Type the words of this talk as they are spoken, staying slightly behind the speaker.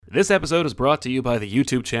This episode is brought to you by the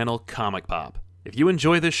YouTube channel Comic Pop. If you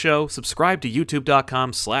enjoy this show, subscribe to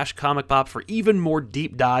youtube.com/Comic Pop for even more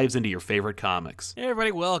deep dives into your favorite comics. Hey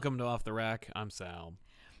everybody, welcome to Off the Rack. I'm Sal.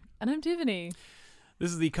 And I'm Tiffany.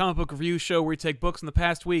 This is the comic book review show where we take books in the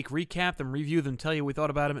past week, recap them, review them, tell you what we thought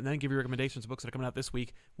about them, and then give you recommendations of books that are coming out this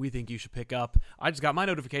week we think you should pick up. I just got my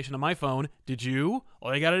notification on my phone. Did you?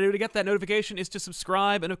 All you gotta do to get that notification is to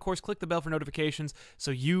subscribe and, of course, click the bell for notifications so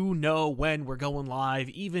you know when we're going live.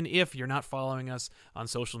 Even if you're not following us on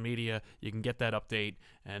social media, you can get that update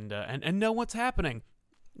and know what's happening.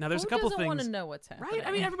 Now, there's a couple things. Who doesn't want to know what's happening? Right?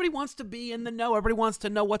 I mean, everybody wants to be in the know. Everybody wants to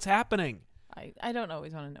know what's happening. I don't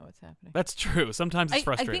always want to know what's happening. That's true. Sometimes it's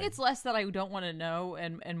frustrating. I think it's less that I don't want to know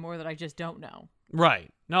and more that I just don't know.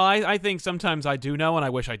 Right. No, I think sometimes I do know and I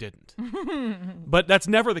wish I didn't. But that's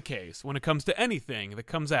never the case when it comes to anything that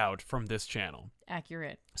comes out from this channel.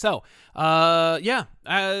 Accurate. So, this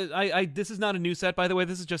is not a new set, by the way.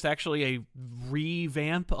 This is just actually a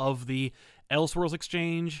revamp of the Elseworlds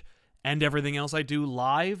Exchange and Everything Else I Do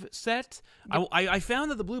live set. Yep. I found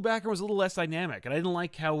that the blue background was a little less dynamic, and I didn't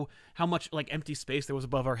like how much like empty space there was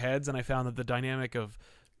above our heads, and I found that the dynamic of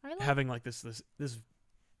having like this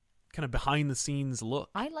kind of behind the scenes look.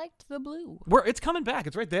 I liked the blue. It's coming back.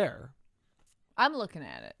 It's right there. I'm looking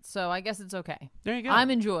at it, so I guess it's okay. There you go. I'm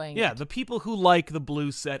enjoying it. Yeah, the people who like the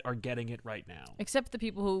blue set are getting it right now. Except the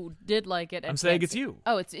people who did like it. I'm saying it's you.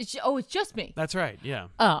 Oh, it's just me. That's right. Yeah.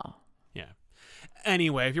 Oh. Yeah.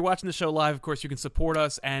 Anyway, if you're watching the show live, of course, you can support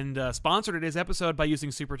us and sponsor today's episode by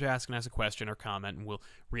using Super Task and ask a question or comment, and we'll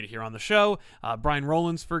read it here on the show. Brian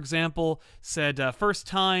Rollins, for example, said, first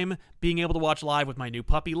time being able to watch live with my new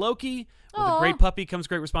puppy, Loki. With a great puppy comes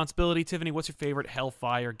great responsibility. Tiffany, what's your favorite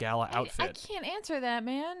Hellfire Gala outfit? I can't answer that,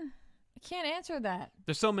 man. I can't answer that.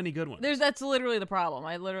 There's so many good ones. That's literally the problem.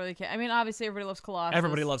 I literally can't. I mean, obviously, everybody loves Colossus.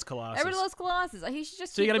 Everybody loves Colossus. Everybody loves Colossus. He should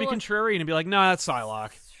just. So you got to be contrarian and be like, no, that's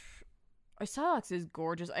Psylocke. Psylocke is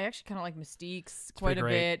gorgeous. I actually kind of like Mystique's quite a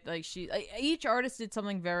bit. Like each artist did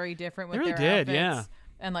something very different with their outfits, yeah.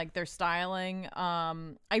 And like their styling.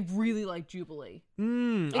 I really like Jubilee.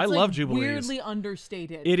 I love Jubilee. Weirdly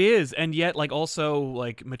understated. It is, and yet like also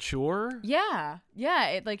like mature. Yeah.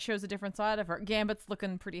 It like shows a different side of her. Gambit's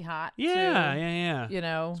looking pretty hot. Yeah, too. yeah. You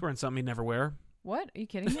know, he's wearing something he'd never wear. What? Are you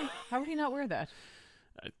kidding me? How would he not wear that?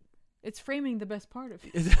 It's framing the best part of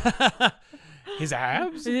it. His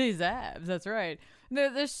abs? His abs, that's right.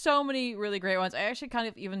 There's so many really great ones. I actually kind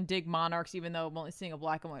of even dig Monarchs, even though I'm only seeing a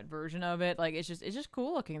black and white version of it. Like, it's just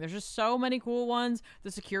cool looking. There's just so many cool ones. The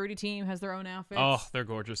security team has their own outfits. Oh, they're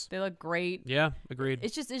gorgeous. They look great. Yeah, agreed.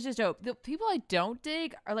 It's just dope. The people I don't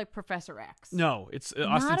dig are like Professor X. No, it's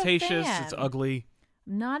ostentatious. It's ugly.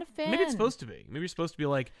 Not a fan. Maybe it's supposed to be. Maybe you're supposed to be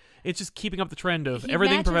like, it's just keeping up the trend of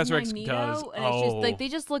everything Professor X does. And it's just like, they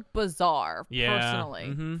just look bizarre, personally.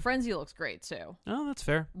 Mm-hmm. Frenzy looks great, too. Oh, that's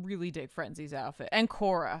fair. Really dig Frenzy's outfit. And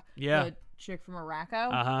Cora. Yeah. The chick from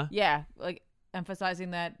Araco. Uh-huh. Yeah, like emphasizing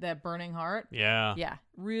that burning heart. Yeah. Yeah,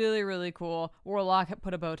 really, really cool. Warlock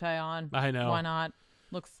put a bow tie on. I know. Why not?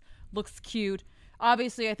 Looks cute.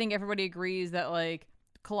 Obviously, I think everybody agrees that, like,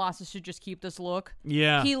 Colossus should just keep this look.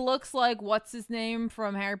 Yeah. He looks like what's his name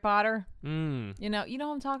from Harry Potter. Mm. You know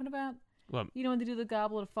what I'm talking about? What? You know when they do the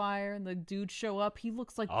Goblet of Fire and the dudes show up? He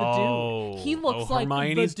looks like the dude. He looks like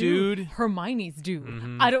Hermione's the dude. Hermione's dude.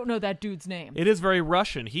 Mm-hmm. I don't know that dude's name. It is very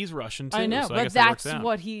Russian. He's Russian too. I know, so but that's that's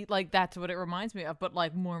what it reminds me of. But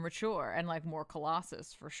like more mature and like more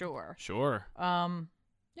Colossus for sure. Sure.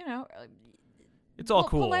 You know, it's all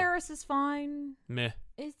cool. Polaris is fine. Meh.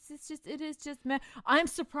 It is just meh. I'm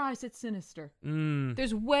surprised it's Sinister. Mm.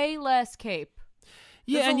 There's way less cape.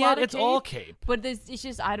 Yeah, and yet it's all cape. But it's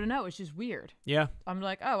just, I don't know. It's just weird. Yeah. I'm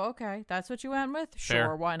like, oh, okay. That's what you went with? Fair.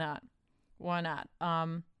 Sure, why not?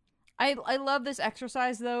 I love this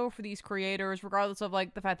exercise, though, for these creators, regardless of,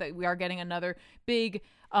 like, the fact that we are getting another big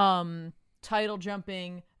title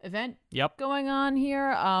jumping event going on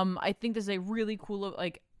here. I think this is a really cool,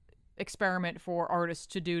 like, experiment for artists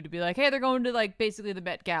to do, to be like, hey, they're going to, like, basically the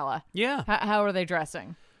Met Gala. Yeah. How are they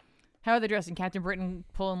dressing? Captain Britain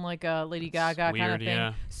pulling like a Lady Gaga kind of thing.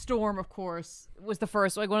 Yeah. Storm, of course, was the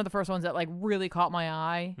first, like one of the first ones that like really caught my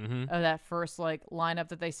eye. Mm-hmm. That first like lineup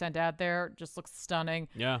that they sent out there just looks stunning.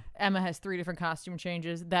 Yeah. Emma has 3 different costume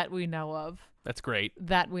changes that we know of. That's great.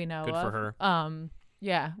 Good for her.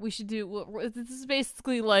 Yeah, we should do. This is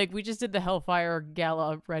basically like we just did the Hellfire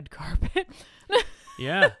Gala red carpet.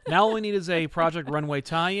 Yeah. Now all we need is a Project Runway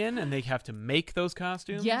tie-in, and they have to make those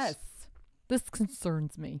costumes. Yes. This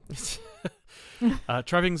concerns me.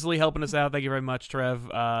 Trev Ingsley helping us out. Thank you very much,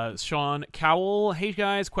 Trev. Sean Cowell. Hey,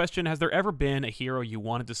 guys. Question. Has there ever been a hero you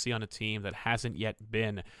wanted to see on a team that hasn't yet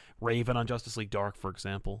been? Raven on Justice League Dark, for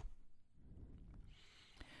example.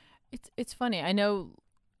 It's funny. I know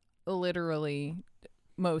literally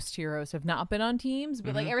most heroes have not been on teams,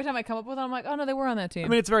 but like every time I come up with it, I'm like, oh no, they were on that team. I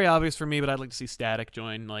mean, it's very obvious for me, but I'd like to see Static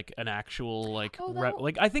join like an actual like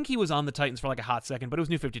like I think he was on the Titans for like a hot second, but it was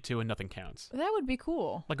New 52 and nothing counts. That would be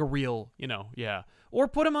cool. Like a real, yeah. Or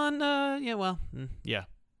put him on yeah.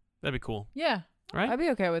 That'd be cool. Yeah. Right? I'd be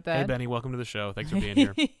okay with that. Hey, Benny, welcome to the show. Thanks for being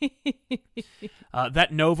here.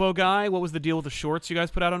 That Novo guy, what was the deal with the shorts you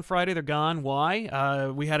guys put out on Friday? They're gone. Why?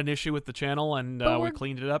 We had an issue with the channel, and we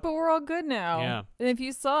cleaned it up. But we're all good now. Yeah. And if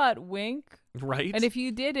you saw it, wink. Right. And if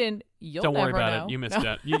you didn't, you'll Don't worry never about know. it. You missed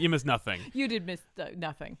it. You missed nothing. You did miss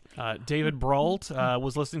nothing. David Brault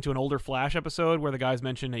was listening to an older Flash episode where the guys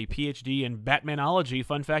mentioned a PhD in Batmanology.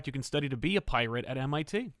 Fun fact, you can study to be a pirate at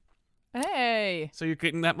MIT. Hey. So you're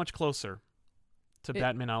getting that much closer to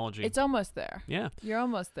Batmanology. It's almost there. Yeah. You're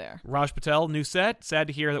almost there. Raj Patel, new set. Sad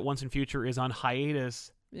to hear that Once and Future is on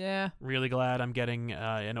hiatus. Yeah. Really glad I'm getting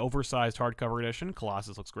an oversized hardcover edition.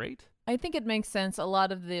 Colossus looks great. I think it makes sense. A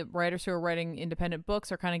lot of the writers who are writing independent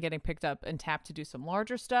books are kind of getting picked up and tapped to do some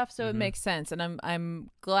larger stuff, so it makes sense. And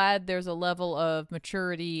I'm glad there's a level of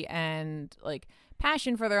maturity and like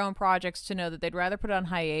passion for their own projects to know that they'd rather put it on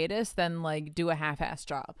hiatus than like do a half-ass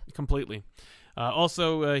job. Completely.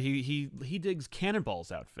 Also, he digs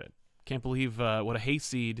Cannonball's outfit. Can't believe what a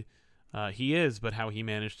hayseed he is, but how he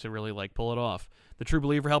managed to really like pull it off. The True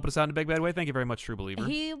Believer helping us out in a big bad way. Thank you very much, True Believer.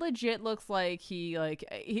 He legit looks like he I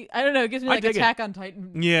don't know, it gives me like Attack on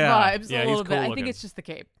Titan vibes a little bit. Cool I think it's just the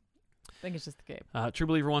cape. True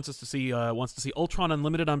Believer wants to see Ultron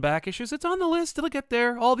Unlimited on back issues. It's on the list. It'll get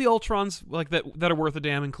there. All the Ultrons like that are worth a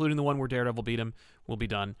damn, including the one where Daredevil beat him, will be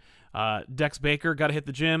done. Dex Baker, got to hit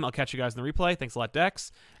the gym. I'll catch you guys in the replay. Thanks a lot,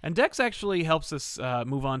 Dex. And Dex actually helps us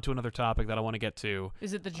move on to another topic that I want to get to.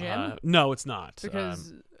 Is it the gym? No, it's not.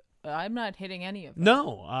 Because I'm not hitting any of them.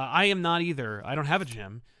 No, I am not either. I don't have a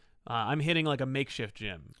gym. I'm hitting like a makeshift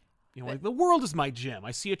gym. You know, like the world is my gym.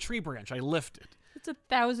 I see a tree branch, I lift it. It's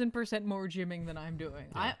 1,000% more gymming than I'm doing.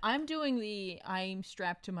 Yeah. I'm doing the I'm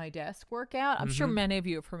strapped to my desk workout. I'm sure many of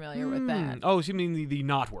you are familiar with that. Oh, so you mean the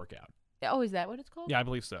not workout? Oh, is that what it's called? Yeah, I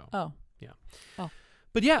believe so. Oh. Yeah. Oh.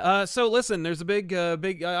 But yeah, so listen, there's a big.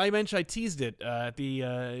 I teased it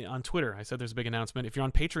on Twitter. I said there's a big announcement. If you're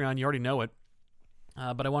on Patreon, you already know it.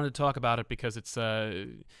 But I wanted to talk about it because it's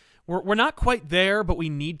we're not quite there, but we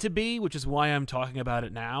need to be, which is why I'm talking about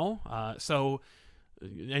it now.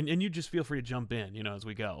 And you just feel free to jump in, as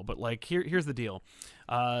we go. But like here's the deal.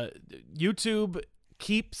 YouTube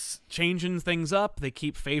keeps changing things up. They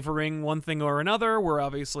keep favoring one thing or another. We're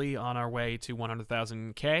obviously on our way to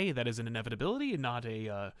 100,000K. That is an inevitability and not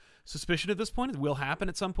a suspicion at this point. It will happen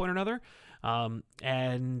at some point or another.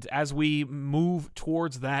 And as we move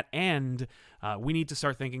towards that end, we need to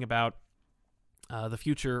start thinking about the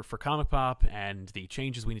future for Comic Pop and the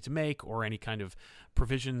changes we need to make or any kind of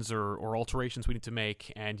provisions or alterations we need to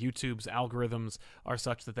make. And YouTube's algorithms are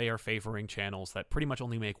such that they are favoring channels that pretty much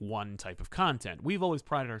only make one type of content. We've always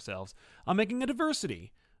prided ourselves on making a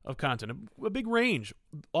diversity of content, a big range,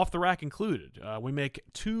 off the rack included. We make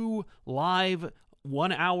 2 live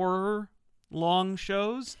 1 hour long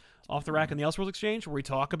shows, Off the Rack and the Elseworlds Exchange, where we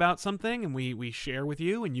talk about something and we share with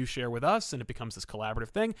you and you share with us, and it becomes this collaborative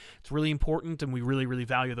thing. It's really important, and we really, really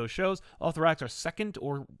value those shows. Off the Rack's our second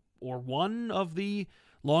or one of the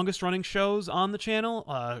longest running shows on the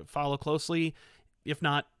channel. Follow closely, if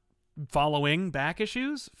not following back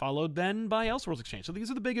issues, followed then by Elseworlds Exchange. So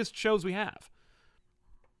these are the biggest shows we have.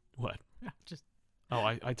 What?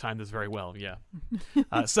 I timed this very well. Yeah.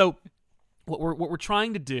 So what we're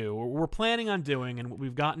trying to do, or we're planning on doing, and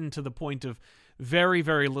we've gotten to the point of very,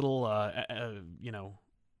 very little,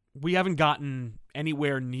 we haven't gotten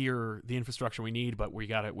anywhere near the infrastructure we need, but we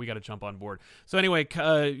gotta jump on board. So anyway,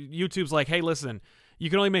 YouTube's like, hey, listen, you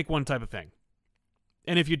can only make one type of thing,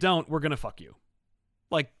 and if you don't, we're gonna fuck you.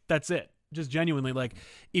 Like, that's it. Just genuinely, like,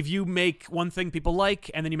 if you make one thing people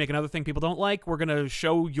like, and then you make another thing people don't like, we're gonna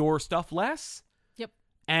show your stuff less. Yep.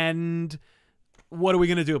 And what are we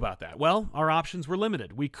going to do about that? Well, our options were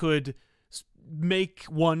limited. We could make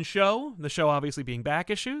one show, the show obviously being back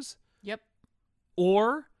issues. Yep.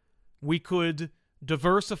 Or we could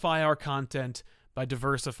diversify our content by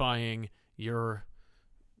diversifying your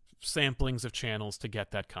samplings of channels to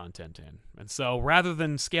get that content in. And so rather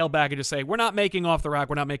than scale back and just say, we're not making Off the Rack,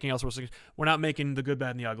 we're not making Elseworlds, we're not making The Good,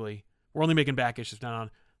 Bad, and the Ugly, we're only making back issues down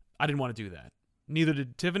on, I didn't want to do that. Neither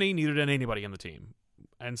did Tiffany, neither did anybody on the team.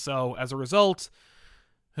 And so, as a result,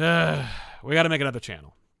 we got to make another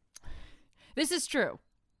channel. This is true.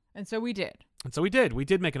 And so we did. We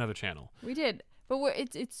did make another channel. We did. But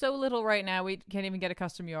it's so little right now, we can't even get a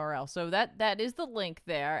custom URL. So that is the link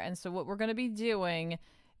there. And so what we're going to be doing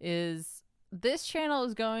is this channel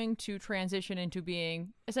is going to transition into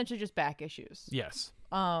being essentially just back issues. Yes.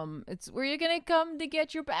 It's where you're going to come to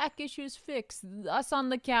get your back issues fixed. Us on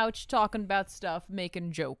the couch talking about stuff,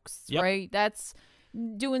 making jokes, right? That's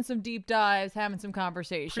doing some deep dives, having some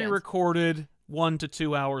conversations. Pre-recorded, 1 to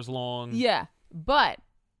 2 hours long. Yeah. But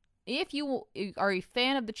if you are a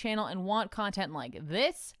fan of the channel and want content like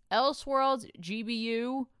this, Elseworlds,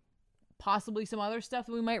 GBU, possibly some other stuff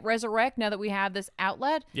that we might resurrect now that we have this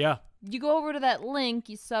outlet. Yeah. You go over to that link,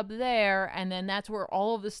 you sub there, and then that's where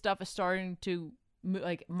all of this stuff is starting to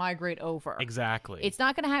migrate over. Exactly. It's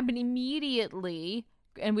not going to happen immediately,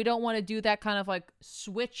 and we don't want to do that kind of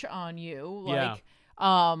switch on you.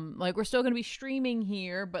 We're still going to be streaming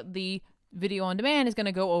here, but the video on demand is going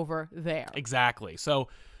to go over there. Exactly. So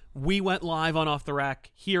we went live on Off the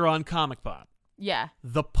Rack here on Comic Pop. Yeah.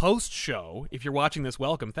 The post show, if you're watching this,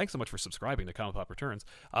 welcome. Thanks so much for subscribing to Comic Pop Returns.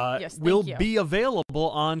 Yes, will be available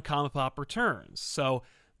on Comic Pop Returns. So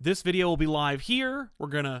this video will be live here. We're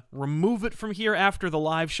going to remove it from here after the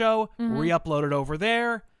live show, re-upload it over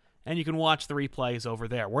there, and you can watch the replays over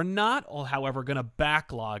there. We're not, however, going to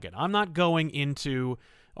backlog it. I'm not going into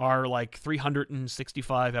our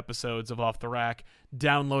 365 episodes of Off the Rack,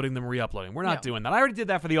 downloading them, re-uploading. We're not doing that. I already did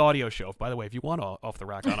that for the audio show. By the way, if you want Off the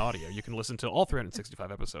Rack on audio, you can listen to all 365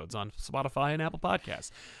 episodes on Spotify and Apple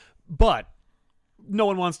Podcasts. But no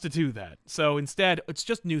one wants to do that. So instead, it's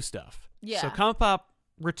just new stuff. Yeah. So Comic Pop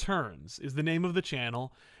Returns is the name of the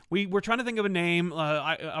channel. We were trying to think of a name.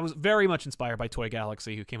 I was very much inspired by Toy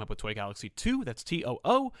Galaxy, who came up with Toy Galaxy 2. That's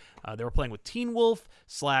TOO. They were playing with Teen Wolf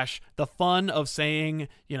 / the fun of saying,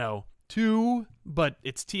 2, but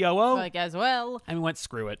it's TOO. As well. And we went,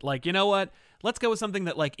 screw it. You know what? Let's go with something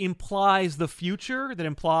that implies the future, that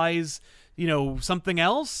implies, something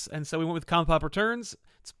else. And so we went with Comic Pop Returns.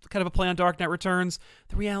 It's kind of a play on Dark Knight Returns.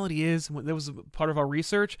 The reality is, that was part of our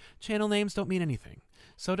research, channel names don't mean anything.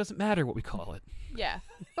 So it doesn't matter what we call it. Yeah.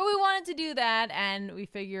 But we wanted to do that, and we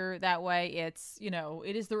figure that way it's,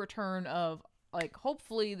 it is the return of,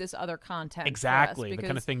 hopefully this other content. Exactly. The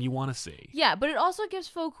kind of thing you want to see. Yeah, but it also gives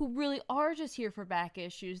folk who really are just here for back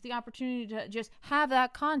issues the opportunity to just have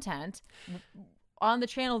that content on the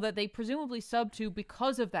channel that they presumably sub to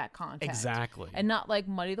because of that content. Exactly. And not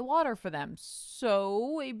muddy the water for them.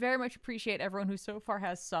 So we very much appreciate everyone who so far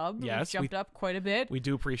has subbed. Yes, we've jumped up quite a bit. We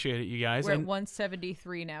do appreciate it, you guys. We're at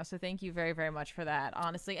 173 now, so thank you very, very much for that,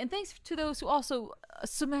 honestly. And thanks to those who also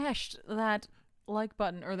smashed that like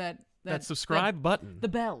button or that subscribe button. The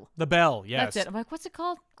bell. The bell, yes. That's it. I'm what's it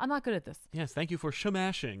called? I'm not good at this. Yes, thank you for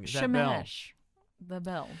shamashing that Shamash. bell. The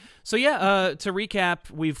bell. So to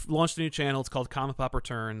recap, we've launched a new channel. It's called Comic Pop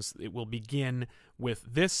Returns. It will begin with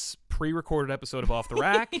this pre-recorded episode of Off the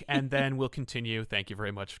Rack, and then we'll continue. Thank you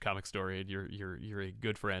very much, Comic Story. You're a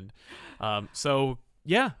good friend.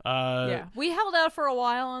 We held out for a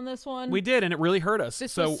while on this one. We did, and it really hurt us.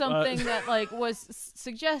 This was something that was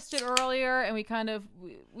suggested earlier, and we kind of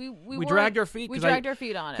we dragged our feet. We dragged our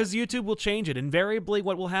feet on it because YouTube will change it. Invariably,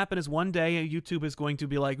 what will happen is one day YouTube is going to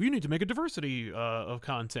be like, "You need to make a diversity of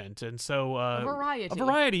content," and so a variety. A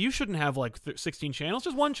variety. You shouldn't have 16 channels.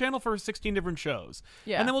 Just one channel for 16 different shows.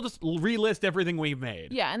 Yeah, and then we'll just relist everything we've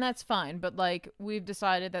made. Yeah, and that's fine. But we've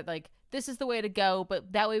decided that this is the way to go,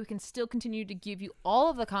 but that way we can still continue to give you all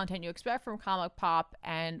of the content you expect from Comic Pop,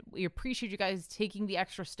 and we appreciate you guys taking the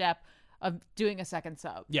extra step of doing a second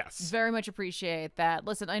sub. Yes. Very much appreciate that.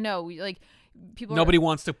 Listen, I know, people Nobody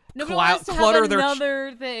wants to clutter their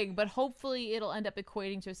another thing, but hopefully it'll end up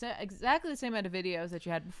equating to exactly the same amount of videos that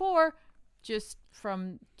you had before, just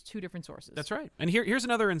from 2 different sources. That's right. And here's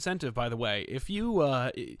another incentive, by the way. If you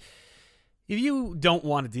don't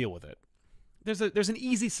want to deal with it, there's an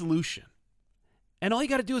easy solution. And all you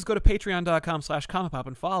got to do is go to patreon.com/comicpop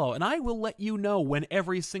and follow, and I will let you know when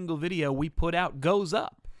every single video we put out goes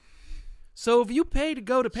up. So if you pay to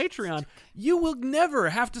go to Patreon, you will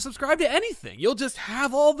never have to subscribe to anything. You'll just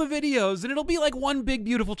have all the videos, and it'll be like one big,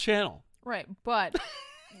 beautiful channel. Right, but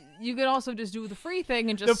you can also just do the free thing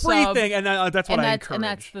and just the free sub, thing, and that's what I encourage. And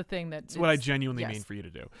that's the thing that's what I genuinely mean for you to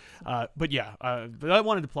do. But I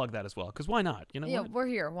wanted to plug that as well, because why not? Yeah, we're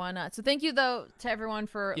here. Why not? So thank you, though, to everyone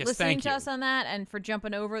for listening to us on that and for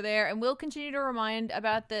jumping over there. And we'll continue to remind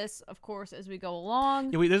about this, of course, as we go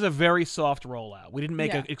along. Yeah, there's a very soft rollout. We didn't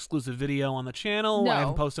make an exclusive video on the channel. No. I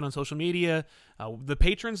haven't posted on social media. The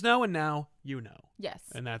patrons know, and now you know. Yes.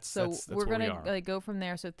 And that's we're gonna go from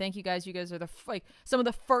there. So thank you guys. You guys are some of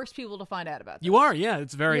the first people to find out about this. You are, yeah.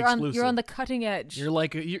 It's very exclusive. You're on the cutting edge.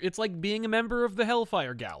 It's like being a member of the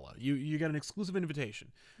Hellfire Gala. You got an exclusive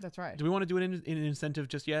invitation. That's right. Do we want to do an incentive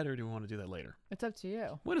just yet, or do we want to do that later? It's up to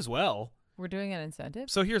you. Might as well. We're doing an incentive.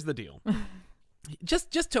 So here's the deal.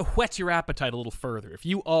 Just to whet your appetite a little further, if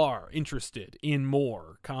you are interested in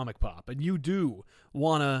more Comic Pop and you do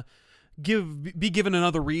want to be given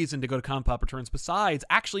another reason to go to Comic Pop Returns besides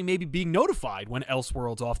actually maybe being notified when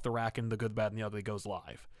Elseworlds Off the Rack and The Good, Bad, and the Ugly goes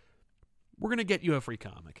live, we're going to get you a free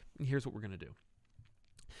comic. And here's what we're going to do.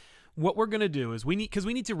 What we're going to do is we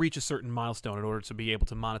need to reach a certain milestone in order to be able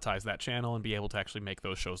to monetize that channel and be able to actually make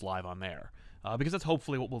those shows live on there. Because that's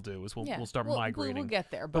hopefully what we'll do is we'll start migrating. We'll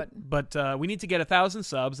get there, but we need to get 1,000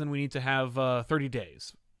 subs and we need to have 30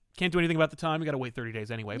 days. Can't do anything about the time. We got to wait 30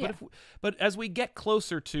 days anyway. Yeah. But as we get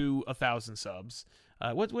closer to 1,000 subs,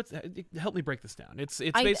 help me break this down. It's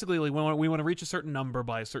basically we want to reach a certain number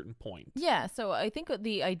by a certain point. Yeah. So I think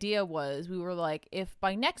the idea was we were like, if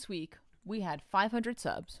by next week we had 500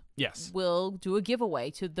 subs, yes, we'll do a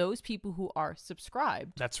giveaway to those people who are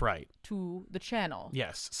subscribed. That's right. To the channel.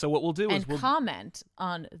 Yes. So what we'll do is we'll comment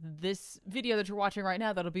on this video that you're watching right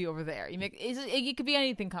now. That'll be over there. It could be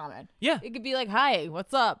anything. Comment. Yeah. It could be like, "Hi,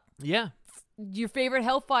 what's up?" Yeah. Your favorite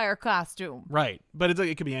Hellfire costume. Right. But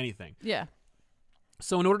it could be anything. Yeah.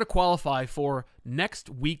 So in order to qualify for next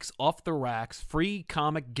week's Off the Racks free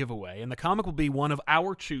comic giveaway, and the comic will be one of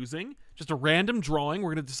our choosing, just a random drawing.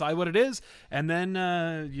 We're going to decide what it is, and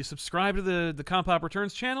then you subscribe to the Comic Pop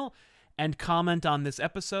Returns channel and comment on this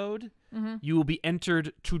episode. Mm-hmm. You will be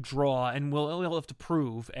entered to draw, and we'll have to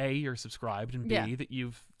prove, A, you're subscribed, and B, that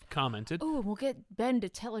you've commented. Oh, and we'll get Ben to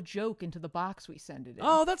tell a joke into the box we send it in.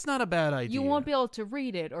 Oh, that's not a bad idea. You won't be able to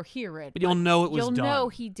read it or hear it. But you'll know it was done. You'll know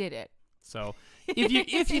he did it. So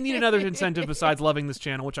if you need another incentive besides loving this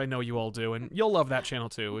channel, which I know you all do, and you'll love that channel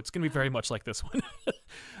too, it's going to be very much like this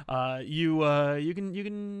one. You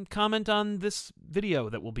can comment on this video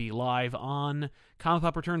that will be live on Comic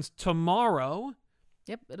Pop Returns tomorrow.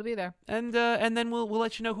 Yep, it'll be there. And then we'll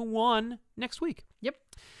let you know who won next week. Yep.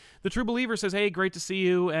 The True Believer says, "Hey, great to see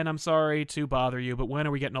you, and I'm sorry to bother you, but when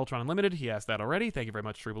are we getting Ultron Unlimited?" He asked that already. Thank you very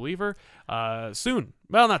much, True Believer. Soon.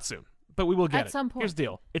 Well, not soon, but we will get it. At some point. Here's the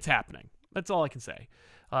deal. It's happening. That's all I can say.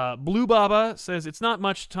 Blue Baba says, "It's not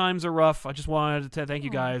much. Times are rough. I just wanted to thank you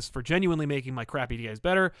guys for genuinely making my crappy days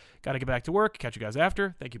better. Got to get back to work. Catch you guys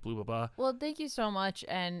after. Thank you, Blue Baba." Well, thank you so much.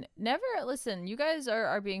 And never, listen, you guys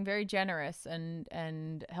are being very generous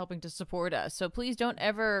and helping to support us. So please don't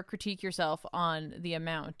ever critique yourself on the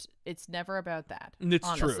amount. It's never about that. It's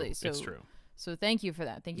honestly. true. So, it's true. So thank you for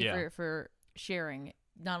that. Thank you for sharing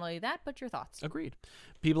not only that, but your thoughts. Agreed.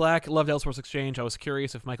 P. Black loved Elseworlds Exchange. I was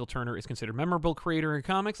curious if Michael Turner is considered a memorable creator in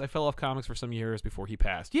comics. I fell off comics for some years before he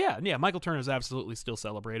passed. Yeah, Michael Turner is absolutely still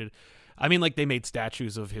celebrated. I mean, like, they made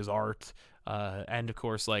statues of his art, and of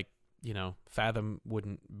course, like, you know, Fathom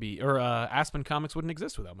wouldn't be, or Aspen Comics wouldn't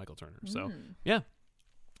exist without Michael Turner. So, yeah.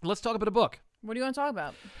 Let's talk about a book. What do you want to talk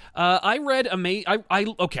about? I read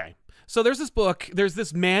okay. So there's this book, there's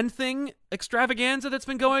this Man-Thing extravaganza that's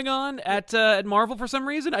been going on at Marvel for some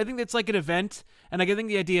reason. I think it's like an event, and I think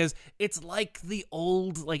the idea is it's like the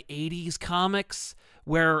old, like, 80s comics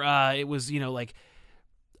where it was, you know, like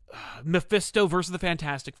Mephisto versus the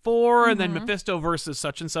Fantastic Four, and then Mephisto versus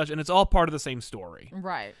such and such, and it's all part of the same story.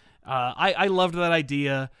 Right. I loved that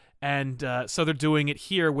idea, and so they're doing it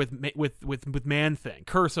here with Man-Thing,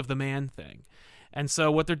 Curse of the Man-Thing. And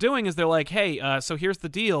so what they're doing is they're like, hey, so here's the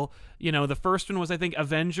deal. You know, the first one was, I think,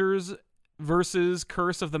 Avengers versus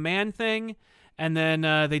Curse of the Man-Thing. And then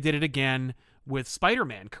they did it again with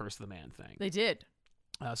Spider-Man Curse of the Man-Thing. They did.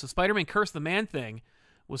 So Spider-Man Curse of the Man-Thing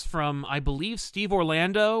was from, I believe, Steve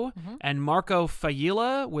Orlando and Marco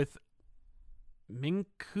Failla with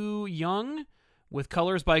Minku Young with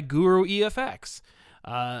colors by Guru EFX.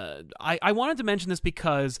 I wanted to mention this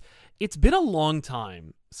because it's been a long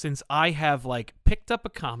time since I have, like, picked up a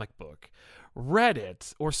comic book, read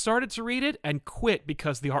it, or started to read it, and quit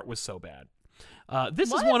because the art was so bad.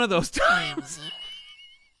 This is one of those times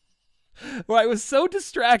where I was so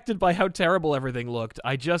distracted by how terrible everything looked,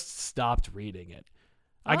 I just stopped reading it.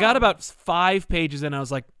 I got about 5 pages in, and I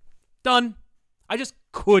was like, done. I just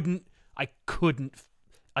couldn't.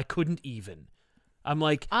 I couldn't even. I'm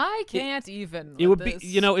like, I can't even. It would this.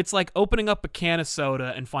 be, it's like opening up a can of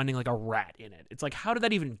soda and finding like a rat in it. It's like, how did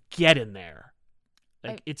that even get in there?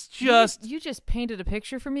 Like, it's just you just painted a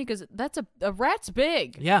picture for me because that's a rat's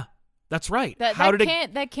big. Yeah, that's right.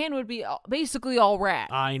 That can would be basically all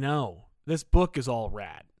rat. I know. This book is all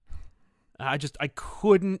rat. I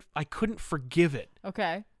couldn't forgive it.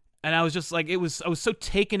 Okay. And I was just like, I was so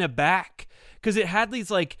taken aback because it had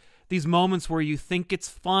these moments where you think it's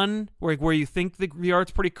fun, where you think the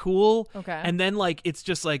art's pretty cool. Okay. And then like it's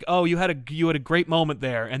just like, oh, you had a great moment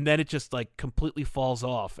there, and then it just like completely falls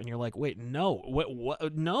off, and you're like, wait, no,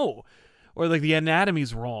 what no. Or like the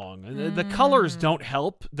anatomy's wrong. The colors don't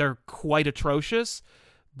help. They're quite atrocious,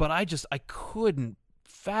 but I couldn't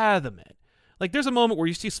fathom it. Like there's a moment where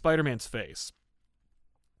you see Spider-Man's face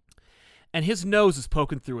and his nose is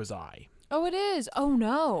poking through his eye. Oh, it is. Oh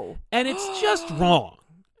no. And it's just wrong.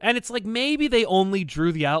 And it's like maybe they only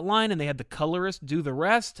drew the outline and they had the colorist do the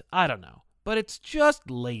rest. I don't know. But it's just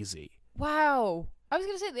lazy. Wow. I was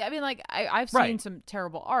going to say, I mean, like, I've seen some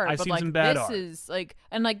terrible art. I've but seen like, some bad this art. is, like,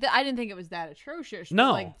 and, like, I didn't think it was that atrocious. No.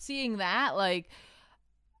 But, like, seeing that, like,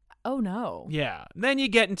 oh, no. Yeah. Then you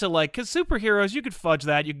get into, like, because superheroes, you could fudge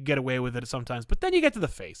that. You could get away with it sometimes. But then you get to the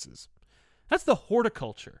faces. That's the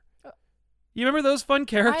horticulture. You remember those fun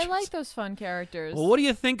characters? I like those fun characters. Well, what do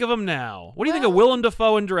you think of them now? What do you think of Willem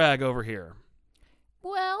Dafoe and Drag over here?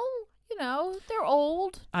 Well, they're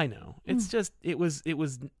old. I know. It's just it was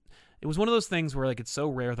one of those things where like it's so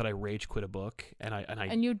rare that I rage quit a book,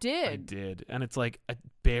 and you did. I did, and it's like it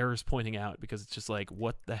bears pointing out because it's just like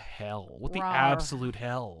what the hell, what the absolute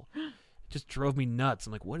hell, it just drove me nuts.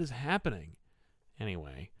 I'm like, what is happening?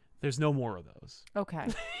 Anyway. There's no more of those. Okay.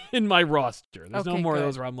 In my roster. There's no more of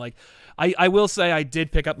those where I'm like, I will say I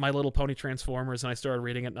did pick up My Little Pony Transformers and I started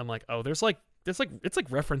reading it and I'm like, oh, it's like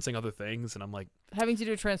referencing other things and I'm like. Having to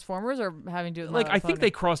do with Transformers or having to do with like, I think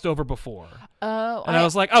they crossed over before. Oh. And I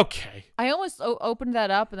was like, okay. I almost opened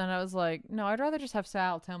that up and then I was like, no, I'd rather just have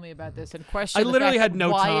Sal tell me about this and question I literally had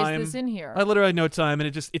no time. Why is this in here? I literally had no time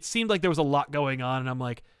and it seemed like there was a lot going on and I'm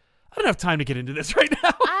like, I don't have time to get into this right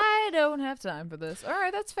now. I don't have time for this. All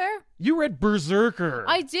right, that's fair. You read Berserker.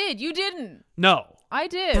 I did. You didn't. No. I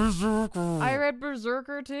did. Berserker. I read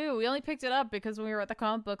Berserker too. We only picked it up because when we were at the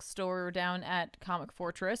comic book store, we were down at Comic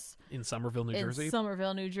Fortress in Somerville,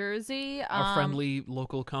 New Jersey. Our friendly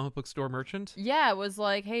local comic book store merchant. Yeah, it was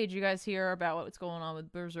like, hey, did you guys hear about what's going on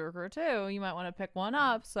with Berserker too? You might want to pick one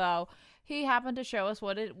up. So he happened to show us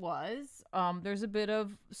what it was. There's a bit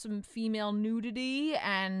of some female nudity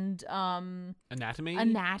and anatomy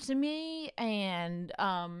and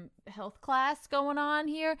health class going on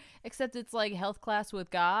here, except it's like health class with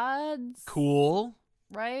gods. Cool.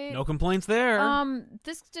 Right? No complaints there.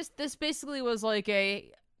 This basically was like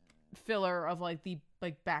a filler of like the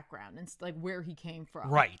background and like where he came from.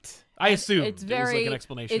 Right. I assume it's very it was like an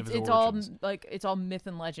explanation of his origins. It's all myth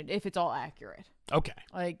and legend if it's all accurate. Okay.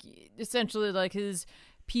 Like essentially like his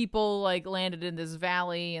people like landed in this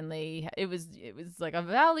valley and it was like a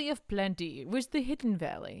valley of plenty. It was the hidden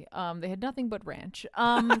valley. They had nothing but ranch.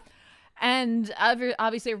 And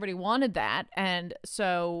obviously everybody wanted that, and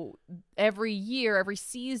so every year, every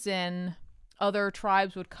season, other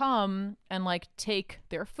tribes would come and like take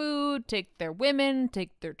their food, take their women,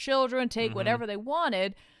 take their children, take whatever they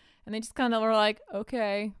wanted, and they just kind of were like,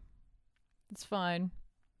 okay, it's fine.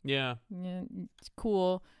 Yeah, it's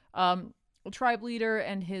cool. A tribe leader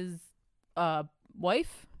and his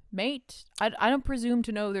mate. I don't presume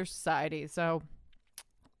to know their society, so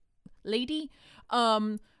lady,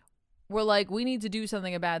 we're like, we need to do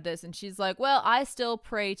something about this. And she's like, well, I still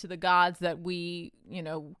pray to the gods that we,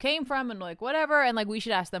 came from and like whatever. And like, we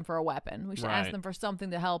should ask them for a weapon. We should ask them for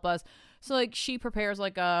something to help us. So like she prepares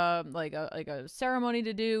like a ceremony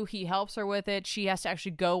to do. He helps her with it. She has to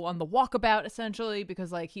actually go on the walkabout essentially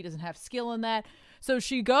because like he doesn't have skill in that. So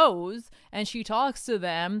she goes and she talks to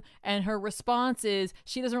them and her response is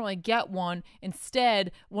she doesn't really get one.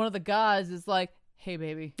 Instead, one of the gods is like, hey,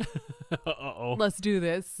 baby, let's do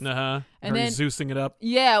this. And then Zeusing it up.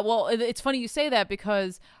 Yeah, well, it's funny you say that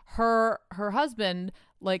because her husband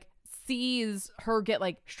like sees her get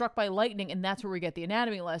like struck by lightning, and that's where we get the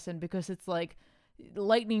anatomy lesson because it's like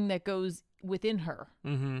lightning that goes within her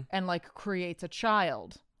and like creates a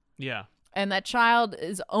child. Yeah, and that child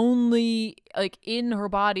is only like in her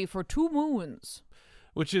body for 2 moons.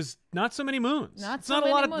 Which is not so many moons. That's not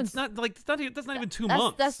even 2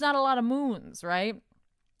 months. That's not a lot of moons, right?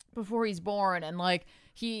 Before he's born, and like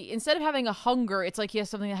he, instead of having a hunger, it's like he has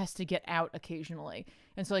something that has to get out occasionally.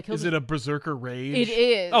 And so like he'll Is it a berserker rage? It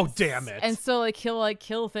is. Oh, damn it. And so like he'll like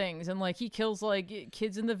kill things, and like he kills like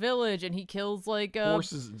kids in the village, and he kills like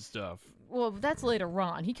horses and stuff. Well, that's later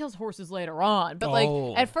on. He kills horses later on. But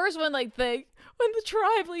like at first, when the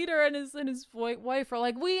tribe leader and his wife are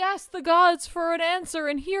like, we asked the gods for an answer,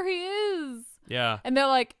 and here he is. Yeah. And they're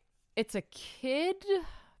like, it's a kid.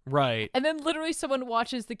 Right. And then literally someone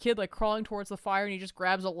watches the kid like crawling towards the fire, and he just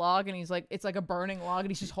grabs a log, and he's like, it's like a burning log,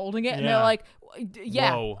 and he's just holding it. And they're like,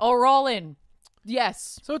 yeah, we're all in.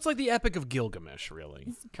 Yes. So it's like the Epic of Gilgamesh, really.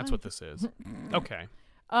 That's what this is. Okay.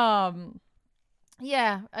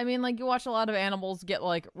 Yeah, I mean, like, you watch a lot of animals get,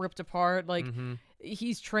 like, ripped apart. Like,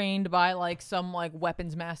 he's trained by, like, some, like,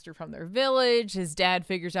 weapons master from their village. His dad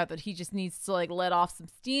figures out that he just needs to, like, let off some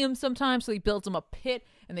steam sometimes. So he builds him a pit,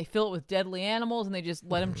 and they fill it with deadly animals, and they just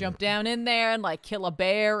let him jump down in there and, like, kill a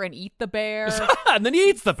bear and eat the bear. And then he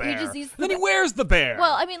eats the bear. He just eats the then he wears the bear.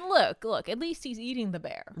 Well, I mean, look, at least he's eating the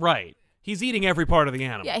bear. Right. He's eating every part of the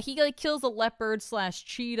animal. Yeah, he, like, kills a leopard /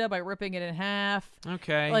 cheetah by ripping it in half.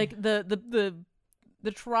 Okay. Like, the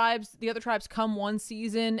other tribes come one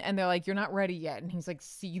season, and they're like, you're not ready yet. And he's like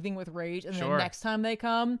seething with rage. And then next time they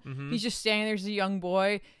come, he's just standing there as a young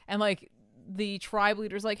boy. And like the tribe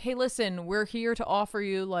leader's like, hey, listen, we're here to offer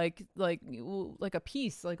you like a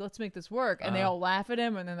peace. Like, let's make this work. And they all laugh at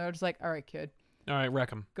him. And then they're just like, all right, kid. All right, wreck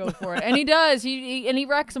him. Go for it. And he does. He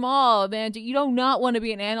wrecks them all, man. You do not want to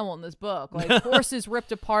be an animal in this book. Like, horses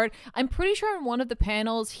ripped apart. I'm pretty sure in one of the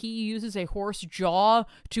panels he uses a horse jaw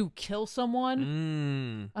to kill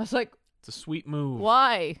someone. I was like, it's a sweet move.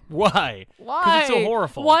 Why? Because it's so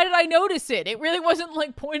horrible. Why did I notice it? It really wasn't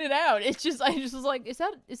like pointed out. I just was like, is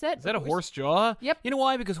that a horse jaw? Yep. You know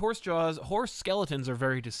why? Because horse skeletons are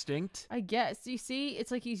very distinct. I guess. You see,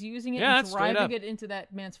 it's like he's using it and and driving it into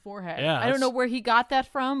that man's forehead. Yeah, I don't know where he got that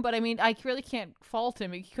from, but I mean, I really can't fault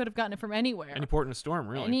him. He could have gotten it from anywhere. Any port in a storm,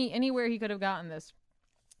 really. Anywhere he could have gotten this.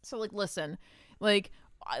 So like, listen, like.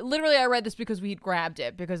 I read this because we had grabbed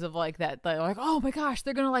it because of like that. They're like, oh my gosh,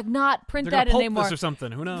 they're gonna like not print that anymore. They're gonna pulp this or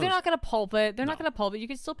something. Who knows? They're not gonna pulp it. They're not gonna pulp it. You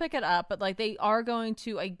can still pick it up, but like they are going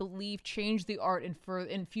to, I believe, change the art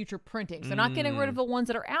in future printings. They're not getting rid of the ones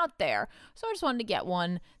that are out there. So I just wanted to get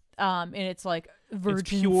one, and it's like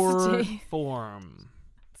virgin pure form.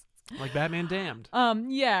 Like Batman Damned.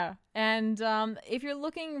 Yeah. And if you're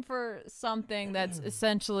looking for something that's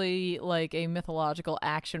essentially like a mythological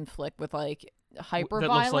action flick with like hyper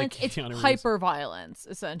violence, like it's hyper violence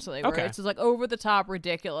essentially, where it's just like over the top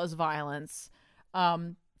ridiculous violence.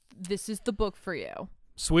 This is the book for you.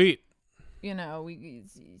 Sweet. You know,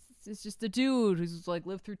 it's just a dude who's like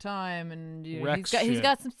lived through time, and you know, he's shit.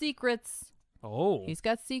 got some secrets. Oh. He's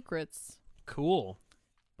got secrets. Cool.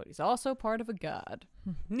 But he's also part of a god.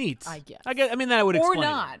 Neat. I guess. I mean, that would explain. Or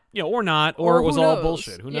not. It. Yeah, or not. Or it was all knows?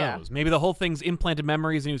 bullshit. Who knows? Maybe the whole thing's implanted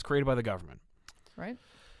memories and he was created by the government. Right.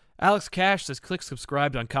 Alex Cash says, click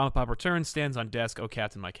subscribe on Comic Pop Returns, stands on desk. Oh,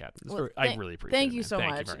 Captain, my Captain. I really appreciate it. Thank you so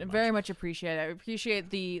much. Very much appreciate it. I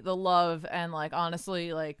appreciate the love and like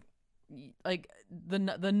honestly like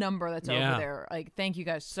the number that's over there. Like, thank you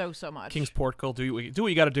guys so much. King's Portico, do what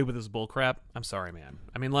you got to do with this bull crap. I'm sorry, man.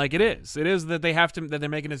 I mean, like it is that they have to, that they're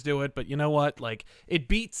making us do it. But you know what? Like it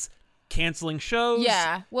beats canceling shows.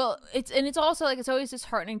 Yeah. Well, it's also like it's always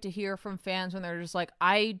disheartening to hear from fans when they're just like,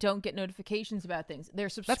 I don't get notifications about things. They're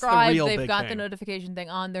subscribed, they've got the notification thing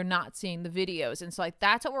on, they're not seeing the videos. And so like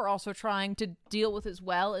that's what we're also trying to deal with as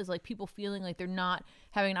well, is like people feeling like they're not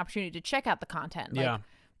having an opportunity to check out the content. Like,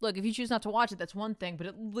 look, if you choose not to watch it, that's one thing, but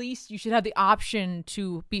at least you should have the option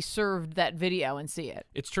to be served that video and see it.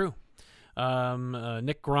 It's true.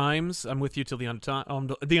 Nick Grimes, I'm with you till the end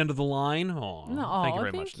of the line. Thank you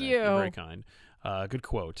very much, Nick. You're very kind. Good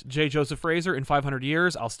quote. J. Joseph Fraser, in 500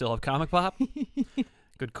 years, I'll still have Comic Pop.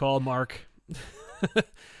 Good call, Mark.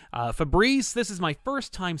 Fabrice, this is my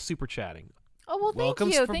first time super chatting. Oh, well, welcome,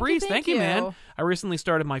 Fabrice. Thank you, man. I recently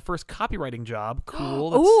started my first copywriting job.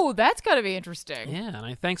 Cool. Ooh, that's got to be interesting. Yeah,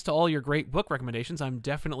 and thanks to all your great book recommendations, I'm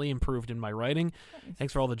definitely improved in my writing.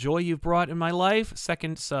 Thanks for all the joy you've brought in my life.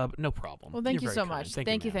 Second sub, no problem. Well, thank you so much.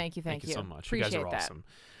 Thank you so much. Appreciate you guys are that.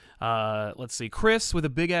 awesome. Let's see. Chris with a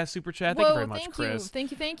big-ass super chat. Thank you very much, Chris.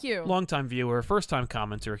 Thank you. Long-time viewer, first-time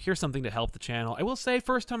commenter. Here's something to help the channel. I will say,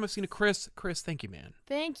 first time I've seen a Chris. Chris, thank you, man.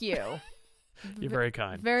 Thank you. You're very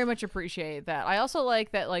kind. Very much appreciate that. I also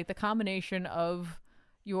like that, like the combination of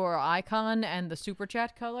your icon and the super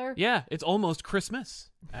chat color. Yeah, it's almost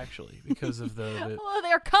Christmas. actually, because of the well,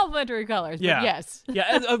 they're complementary colors. Yeah. But yes.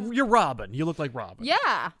 Yeah, you're Robin. You look like Robin.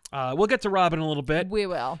 Yeah. We'll get to Robin in a little bit. We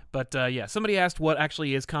will. But yeah, somebody asked what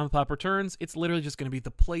actually is Comic Pop Returns. It's literally just going to be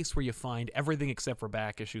the place where you find everything except for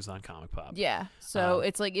back issues on Comic Pop. Yeah. So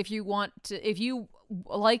it's like if you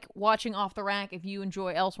like watching Off the Rack, if you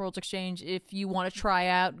enjoy Elseworlds Exchange, if you want to try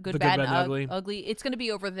out Good, Bad, and Ugly, it's going to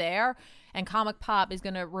be over there. And Comic Pop is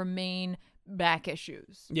going to remain back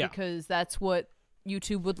issues. Yeah. Because that's what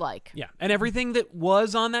YouTube would like. Yeah, and everything that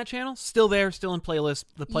was on that channel, still there, still in the playlist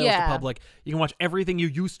to public. You can watch everything you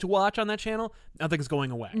used to watch on that channel. Nothing's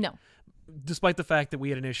going away. No. Despite the fact that we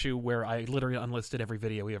had an issue where I literally unlisted every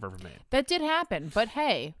video we have ever made. That did happen, but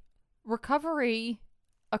hey, recovery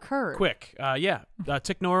occurred. Quick,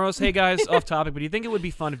 Tick Noros, hey guys, off topic, but do you think it would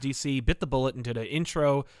be fun if DC bit the bullet and did an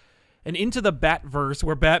intro and into the Batverse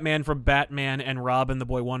where Batman from Batman and Robin the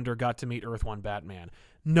Boy Wonder got to meet Earth 1 Batman?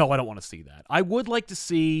 No, I don't want to see that. I would like to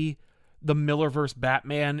see the Millerverse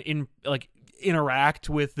Batman interact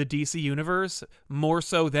with the DC universe more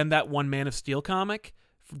so than that one Man of Steel comic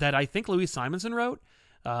that I think Louise Simonson wrote.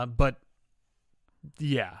 But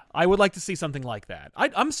yeah, I would like to see something like that.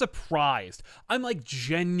 I'm surprised. I'm like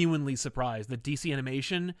genuinely surprised that DC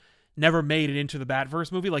Animation never made it into the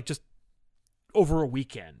Batverse movie like just over a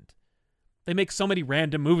weekend. They make so many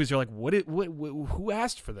random movies. You're like, what who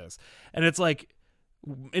asked for this? And it's like,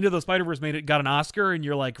 Into the Spider-Verse got an Oscar, and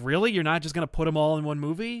you're like, really? You're not just going to put them all in one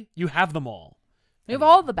movie? You have them all. They have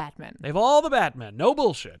all the Batman. They have all the Batman. No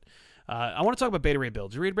bullshit. I want to talk about Beta Ray Bill.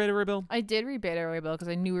 Did you read Beta Ray Bill? I did read Beta Ray Bill because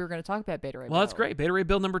I knew we were going to talk about Beta Ray Bill. Well, that's great. Beta Ray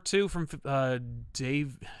Bill number 2 from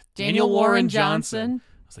Daniel Warren Johnson.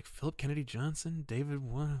 I was like, Philip Kennedy Johnson? David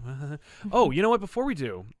Oh, you know what? Before we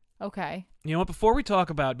do... Okay. You know what? Before we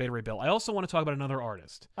talk about Beta Ray Bill, I also want to talk about another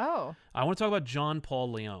artist. Oh. I want to talk about John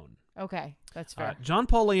Paul Leon. Okay, that's fair. John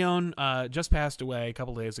Paul Leon just passed away a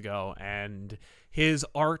couple days ago, and his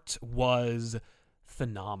art was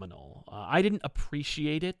phenomenal. I didn't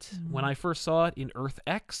appreciate it when I first saw it in Earth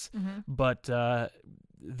X, but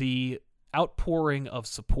the outpouring of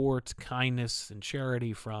support, kindness, and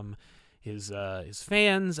charity from his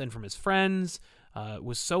fans and from his friends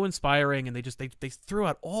was so inspiring, and they threw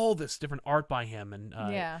out all this different art by him, and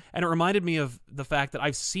it reminded me of the fact that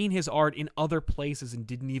I've seen his art in other places and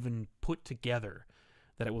didn't even put together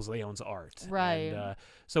that it was Leon's art. Right. And,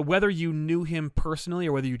 so whether you knew him personally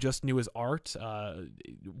or whether you just knew his art,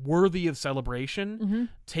 worthy of celebration,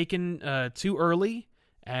 taken too early,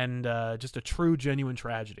 and just a true, genuine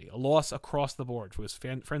tragedy, a loss across the board to his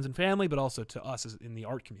friends and family, but also to us in the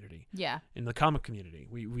art community, in the comic community.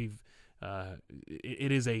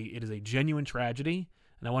 It is a genuine tragedy,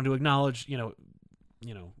 and I wanted to acknowledge,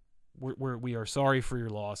 we are sorry for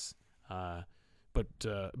your loss,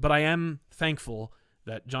 but I am thankful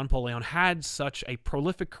that John Paul Leon had such a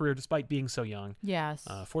prolific career despite being so young. Yes,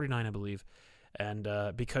 49, I believe, and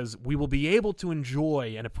because we will be able to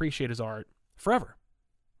enjoy and appreciate his art forever.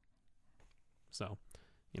 So,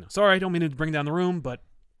 sorry, I don't mean to bring down the room, but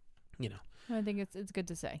I think it's good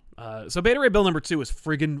to say. So Beta Ray Bill number 2 is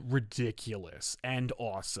friggin' ridiculous and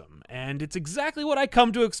awesome, and it's exactly what I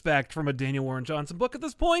come to expect from a Daniel Warren Johnson book at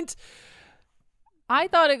this point. I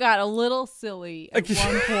thought it got a little silly at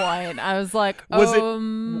one point. I was like, was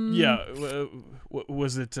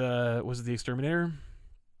it The Exterminator?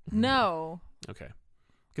 No. Okay,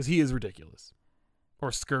 because he is ridiculous.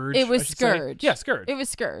 Or Scourge. It was Scourge. Yeah, Scourge. It was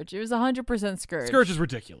Scourge. It was 100% Scourge. Scourge is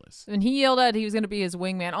ridiculous. And he yelled out he was going to be his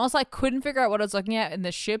wingman. Also, I couldn't figure out what I was looking at in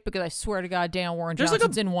the ship because I swear to God, Daniel Warren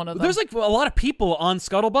Johnson's in one of them. There's a lot of people on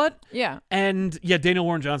Scuttlebutt. Yeah. And yeah, Daniel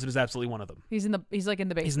Warren Johnson is absolutely one of them. He's in the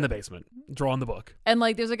basement. He's in the basement, drawing the book. And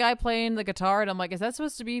there's a guy playing the guitar, and I'm like, is that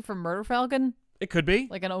supposed to be from Murder Falcon? It could be.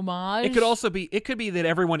 Like an homage? It could also be. It could be that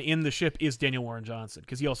everyone in the ship is Daniel Warren Johnson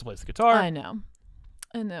because he also plays the guitar. I know.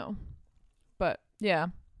 But yeah.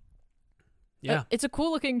 Yeah. It's a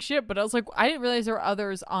cool looking ship, but I was like, I didn't realize there were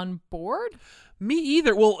others on board. Me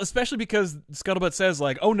either. Well, especially because Scuttlebutt says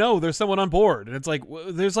oh no, there's someone on board. And it's like,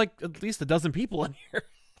 there's at least a dozen people in here.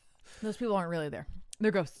 Those people aren't really there.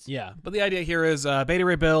 They're ghosts. Yeah, but the idea here is Beta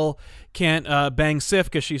Ray Bill can't bang Sif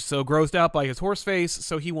because she's so grossed out by his horse face,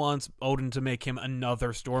 so he wants Odin to make him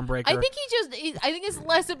another Stormbreaker. I think I think it's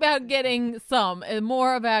less about getting some and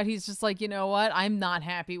more about he's just like, you know what, I'm not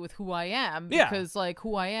happy with who I am because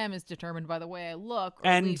who I am is determined by the way I look, or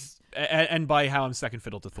and at least and by how I'm second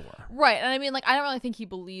fiddle to Thor. Right, and I mean, I don't really think he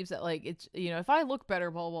believes that it's if I look better,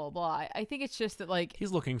 blah blah blah. I think it's just that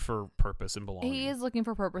he's looking for purpose and belonging. He is looking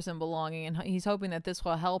for purpose and belonging, and he's hoping that this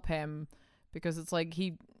will help him because it's like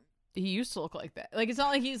he used to look like that. It's not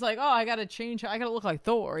like he's like, oh, I gotta change. I gotta look like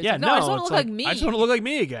Thor. He's I just want to look like me. I just want to look like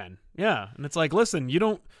me again. Yeah, and it's like, listen, you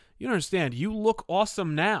don't understand. You look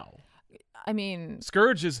awesome now. I mean,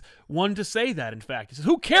 Scourge is one to say that, in fact. He says,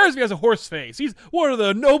 who cares if he has a horse face? He's one of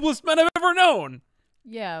the noblest men I've ever known.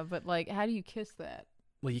 yeah, but like, how do you kiss that?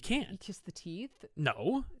 Well, you You can't. kiss the teeth?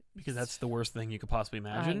 No, because that's the worst thing you could possibly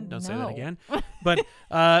imagine. I Don't say that know. again. But,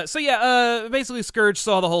 basically Scourge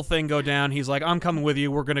saw the whole thing go down. He's like, I'm coming with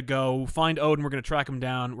you. We're going to go find Odin. We're going to track him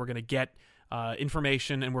down. We're going to get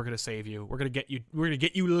information, and we're going to save you. We're going to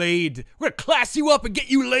get you laid. We're going to class you up and get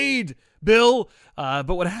you laid, Bill. But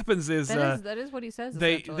what happens is That is what he says.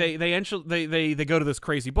 they go to this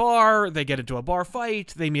crazy bar. They get into a bar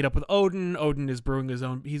fight. They meet up with Odin. Odin is brewing his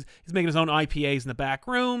own. He's making his own IPAs in the back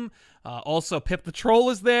room. Also, Pip the Troll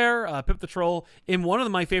is there. Pip the Troll in one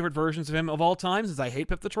of my favorite versions of him of all time, since I hate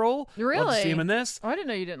Pip the Troll. Really? Love to see him in this. Oh, I didn't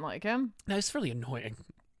know you didn't like him. No, it's really annoying.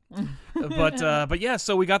 but yeah,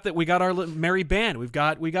 so we got our merry band. We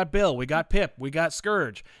got Bill, we got Pip, we got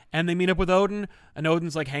Scourge, and they meet up with Odin. And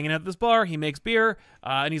Odin's like hanging out at this bar. He makes beer,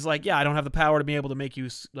 and he's like, "Yeah, I don't have the power to be able to make you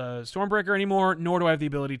Stormbreaker anymore, nor do I have the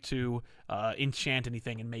ability to enchant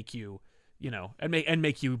anything and make you, and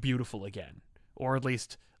make you beautiful again, or at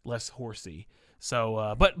least less horsey.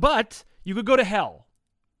 So, but you could go to hell."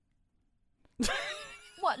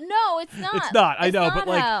 What? No, it's not. It's not. I know, not but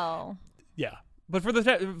like, hell. yeah. But for the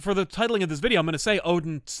titling of this video, I'm going to say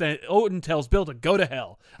Odin tells Bill to go to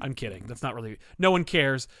hell. I'm kidding. That's not really. No one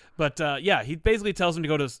cares. But yeah, he basically tells him to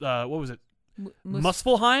go to what was it?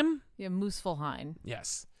 Muspelheim. Yeah, Muspelheim.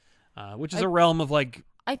 Yes, which is a realm of like.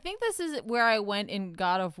 I think this is where I went in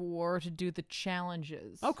God of War to do the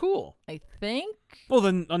challenges. Oh, cool. I think. Well,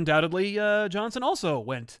 then undoubtedly Johnson also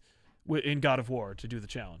went in God of War to do the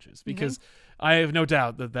challenges because I have no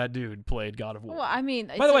doubt that dude played God of War. Well, I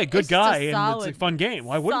mean, by the way, good guy, and and it's a fun game.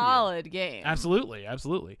 Why wouldn't you? Solid game. Absolutely,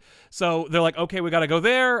 absolutely. So they're like, okay, we got to go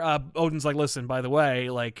there. Odin's like, listen, by the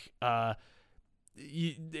way, like,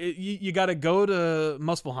 you got to go to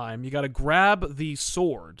Muspelheim. You got to grab the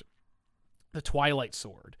sword, the Twilight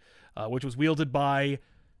Sword, which was wielded by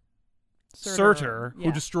Surtur,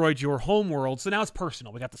 who destroyed your homeworld. So now it's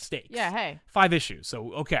personal. We got the stakes. Yeah, hey. 5 issues.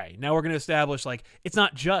 So, okay, now we're going to establish, like, it's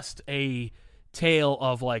not just a tale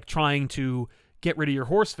of, like, trying to get rid of your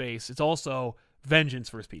horse face. It's also vengeance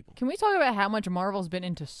for his people. Can we talk about how much Marvel's been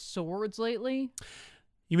into swords lately?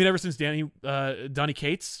 You mean ever since Donny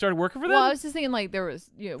Cates started working for them? Well, I was just thinking, like, there was,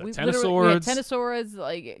 Ten of Swords. Ten of Swords,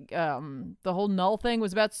 like, the whole Null thing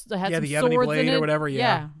was about, had some the Ebony swords Blade in it. or whatever,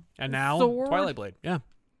 yeah. And now, Sword. Twilight Blade, yeah.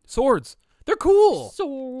 Swords. They're cool.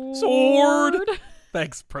 Sword.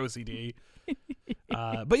 Thanks, Pro CD.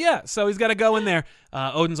 But yeah, so he's got to go in there.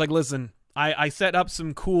 Odin's like, listen, I set up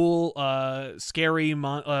some cool, scary,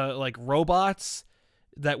 like robots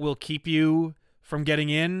that will keep you from getting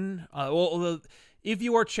in. If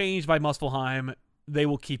you are changed by Muspelheim, they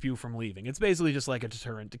will keep you from leaving. It's basically just like a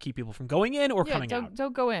deterrent to keep people from going in or coming out.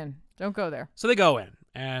 Don't go in. Don't go there. So they go in,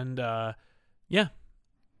 and yeah.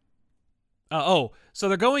 So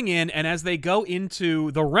they're going in, and as they go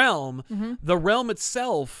into the realm, the realm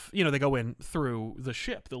itself, they go in through the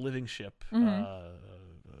ship, the living ship,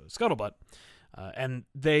 Scuttlebutt, and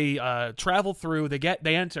they travel through.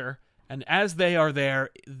 They enter, and as they are there,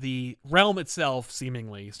 the realm itself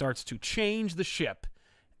seemingly starts to change the ship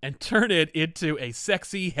and turn it into a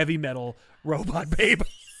sexy heavy metal robot babe.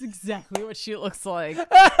 That's exactly what she looks like.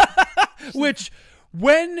 Which,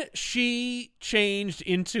 when she changed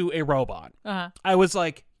into a robot, I was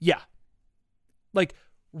like, yeah. Like,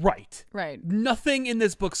 right. Right. Nothing in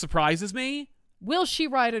this book surprises me. Will she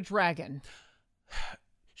ride a dragon?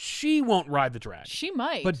 She won't ride the dragon. She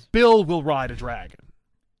might. But Bill will ride a dragon.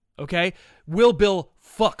 Okay? Will Bill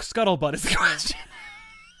fuck Scuttlebutt is the question.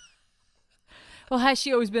 Well, has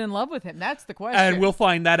she always been in love with him? That's the question. And we'll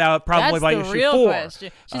find that out probably by issue 4. That's the real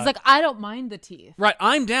question. She's like, I don't mind the teeth. Right,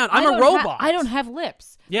 I'm down. I'm a robot. I don't have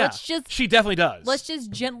lips. Yeah, she definitely does. Let's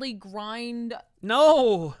just gently grind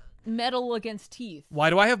metal against teeth. Why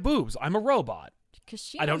do I have boobs? I'm a robot.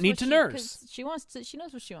 Because I don't need to nurse. She knows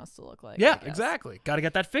what she wants to look like. Yeah, exactly. Got to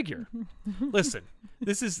get that figure. Listen,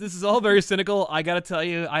 this is all very cynical. I got to tell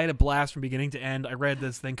you, I had a blast from beginning to end. I read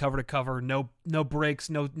this thing cover to cover, no breaks,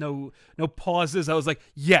 no pauses. I was like,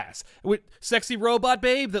 yes, with sexy robot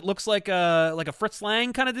babe that looks like a Fritz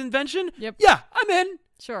Lang kind of invention. Yep. Yeah, I'm in.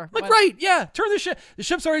 Sure. Like, right? Yeah. Turn the ship. The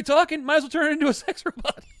ship's already talking. Might as well turn it into a sex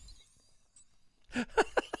robot.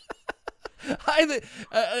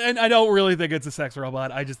 And I don't really think it's a sex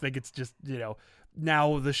robot. I just think it's just,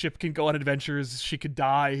 now the ship can go on adventures. She could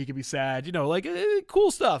die. He could be sad. Cool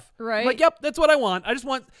stuff. Right. Like, yep, that's what I want. I just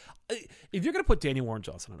want, if you're going to put Danny Warren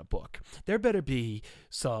Johnson on a book, there better be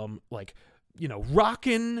some,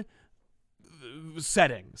 rockin',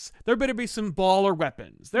 settings. There better be some baller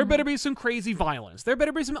weapons. There better be some crazy violence. There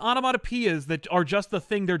better be some onomatopoeias that are just the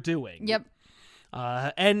thing they're doing. Yep.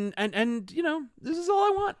 And you know, this is all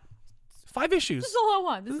I want. 5 issues. This is all I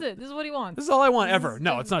want. This is it. This is what he wants. This is all I want ever.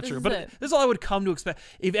 No, it's not true. But it. this is all I would come to expect.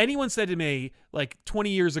 If anyone said to me like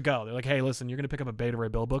 20 years ago, they're like, "Hey, listen, you're going to pick up a Beta Ray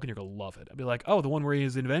Bill book and you're going to love it." I'd be like, "Oh, the one where he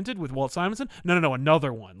is invented with Walt Simonson?" No,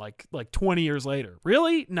 another one. Like 20 years later.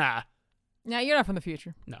 Really? Nah. Nah, you're not from the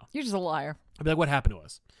future. No. You're just a liar. I'd be like, "What happened to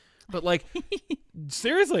us?" But like,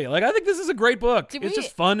 seriously, like I think this is a great book. It's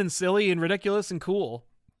just fun and silly and ridiculous and cool.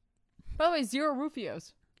 By the way, 0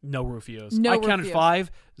 Rufios. No Rufios. No I counted Rufios.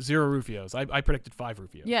 5, 0 Rufios. I predicted 5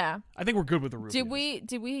 Rufios. Yeah. I think we're good with the Rufios.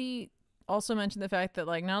 Did we also mention the fact that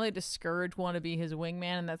like not only does Scourge want to be his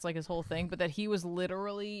wingman and that's like his whole thing, but that he was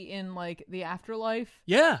literally in like the afterlife?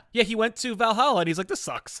 Yeah. He went to Valhalla and he's like, "This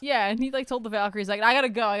sucks." Yeah, and he like told the Valkyries like, I gotta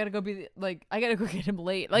go I gotta go get him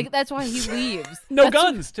late. Like that's why he leaves. No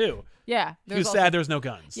guns too. Yeah. He was sad there's no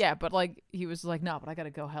guns. Yeah, but like he was like, no, but I gotta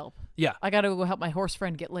go help. Yeah. I gotta go help my horse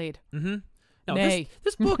friend get laid. Mm-hmm. No, Nay.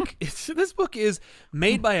 this book is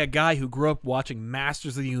made by a guy who grew up watching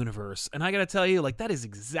Masters of the Universe, and I gotta tell you, like that is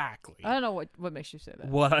exactly I don't know what makes you say that.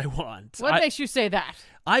 what I want. What makes you say that?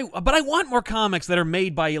 But I want more comics that are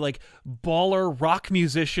made by like baller rock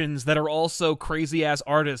musicians that are also crazy ass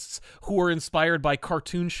artists who are inspired by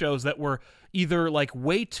cartoon shows that were either like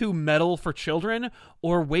way too metal for children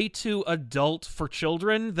or way too adult for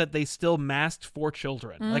children that they still masked for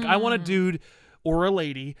children. Like I want a dude or a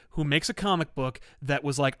lady who makes a comic book that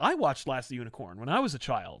was like, I watched Last of the Unicorn when I was a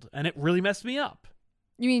child, and it really messed me up.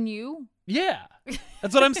 You mean you? Yeah.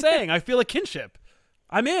 That's what I'm saying. I feel a kinship.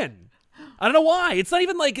 I'm in. I don't know why. It's not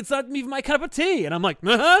even my cup of tea. And I'm like,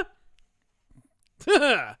 Beta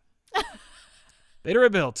Ray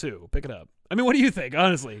Bill 2. Pick it up. I mean, what do you think,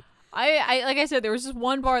 honestly? I like I said, there was just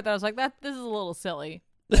one part that I was like, this is a little silly.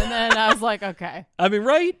 And then I was like, okay. I mean,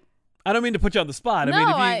 right? I don't mean to put you on the spot. I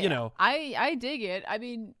mean, if you know. I dig it. I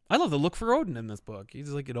mean. I love the look for Odin in this book. He's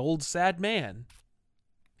like an old, sad man.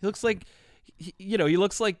 He looks like, he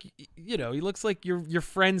looks like your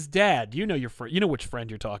friend's dad. You know you know which friend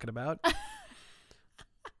you're talking about.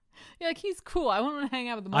 Yeah, like he's cool. I want to hang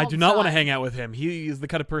out with him. I do not want to hang out with him. He is the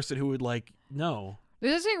kind of person who would like, no.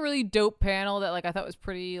 There's a really dope panel that like I thought was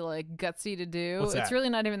pretty like gutsy to do. What's that? It's really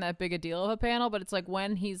not even that big a deal of a panel, but it's like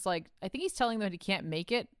when he's like, I think he's telling them that he can't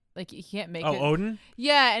make it. Like he can't make it. Oh, Odin?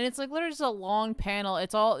 Yeah, and it's like literally just a long panel.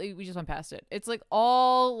 It's all we just went past it. It's like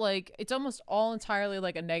all like it's almost all entirely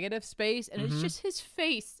like a negative space, and it's just his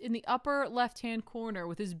face in the upper left-hand corner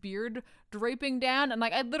with his beard draping down. And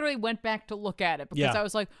like I literally went back to look at it because I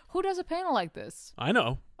was like, who does a panel like this? I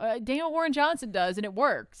know. Daniel Warren Johnson does, and it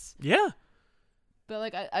works. Yeah. But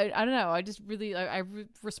like I don't know. I just really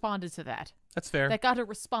responded to that. That's fair. That got a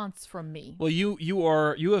response from me. Well, you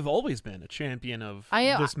have always been a champion of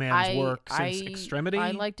this man's work since Extremity.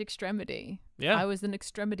 I liked Extremity. Yeah. I was an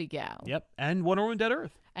Extremity gal. Yep. And Wonder Woman Dead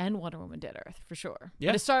Earth. And Wonder Woman Dead Earth, for sure. Yeah.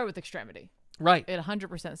 But it started with Extremity. Right. It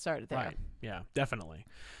 100% started there. Right. Yeah, definitely.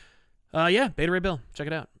 Beta Ray Bill. Check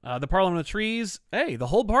it out. The Parliament of Trees. Hey, the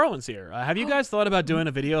whole Parliament's here. Have you guys thought about doing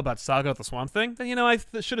a video about Saga of the Swamp Thing? You know, I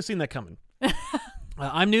should have seen that coming.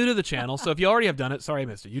 I'm new to the channel, so if you already have done it, sorry I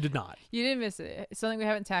missed it. You did not. You didn't miss it. It's something we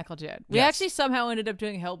haven't tackled yet. We Yes. actually somehow ended up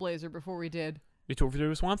doing Hellblazer before we did. You told me to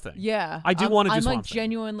do a Swamp Thing. Yeah. I do want to do I'm Swamp like Thing.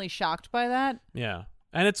 genuinely shocked by that. Yeah.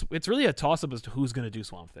 And it's really a toss-up as to who's going to do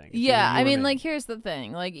Swamp Thing. Yeah, I mean, like, here's the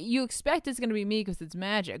thing. Like, you expect it's going to be me because it's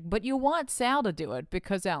magic, but you want Sal to do it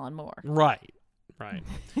because Alan Moore. Right.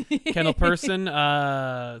 Kendall Person,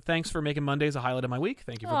 thanks for making Mondays a highlight of my week.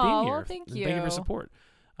 Thank you for being here. Thank And you. thank you for your support.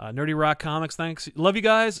 Nerdy Rock Comics, thanks. Love you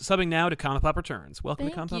guys. Subbing now to Comic Pop Returns. Welcome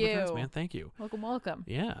to Thank Comic Pop Returns, you. man. Thank you. Welcome.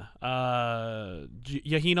 Yeah.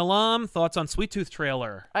 Yahin Alam, thoughts on Sweet Tooth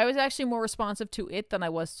trailer? I was actually more responsive to it than I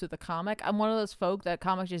was to the comic. I'm one of those folk that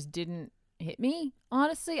comic just didn't hit me,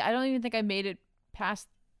 honestly. I don't even think I made it past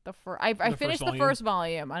the first. I finished the first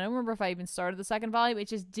volume. I don't remember if I even started the second volume. It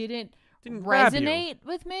just didn't resonate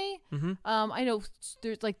with me. Mm-hmm. I know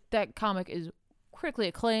there's like that comic is critically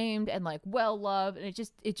acclaimed and like well loved, and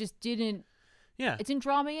it just didn't. Yeah, it didn't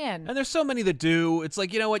draw me in. And there's so many that do. It's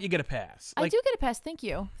like, you know what, you get a pass. I do get a pass. Thank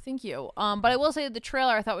you. But I will say that the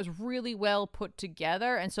trailer I thought was really well put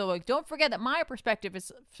together, and so like don't forget that my perspective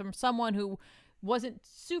is from someone who wasn't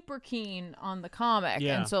super keen on the comic,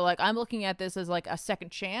 and so like I'm looking at this as like a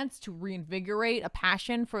second chance to reinvigorate a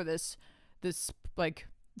passion for this like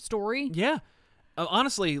story. Yeah,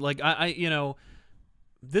 honestly, like I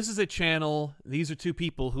this is a channel. These are two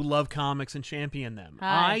people who love comics and champion them.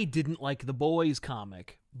 Hi. I didn't like the Boys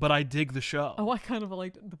comic but I dig the show. Oh, I kind of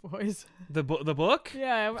liked The Boys. The book?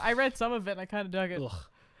 Yeah, I read some of it and I kind of dug it. Ugh.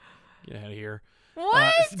 Get out of here.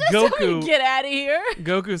 What? Goku, get out of here.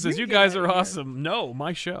 Goku says, you guys are awesome. No,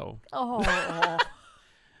 my show. Oh.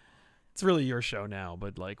 It's really your show now,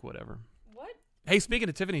 but like, whatever. What? Hey, speaking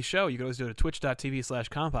of Tiffany's show, you can always go to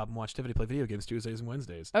twitch.tv/compop and watch Tiffany play video games Tuesdays and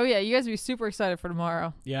Wednesdays. Oh, yeah, you guys will be super excited for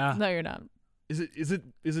tomorrow. Yeah. No, you're not. Is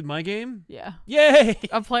it my game? Yeah. Yay!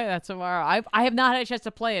 I'm playing that tomorrow. I have not had a chance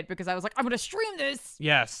to play it because I was like, I'm going to stream this.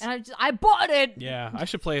 Yes. And I bought it. Yeah, I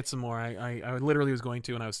should play it some more. I literally was going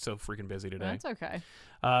to, and I was so freaking busy today. That's okay.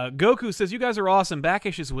 Goku says, you guys are awesome.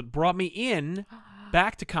 Back-ish is what brought me in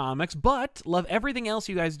back to comics, but love everything else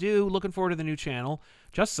you guys do. Looking forward to the new channel.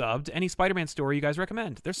 Just subbed. Any Spider-Man story you guys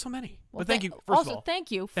recommend? There's so many. Well, but thank you. First of all,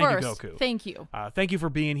 thank you. Thank First, you, Goku. Thank you. Thank you for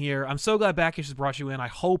being here. I'm so glad Back-ish has brought you in. I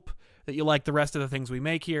hope that you like the rest of the things we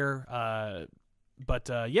make here. But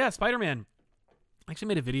yeah, Spider-Man. I actually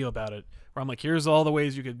made a video about it where I'm like, here's all the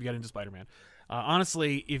ways you could get into Spider-Man.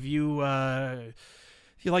 Honestly, if you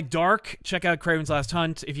like dark, check out Kraven's Last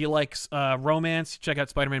Hunt. If you like romance, check out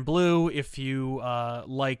Spider-Man Blue. If you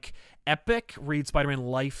like epic, read Spider-Man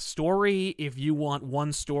Life Story. If you want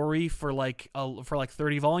one story for like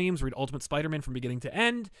 30 volumes, read Ultimate Spider-Man from beginning to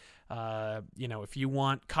end. If you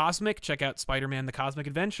want cosmic, check out Spider-Man: The Cosmic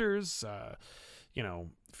Adventures.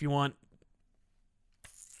 If you want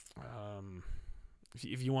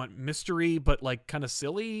if you want mystery but like kind of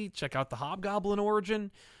silly, check out the Hobgoblin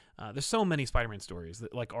origin. There's so many Spider-Man stories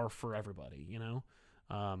that like are for everybody,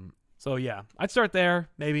 So yeah, I'd start there.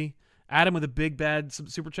 Maybe Adam with a big bad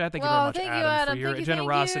super chat. Thank you very much, Adam, for your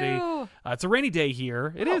generosity. It's a rainy day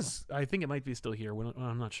here. It is. I think it might be still here.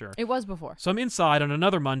 I'm not sure. It was before. So I'm inside on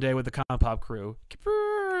another Monday with the Compop crew.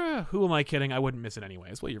 Who am I kidding? I wouldn't miss it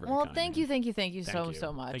anyways. Well, you're very kind. Thank you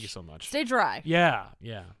so much. Thank you so much. Stay dry. Yeah.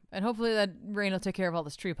 And hopefully that rain will take care of all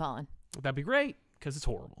this tree pollen. That'd be great because it's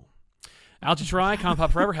horrible. Algie Try,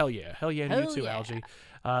 Compop Forever. Hell yeah to you too, Algie.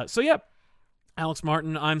 So yeah. Alex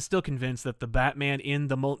Martin, I'm still convinced that the Batman in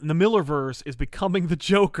the Millerverse is becoming the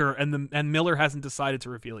Joker, and Miller hasn't decided to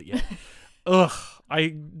reveal it yet. Ugh,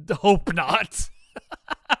 I hope not.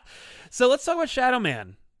 So let's talk about Shadow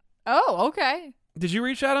Man. Oh, okay. Did you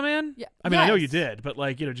read Shadow Man? Yeah. I mean, I know you did, but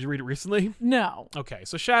did you read it recently? No. Okay,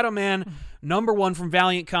 so Shadow Man, #1 from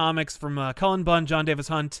Valiant Comics, from Cullen Bunn, John Davis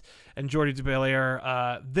Hunt, and Jordi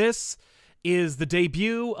DeBellier. This is the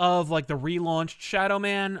debut of the relaunched Shadow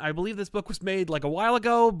Man. I believe this book was made a while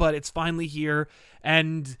ago, but it's finally here,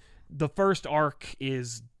 and the first arc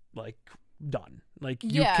is done.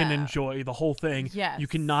 You can enjoy the whole thing. Yes. You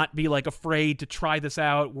cannot be afraid to try this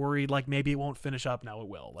out, worried maybe it won't finish up. No, it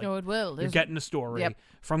will. No, it will. You're getting a story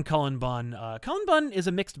from Cullen Bunn. Cullen Bunn is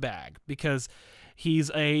a mixed bag because he's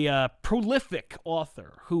a prolific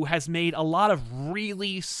author who has made a lot of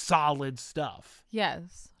really solid stuff.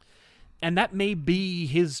 Yes. And that may be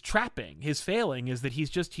his trapping. His failing is that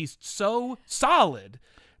he's so solid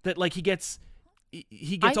that he gets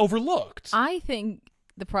overlooked. I think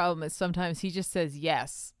the problem is sometimes he just says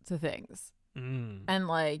yes to things. And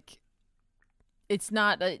it's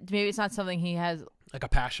not maybe it's not something he has a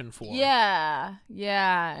passion for. Yeah.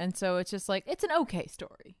 And so it's just it's an okay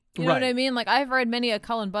story. You know what I mean? I've read many a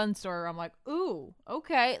Cullen Bunn story where I'm like, ooh,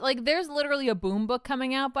 okay. There's literally a Boom book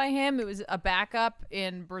coming out by him. It was a backup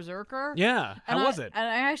in Berserker. Yeah. How was it? And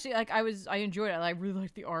I actually I enjoyed it. I really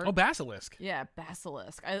liked the art. Oh, Basilisk. Yeah,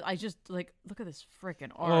 Basilisk. I just look at this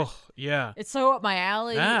freaking art. Oh, yeah. It's so up my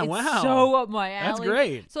alley. Ah, it's wow. so up my alley. That's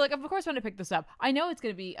great. So of course when I pick this up, I know it's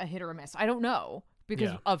going to be a hit or a miss. I don't know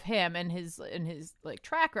because of him and his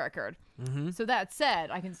track record. Mm-hmm. So that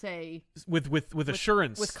said, I can say with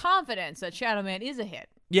assurance, with confidence, that Shadow Man is a hit.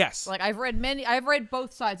 Yes. I've read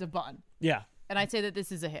both sides of Bunn. Yeah. And I'd say that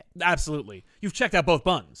this is a hit. Absolutely. You've checked out both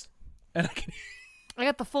Bunns. And I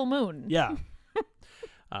got the full moon. Yeah.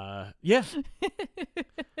 Yeah.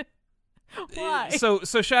 Why? So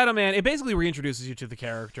Shadow Man, it basically reintroduces you to the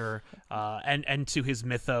character and to his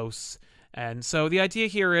mythos. And so the idea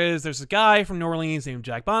here is there's a guy from New Orleans named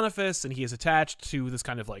Jack Boniface, and he is attached to this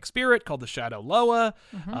kind of spirit called the Shadow Loa,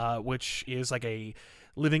 which is a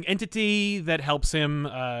living entity that helps him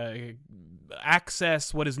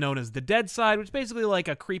access what is known as the dead side, which is basically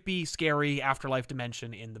a creepy, scary afterlife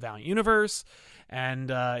dimension in the Valiant universe. And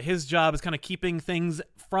his job is kind of keeping things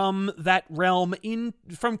from that realm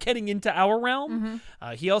from getting into our realm.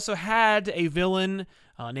 He also had a villain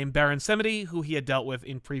named Baron Semity, who he had dealt with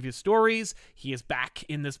in previous stories. He is back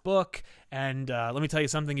in this book. And let me tell you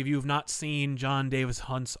something. If you have not seen John Davis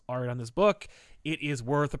Hunt's art on this book, it is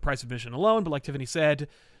worth the price of admission alone. But like Tiffany said,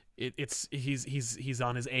 he's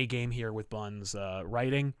on his A game here with Buns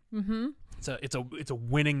writing. Mm-hmm. It's a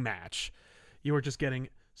winning match. You are just getting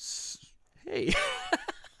hey.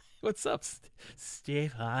 What's up,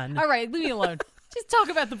 Stefan? All right, leave me alone. Just talk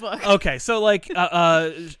about the book. Okay, so like,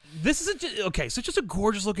 this is so it's just a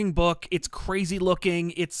gorgeous looking book. It's crazy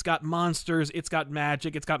looking. It's got monsters. It's got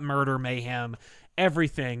magic. It's got murder, mayhem,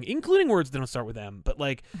 everything, including words that don't start with M. But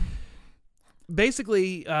like,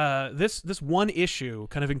 basically, this one issue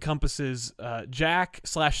kind of encompasses Jack /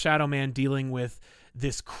 Shadow Man dealing with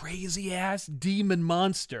this crazy ass demon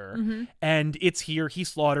monster, and it's here. He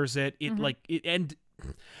slaughters it. And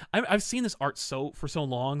I've seen this art for so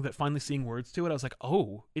long that finally seeing words to it, I was like,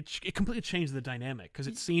 oh, it completely changed the dynamic, because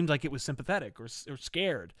it seemed like it was sympathetic or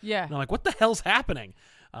scared. Yeah. And I'm like, what the hell's happening?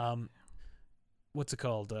 What's it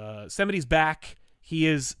called? Semity's back. He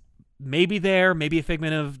is maybe there, maybe a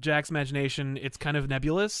figment of Jack's imagination. It's kind of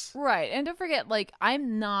nebulous. Right. And don't forget, like,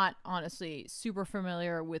 I'm not honestly super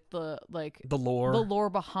familiar with the lore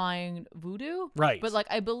behind voodoo. Right. But like,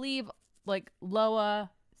 I believe like Loa,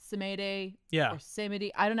 Samede, yeah, or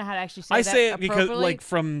Samedi, I don't know how to actually say I that say it because like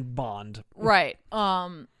from Bond. Right.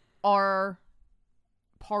 Are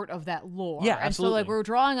part of that lore. Yeah, and absolutely. so like we're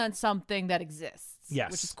drawing on something that exists.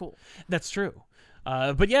 Yes. Which is cool. That's true.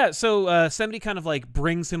 But yeah, so Semity kind of like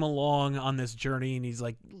brings him along on this journey, and he's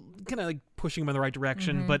like kind of like pushing him in the right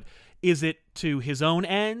direction. But is it to his own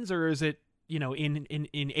ends, or is it, you know, in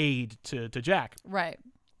aid to Jack? Right.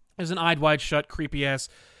 There's an eyed wide shut, creepy ass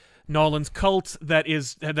Nolan's cult that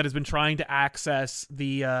has been trying to access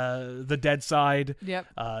the dead side. Yep.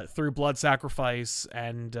 Through blood sacrifice,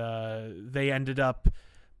 and they ended up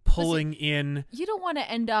pulling in. You don't want to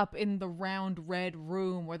end up in the round red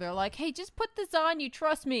room where they're like, hey, just put this on, you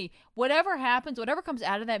trust me. Whatever happens, whatever comes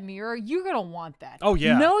out of that mirror, you're going to want that. Oh,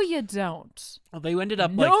 yeah. No, you don't. Well, they ended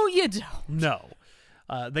up you don't. No.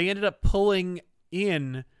 They ended up pulling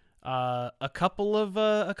in they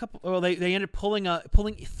ended up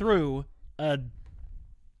pulling through an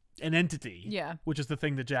entity. Yeah. Which is the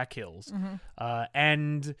thing that Jack kills.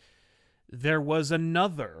 And there was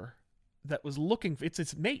another that was looking for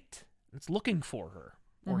its mate. It's looking for her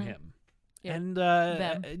or him. Yeah. And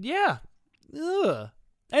them. yeah. Ugh.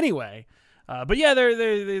 Anyway, but yeah,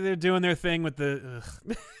 they're doing their thing with the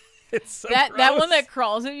it's so that gross. one that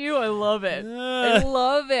crawls at you, I love it. I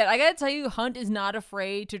love it. I gotta tell you, Hunt is not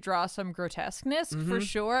afraid to draw some grotesqueness for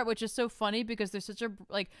sure, which is so funny because there's such a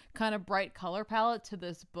like kind of bright color palette to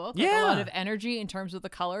this book. Like, a lot of energy in terms of the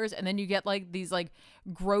colors, and then you get like these like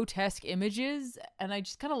grotesque images, and I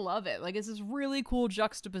just kind of love it. Like, it's this really cool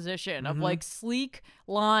juxtaposition of like sleek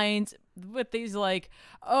lines with these like,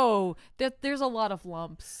 there's a lot of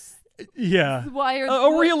lumps. Yeah. Why are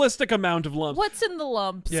a realistic amount of lumps? What's in the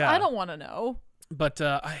lumps? Yeah. I don't want to know. But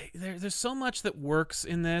there's so much that works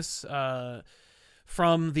in this,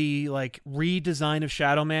 from the like redesign of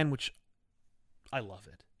Shadow Man, which I love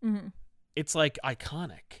it. It's like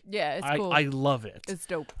iconic. Yeah, it's cool. I love it. It's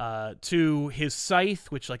dope. To his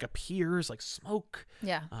scythe, which like appears like smoke.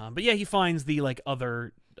 Yeah. But yeah, he finds the like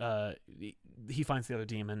other. He finds the other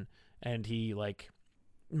demon, and he like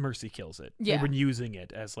mercy kills it. Yeah. They've been using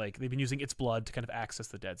it as like they've been using its blood to kind of access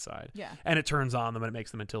the dead side. Yeah. And it turns on them and it makes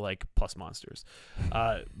them into like pus monsters.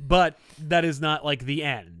 But that is not like the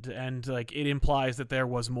end, and like it implies that there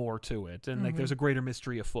was more to it, and like there's a greater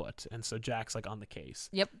mystery afoot, and so Jack's like on the case.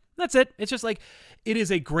 Yep. That's it. It's just like it is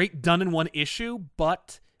a great done in one issue,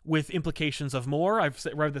 but with implications of more. I've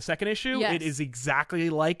read the second issue. Yes. It is exactly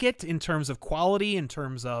like it in terms of quality, in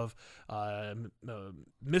terms of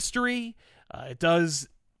mystery. It does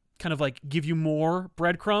kind of like give you more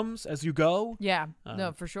breadcrumbs as you go. Yeah.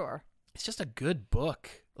 No, for sure. It's just a good book.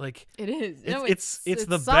 Like it is. It's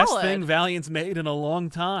the solid. best thing Valiant's made in a long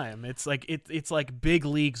time. It's like it's like big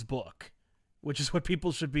leagues book, which is what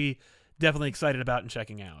people should be definitely excited about and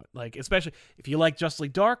checking out. Like, especially if you like Justly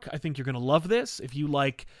Dark, I think you're gonna love this. If you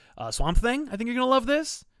like Swamp Thing, I think you're gonna love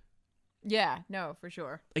this. Yeah, no, for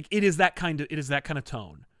sure. Like it is that kind of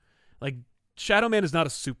tone. Like Shadow Man is not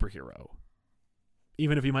a superhero,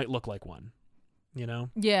 even if he might look like one, you know?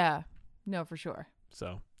 Yeah, no, for sure.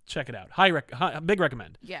 So check it out. Big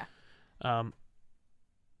recommend. Yeah. Oh,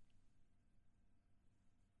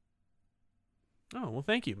 well,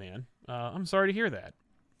 thank you, man. I'm sorry to hear that.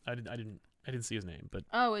 I didn't see his name, but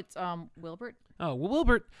it's Wilbert. Oh, well,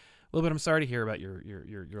 Wilbert, I'm sorry to hear about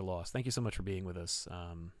your loss. Thank you so much for being with us.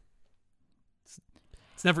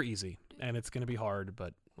 It's never easy, and it's going to be hard,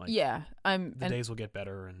 but like yeah, days will get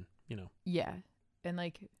better, and you know. Yeah. And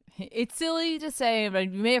like, it's silly to say,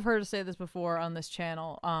 but you may have heard us say this before on this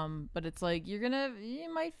channel. But it's like you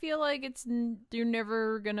might feel like you're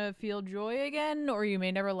never gonna feel joy again, or you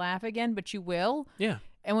may never laugh again, but you will. Yeah.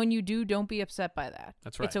 And when you do, don't be upset by that.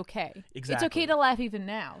 That's right. It's okay. Exactly. It's okay to laugh even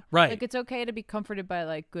now. Right. Like, it's okay to be comforted by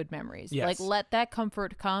like good memories. Yes. Like, let that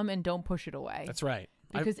comfort come and don't push it away. That's right.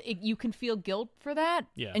 Because you can feel guilt for that.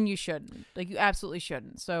 Yeah. And you shouldn't. Like, you absolutely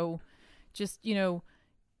shouldn't. So just,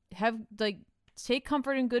 take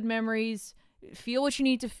comfort in good memories. Feel what you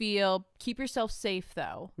need to feel. Keep yourself safe,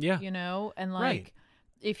 though. Yeah. And like, Right.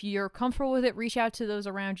 if you're comfortable with it, reach out to those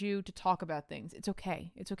around you to talk about things. It's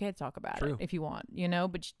okay. It's okay to talk about True. it if you want,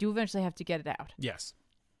 but you do eventually have to get it out. Yes.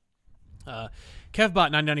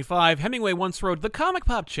 Kevbot995, Hemingway once wrote, "The Comic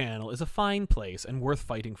Pop channel is a fine place and worth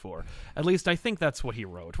fighting for. At least I think that's what he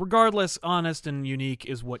wrote. Regardless, honest and unique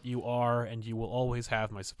is what you are, and you will always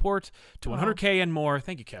have my support to 100K and more."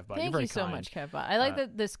 Thank you, Kevbot. Thank You're very you so kind. much, Kevbot. I like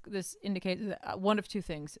that this indicates one of two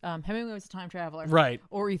things. Hemingway was a time traveler. Right.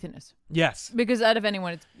 Or Ethan is. Yes. Because out of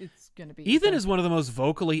anyone, it's going to be Ethan is one of the most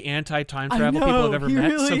vocally anti-time I travel people know, I've ever he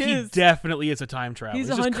met, really so is. he definitely is a time traveler. He's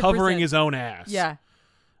He's just 100%. covering his own ass. Yeah.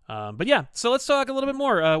 But yeah, so let's talk a little bit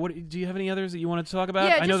more. What do you have any others that you wanted to talk about?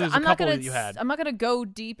 Yeah, I know there's a couple that you had. I'm not gonna go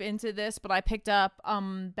deep into this, but I picked up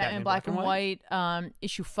Batman Black and White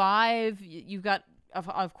issue 5. You've got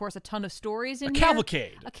of course a ton of stories in a here.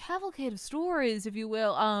 A cavalcade of stories, if you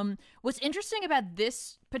will. What's interesting about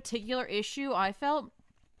this particular issue, I felt,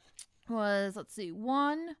 was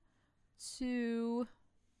 1, 2,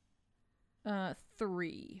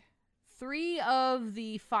 3. 3 of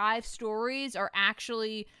the 5 stories are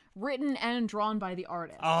actually written and drawn by the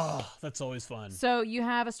artist. Oh, that's always fun. So you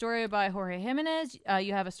have a story by Jorge Jimenez,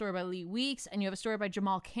 you have a story by Lee Weeks, and you have a story by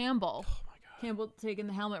Jamal Campbell. Oh my God. Campbell taking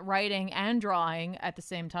the helmet, writing and drawing at the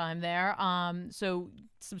same time there. So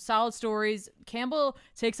some solid stories. Campbell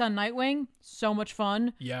takes on Nightwing. So much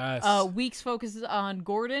fun. Yes. Weeks focuses on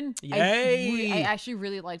Gordon. Yay! I actually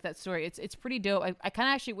really like that story. It's pretty dope. I kind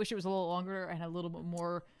of actually wish it was a little longer and a little bit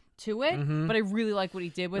more to it, but I really like what he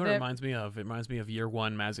did with it. It reminds me of year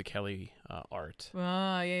 1 Mazzucchelli art.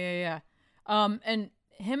 Yeah. And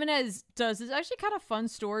Jimenez does this actually kind of fun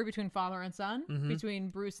story between father and son, between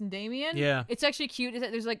Bruce and Damian. Yeah. It's actually cute.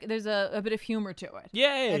 There's a bit of humor to it.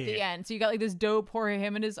 Yay! At the end. So you got like this dope Jorge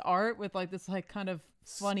Jimenez art with like this like kind of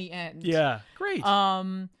funny end. Yeah. Great.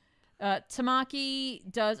 Tamaki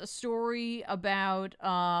does a story about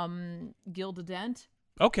Gilda Dent.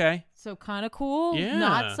 Okay. So kind of cool. Yeah.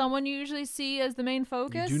 Not someone you usually see as the main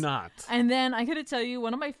focus. You do not. And then I gotta tell you,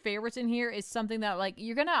 one of my favorites in here is something that like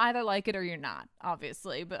you're gonna either like it or you're not,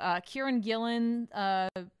 obviously. But Kieran Gillen,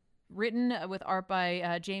 written with art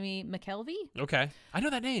by Jamie McKelvey. Okay. I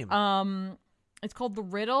know that name. It's called The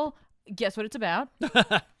Riddle. Guess what it's about?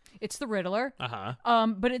 It's the Riddler.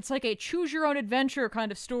 But it's like a choose your own adventure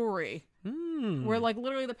kind of story. Where like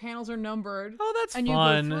literally the panels are numbered. Oh, that's and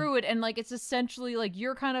fun. And you go through it, and like it's essentially like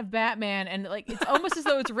you're kind of Batman, and like it's almost as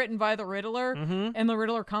though it's written by the Riddler, and the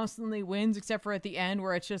Riddler constantly wins, except for at the end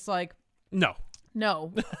where it's just like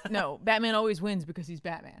no, Batman always wins because he's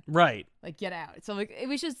Batman. Right. Like get out. So like it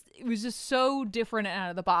was just so different and out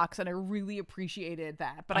of the box, and I really appreciated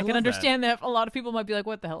that. But I can understand that a lot of people might be like,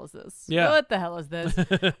 "What the hell is this? Yeah. What the hell is this?"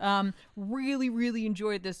 Really, really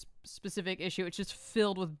enjoyed this specific issue. It's just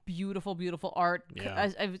filled with beautiful, beautiful art.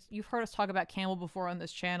 Yeah. You've heard us talk about Campbell before on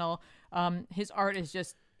this channel. His art is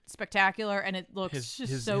just spectacular, and it looks so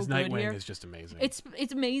his good Nightwing here. is just amazing. It's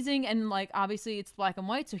amazing, and like obviously it's black and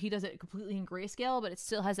white, so he does it completely in grayscale, but it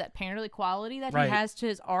still has that painterly quality that he has to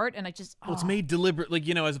his art, and I just well, it's made deliberately,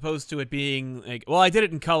 as opposed to it being like, well, I did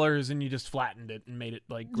it in colors and you just flattened it and made it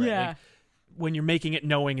like gray. Yeah. Like, when you're making it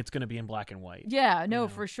knowing it's going to be in black and white. Yeah, no,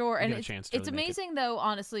 for sure. And it's amazing though,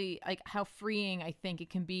 honestly, like how freeing I think it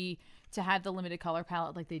can be to have the limited color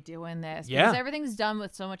palette like they do in this. Yeah. Because everything's done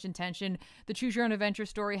with so much intention. The Choose Your Own Adventure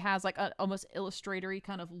story has like a almost illustratory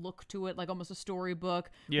kind of look to it, like almost a storybook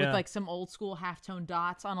with like some old school halftone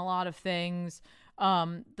dots on a lot of things.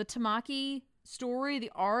 The Tamaki story,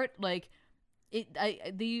 the art, like they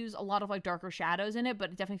use a lot of like darker shadows in it,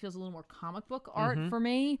 but it definitely feels a little more comic book art for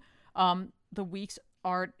me. The Weeks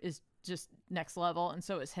art is just next level, and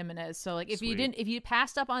so is Jimenez. So like if you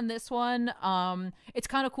passed up on this one, it's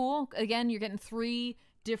kind of cool. Again, you're getting 3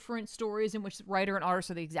 different stories in which the writer and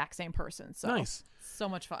artist are the exact same person. So nice. So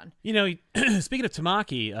much fun. Speaking of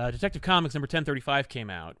Tamaki, Detective Comics number 1035 came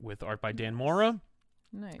out with art by Dan Mora.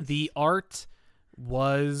 Nice. The art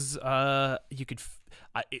was the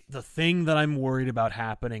thing that I'm worried about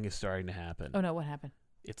happening is starting to happen. Oh no, what happened?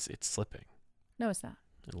 It's slipping. No, it's not.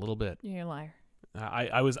 A little bit. You're a liar.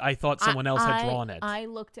 I thought someone else had drawn it. I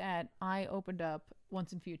opened up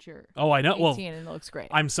Once and Future. Oh, I know. 18, well, and it looks great.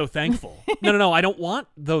 I'm so thankful. No. I don't want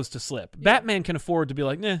those to slip. Yeah. Batman can afford to be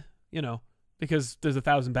like, because there's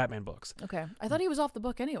 1,000 Batman books. Okay. I thought he was off the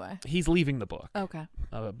book anyway. He's leaving the book. Okay.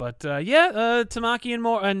 Tamaki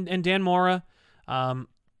and Dan Mora.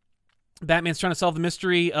 Batman's trying to solve the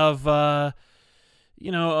mystery of, a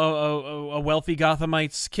wealthy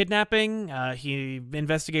Gothamite's kidnapping. He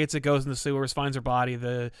investigates it, goes in the sewers, finds her body.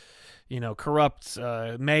 The, corrupt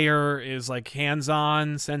mayor is like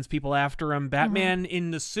hands-on, sends people after him. Batman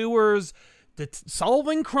in the sewers,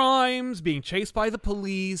 solving crimes, being chased by the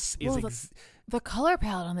police. The color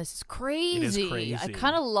palette on this is crazy. It is crazy. I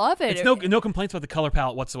kind of love it. It's no complaints about the color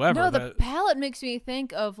palette whatsoever. No, the palette makes me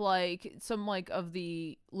think of some of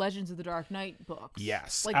the Legends of the Dark Knight books.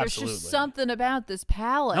 Yes, absolutely. There's just something about this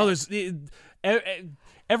palette. No, there's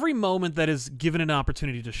every moment that is given an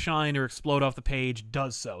opportunity to shine or explode off the page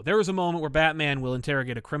does so. There is a moment where Batman will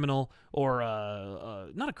interrogate a criminal or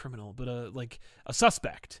not a criminal, but a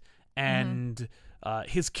suspect, and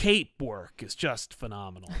his cape work is just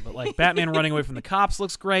phenomenal. But Batman running away from the cops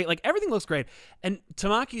looks great. Everything looks great. And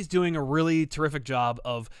Tamaki's doing a really terrific job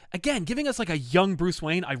of, again, giving us a young Bruce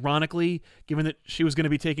Wayne, ironically, given that she was going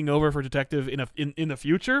to be taking over for detective in the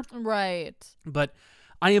future. Right. But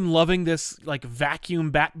I am loving this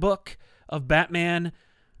vacuum bat book of Batman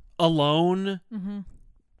alone,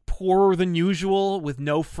 poorer than usual, with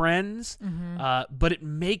no friends. But it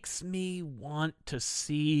makes me want to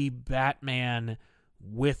see Batman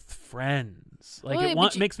with friends.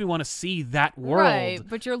 Makes me want to see that world. Right,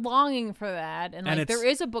 but you're longing for that. And there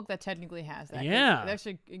is a book that technically has that. Yeah. There's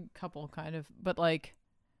a couple kind of, but I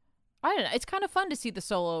don't know. It's kind of fun to see the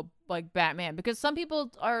solo Batman, because some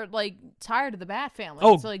people are tired of the Bat family.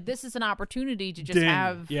 Oh, so this is an opportunity to just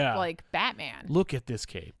have Batman. Look at this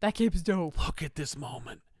cape. That cape is dope. Look at this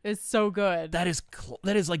moment. It's so good. That is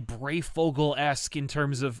Breyfogle-esque in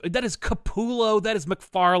terms of, that is Capullo, that is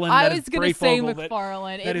McFarlane. I was gonna say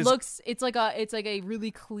McFarlane. It's like a really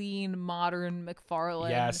clean modern McFarlane.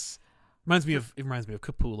 Yes. It reminds me of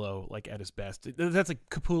Capullo at his best. That's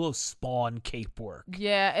Capullo's Spawn cape work.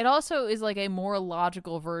 Yeah, it also is a more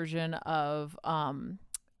logical version of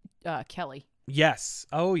Kelly. Yes.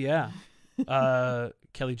 Oh yeah.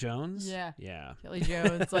 Kelly Jones? Yeah. Yeah. Kelly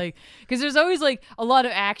Jones. Because there's always a lot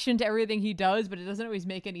of action to everything he does, but it doesn't always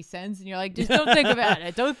make any sense. And you're like, just don't think about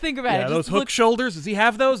it. Don't think about it. Those hook shoulders, does he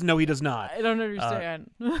have those? No, he does not. I don't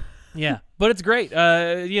understand. Yeah, but it's great.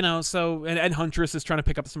 So, and Huntress is trying to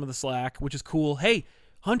pick up some of the slack, which is cool. Hey,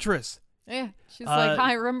 Huntress. Yeah, she's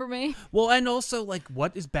hi, remember me? Well, and also,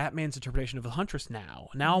 what is Batman's interpretation of the Huntress now?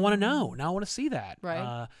 Now I want to know. Now I want to see that.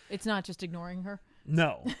 Right. It's not just ignoring her.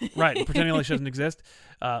 No, right, pretending like she doesn't exist.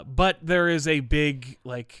 But there is a big,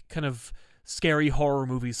 kind of scary horror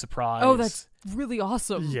movie surprise. Oh, that's really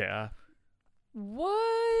awesome. Yeah.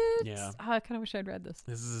 What? Yeah. I kind of wish I'd read this.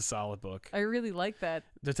 This is a solid book. I really like that.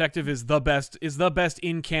 Detective is the best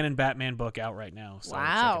in canon Batman book out right now. So wow,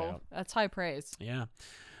 check it out. That's high praise. Yeah.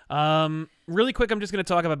 Really quick, I'm just going to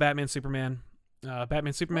talk about Batman Superman.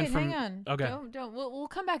 Batman Superman Wait, from. hang on. Okay. Don't. We'll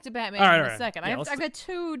come back to Batman all right, in a second. Yeah, I got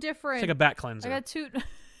two different. Take a bat cleanser. I got two.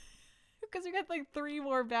 Because we got 3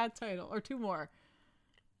 more bat title or 2 more.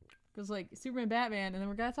 Because Superman, Batman, and then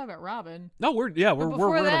we're gonna talk about Robin. No, we're gonna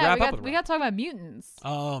wrap up. We got to talk about mutants.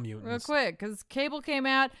 Oh, mutants. Real quick, because Cable came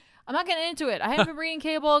out. I'm not getting into it. I haven't been reading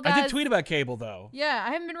Cable, guys. I did tweet about Cable though. Yeah,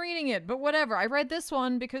 I haven't been reading it, but whatever. I read this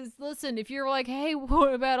one because listen, if you're hey,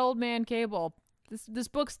 what about old man Cable? This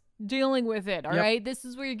book's dealing with it. All right, this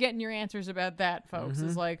is where you're getting your answers about that, folks.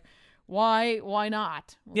 Is why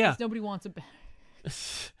not? Well, yeah, nobody wants it back.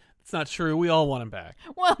 It's not true. We all want him back.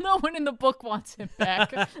 Well, no one in the book wants him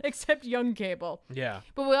back except young Cable. Yeah.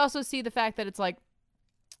 But we also see the fact that it's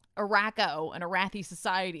Arakko and Arathi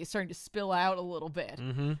society is starting to spill out a little bit.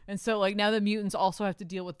 Mm-hmm. And so now the mutants also have to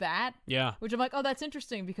deal with that. Yeah. Which I'm oh, that's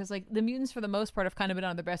interesting because the mutants for the most part have kind of been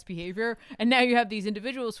on their best behavior. And now you have these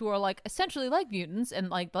individuals who are essentially like mutants and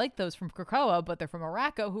like those from Krakoa, but they're from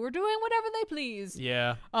Arakko who are doing whatever they please.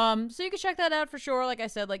 Yeah. So you can check that out for sure. Like I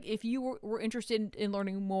said, if you were interested in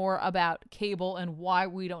learning more about Cable and why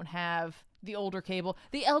we don't have the older Cable,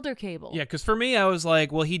 the elder Cable. Yeah, because for me, I was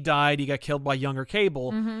well, he died. He got killed by younger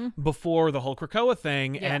Cable before the whole Krakoa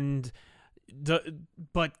thing. Yeah. And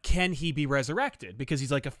but can he be resurrected? Because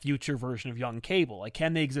he's a future version of young Cable.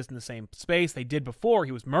 Can they exist in the same space? They did before.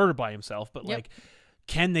 He was murdered by himself. But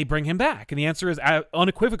can they bring him back? And the answer is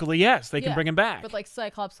unequivocally yes, they can bring him back. But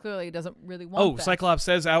Cyclops clearly doesn't really want that. Cyclops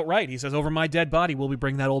says outright, he says, over my dead body, will we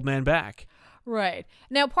bring that old man back? Right.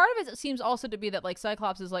 Now, part of it seems also to be that, like,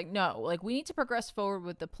 Cyclops is like, no, like, we need to progress forward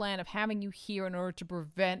with the plan of having you here in order to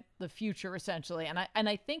prevent the future, essentially. And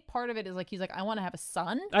I think part of it is, like, he's like, I want to have a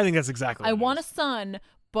son. I think that's exactly what I it want is. a son,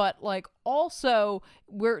 but, like, also,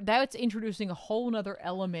 that's introducing a whole nother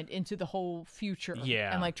element into the whole future.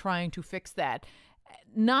 Yeah. And, like, trying to fix that.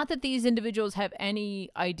 Not that these individuals have any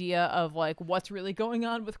idea of, like, what's really going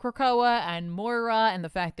on with Krakoa and Moira and the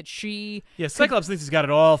fact that she... Yeah, Cyclops thinks he's got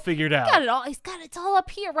it all figured out. got it all. It's all up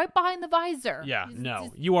here, right behind the visor. Yeah,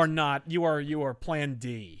 you are not. You are Plan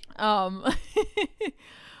D. But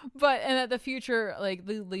and that the future, like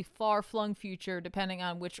the far-flung future, depending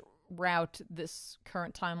on which route this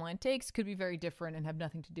current timeline takes, could be very different and have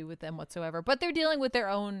nothing to do with them whatsoever. But they're dealing with their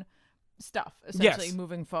own stuff, essentially,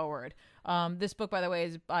 moving forward. This book, by the way,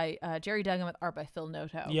 is by Jerry Duggan with art by Phil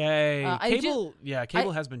Noto. Yay.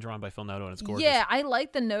 Cable has been drawn by Phil Noto, and it's gorgeous. Yeah, I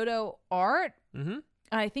like the Noto art. Mm-hmm.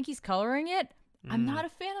 I think he's coloring it. I'm not a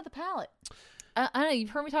fan of the palette. I don't know.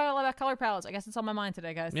 You've heard me talk a lot about color palettes. I guess it's on my mind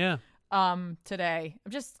today, guys. Yeah. Today.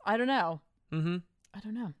 I don't know. Mm-hmm. I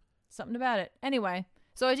don't know. Something about it. Anyway,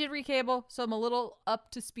 so I did read Cable, so I'm a little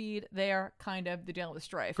up to speed there, kind of, the dealing with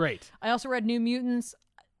Strife. Great. I also read New Mutants.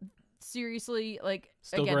 Seriously, like,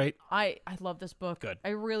 still again, great. I love this book. Good. I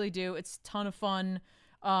really do. It's a ton of fun.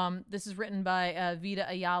 This is written by Vita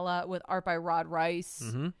Ayala with art by Rod Rice.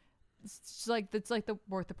 Mm-hmm. It's like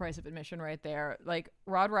worth the price of admission right there. Like,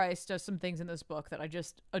 Rod Rice does some things in this book that I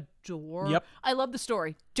just adore. Yep. I love the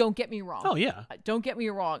story. Don't get me wrong. Oh yeah. Don't get me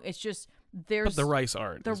wrong. It's just But the Rice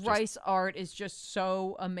art. Art is just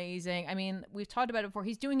so amazing. I mean, we've talked about it before.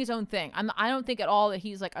 He's doing his own thing. I don't think at all that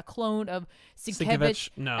he's like a clone of Sienkiewicz.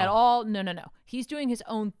 No. At all. No. He's doing his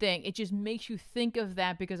own thing. It just makes you think of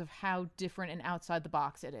that because of how different and outside the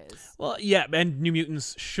box it is. Well, yeah, and New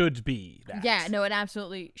Mutants should be that. Yeah, no, it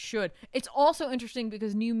absolutely should. It's also interesting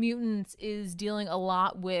because New Mutants is dealing a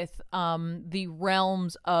lot with the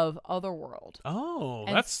realms of Otherworld. Oh,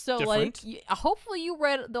 And that's so, different. like, hopefully you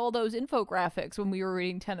read all those infographics when we were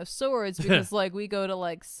reading Ten of Swords, because, like, we go to,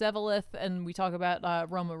 like, Sevalith and we talk about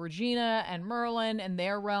Roma Regina and Merlin and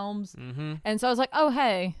their realms. Mm-hmm. And so I was like, oh,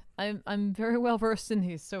 hey, I'm very well versed in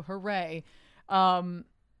these, so hooray.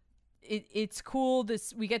 It's cool.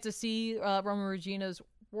 We get to see Roma Regina's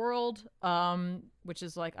world, which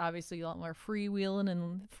is, like, obviously a lot more freewheeling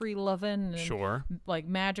and free loving and Sure. like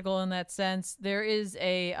magical in that sense. There's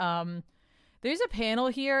a panel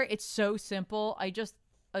here. It's so simple. I just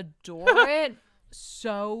adore it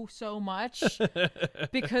so much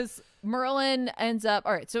because Merlin ends up,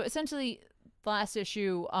 all right, so essentially last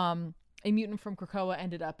issue, a mutant from Krakoa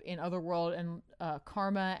ended up in Otherworld, and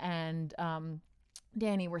Karma and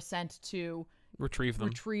Danny were sent to retrieve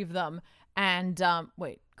them. And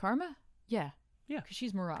wait, Karma? Yeah, because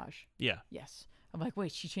she's Mirage. Yeah. Yes. I'm like,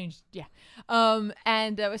 wait, she changed. Yeah.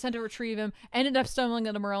 And was sent to retrieve him, ended up stumbling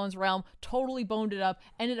into Merlin's realm, totally boned it up,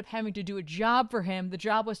 ended up having to do a job for him. The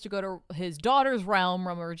job was to go to his daughter's realm,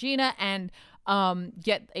 Roma Regina, and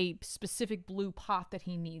get a specific blue pot that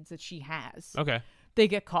he needs that she has. Okay. They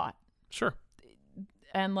get caught. Sure.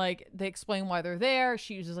 And, like, they explain why they're there.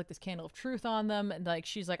 She uses, like, this candle of truth on them. And, like,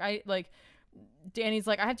 she's like, Danny's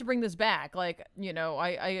like, I have to bring this back. Like, you know, I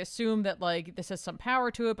assume that, like, this has some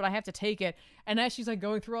power to it, but I have to take it. And as she's, like,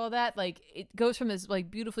 going through all that, like, it goes from this,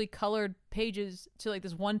 like, beautifully colored pages to, like,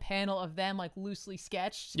 this one panel of them, like, loosely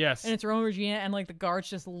sketched. Yes. And it's Roma Regina and, like, the guards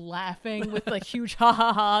just laughing with, like, huge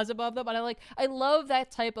ha-ha-has above them. And I love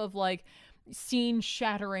that type of, like,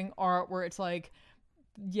 scene-shattering art where it's, like,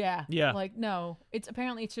 yeah. Like, no,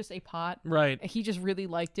 it's just a pot. Right. He just really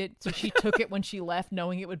liked it, so she took it when she left,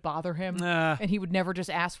 knowing it would bother him, and he would never just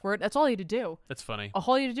ask for it. That's all he had to do. That's funny.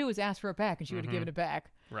 All he had to do was ask for it back, and she would have given it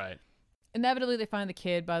back. Right. Inevitably, they find the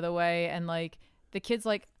kid, by the way, and, like, the kid's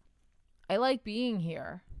like, I like being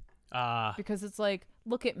here. Because it's like,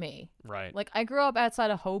 look at me. Right. Like, I grew up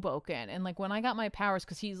outside of Hoboken, and, like, when I got my powers,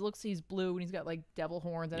 because he's blue, and he's got, like, devil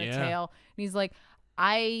horns and a tail, and he's like,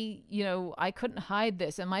 I couldn't hide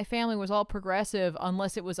this, and my family was all progressive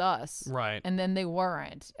unless it was us. Right. And then they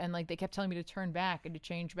weren't. And, like, they kept telling me to turn back and to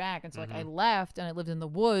change back. And so, like, I left and I lived in the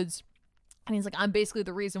woods. And he's like, I'm basically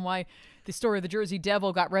the reason why the story of the Jersey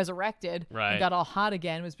Devil got resurrected and got all hot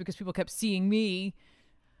again, was because people kept seeing me.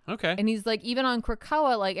 Okay. And he's like, even on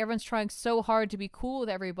Krakoa, like, everyone's trying so hard to be cool with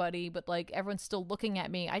everybody, but, like, everyone's still looking at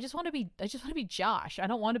me. I just want to be Josh. I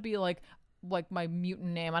don't want to be, like, like my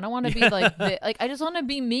mutant name. I don't want to be like like I just want to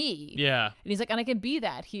be me. Yeah. And he's like, and I can be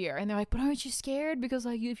that here. And they're like, but aren't you scared because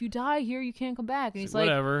like if you die here, you can't come back. And he's like,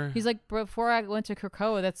 whatever. He's like, before I went to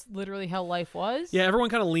Krakoa, that's literally how life was. Yeah, everyone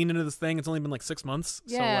kind of leaned into this thing. It's only been like 6 months.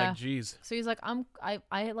 Yeah. So like, geez. So he's like,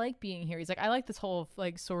 I like being here. He's like, I like this whole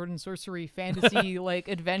like sword and sorcery fantasy like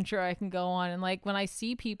adventure I can go on. And like when I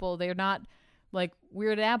see people, they're not like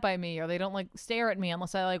weirded out by me, or they don't like stare at me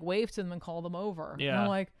unless I like wave to them and call them over. Yeah. And I'm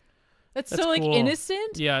like, that's so like cool.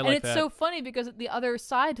 innocent. Yeah, I like and it's that. so funny because the other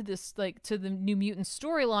side to this, like to the New Mutant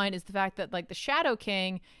storyline, is the fact that like the Shadow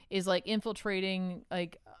King is like infiltrating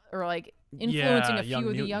like or like influencing a few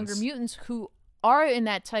of the younger mutants who are in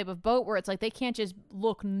that type of boat where it's like they can't just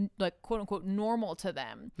look like quote unquote normal to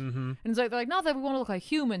them. Mm-hmm. And it's like they're like, not that we want to look like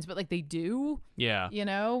humans, but like they do. Yeah. You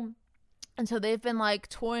know. And so they've been like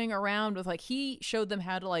toying around with like he showed them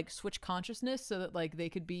how to like switch consciousness so that like they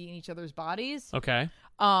could be in each other's bodies. Okay.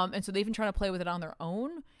 And so they've been trying to play with it on their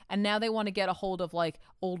own, and now they want to get a hold of like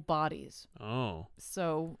old bodies. Oh.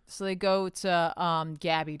 So they go to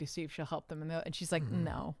Gabby to see if she'll help them, and she's like,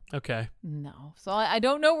 no. Okay. No. So I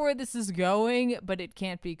don't know where this is going, but it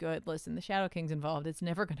can't be good. Listen, the Shadow King's involved. It's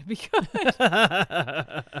never going to be good.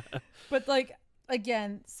 But like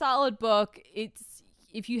again, solid book.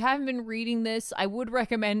 If you haven't been reading this, I would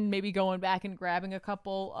recommend maybe going back and grabbing a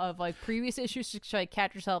couple of like previous issues to try to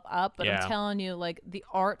catch yourself up. But I'm telling you, like the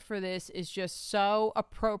art for this is just so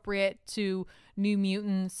appropriate to New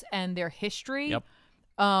Mutants and their history. Yep.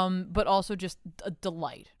 But also just a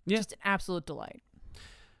delight. Yeah. Just an absolute delight.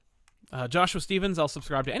 Joshua Stevens, I'll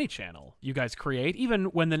subscribe to any channel you guys create, even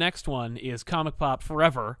when the next one is Comic Pop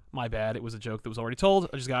Forever. My bad, it was a joke that was already told.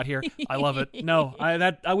 I just got here. I love it. No,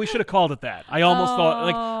 we should have called it that. I almost thought,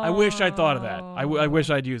 like, I wish I'd thought of that. I wish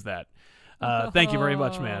I'd used that. Thank you very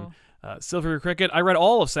much, man. Silver Cricket, I read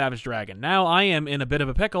all of Savage Dragon. Now I am in a bit of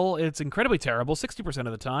a pickle. It's incredibly terrible 60%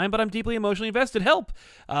 of the time, but I'm deeply emotionally invested. Help!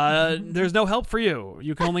 There's no help for you.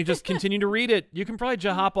 You can only just continue to read it. You can probably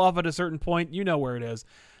hop off at a certain point. You know where it is.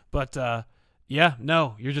 But yeah,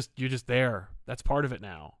 no, you're just there. That's part of it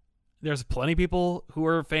now. There's plenty of people who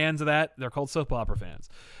are fans of that. They're called soap opera fans.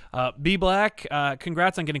 B Black,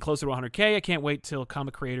 congrats on getting closer to 100K. I can't wait till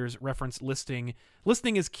comic creators reference listening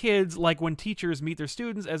as kids, like when teachers meet their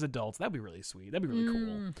students as adults. That'd be really sweet. That'd be really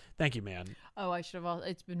cool. Thank you, man. Oh, I should have.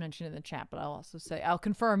 It's been mentioned in the chat, but I'll also say I'll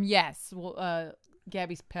confirm. Yes, well,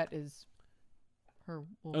 Gabby's pet is her.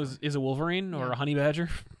 Is a Wolverine or a honey badger?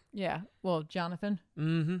 Yeah. Well, Jonathan.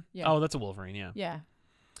 Mm-hmm. Yeah. Oh, that's a Wolverine. Yeah. Yeah.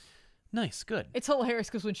 Nice. Good. It's hilarious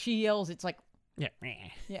because when she yells, it's like. Yeah.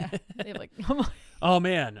 Yeah. They're like. Oh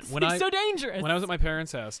man, it's so dangerous. When I was at my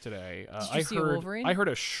parents' house today, Did you see a Wolverine? I heard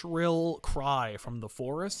a shrill cry from the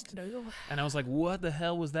forest, and I was like, "What the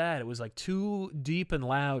hell was that?" It was like too deep and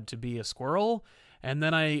loud to be a squirrel. And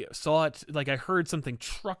then I saw it, like I heard something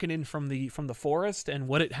trucking in from the forest, and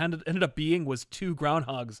what it ended up being was two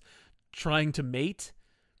groundhogs trying to mate.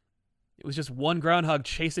 It was just one groundhog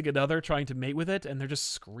chasing another, trying to mate with it, and they're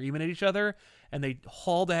just screaming at each other. And they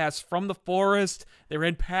hauled ass from the forest. They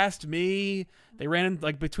ran past me. They ran in,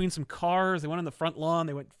 like between some cars. They went on the front lawn.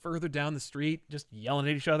 They went further down the street, just yelling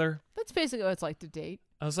at each other. That's basically what it's like to date.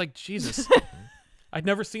 I was like, Jesus. I'd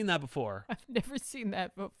never seen that before. I've never seen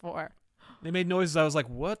that before. They made noises. I was like,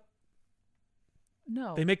 what?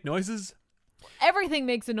 No. They make noises? Everything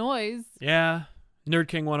makes a noise. Yeah. Nerd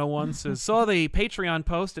King 101 says, saw the Patreon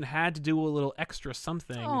post and had to do a little extra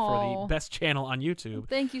something for the best channel on YouTube.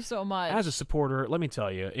 Thank you so much. As a supporter, let me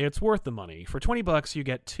tell you, it's worth the money. For $20, you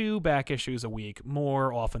get 2 back issues a week,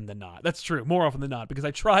 more often than not. That's true, more often than not, because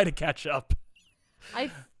I try to catch up.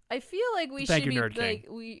 I feel like we Thank should you, be Nerd like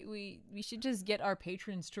King. we should just get our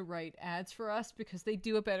patrons to write ads for us because they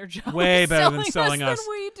do a better job. Way of better than selling us us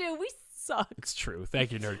than we do. We suck. It's true.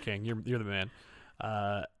 Thank you, Nerd King. You're the man.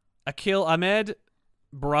 Akil Ahmed,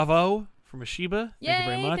 bravo from Ashiba. Yay, Thank you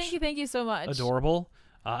very much. Thank you so much. Adorable.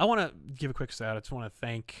 I want to give a quick shout out. I just want to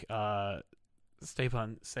thank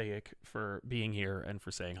Stepan Sayik for being here and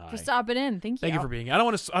for saying hi. For stopping in. Thank you. Thank you for being here. I don't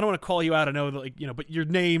want to call you out. I know that but your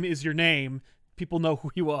name is your name. People know who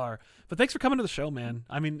you are. But thanks for coming to the show, man.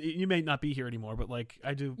 I mean, you may not be here anymore, but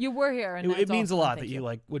I do. You were here, and it means awesome. a lot Thank that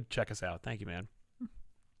you would check us out. Thank you, man.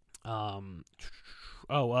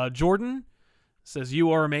 Jordan says you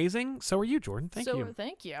are amazing. So are you, Jordan. Thank you.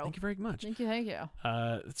 Thank you. Thank you very much. Thank you.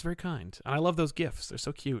 It's very kind. And I love those gifts. They're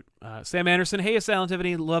so cute. Sam Anderson, hey, Silent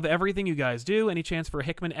Tiffany, love everything you guys do. Any chance for a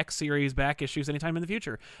Hickman X series back issues anytime in the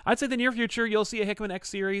future? I'd say the near future, you'll see a Hickman X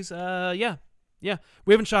series. Yeah.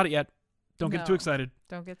 We haven't shot it yet. Don't get too excited.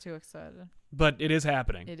 Don't get too excited. But it is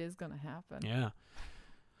happening. It is going to happen. Yeah.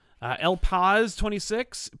 El Paz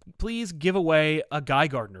 26, please give away a Guy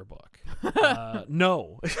Gardner book.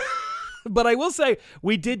 No. But I will say,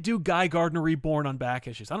 we did do Guy Gardner Reborn on back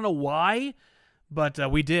issues. I don't know why,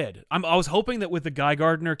 but we did. I was hoping that with the Guy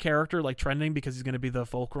Gardner character like trending, because he's going to be the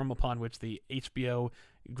fulcrum upon which the HBO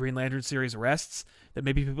Green Lantern series rests, that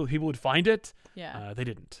maybe people would find it. Yeah. They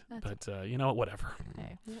didn't. But you know what? Whatever.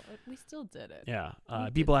 Hey, we still did it. Yeah.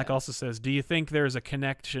 B Black also says, do you think there's a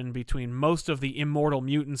connection between most of the immortal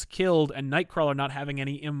mutants killed and Nightcrawler not having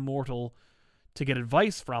any immortal to get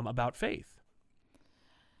advice from about faith?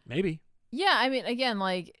 Maybe. Yeah, I mean, again,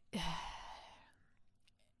 like,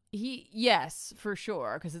 yes, for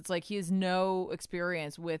sure, because it's like he has no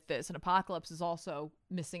experience with this, and Apocalypse is also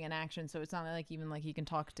missing in action, so it's not like even like he can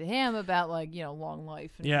talk to him about like, you know, long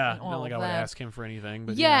life. And, and all not like of I would that. ask him for anything.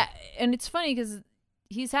 But yeah, and it's funny because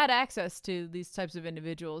he's had access to these types of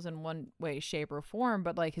individuals in one way, shape, or form,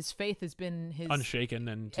 but like his faith has been his unshaken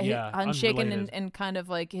and and kind of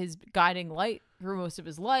like his guiding light through most of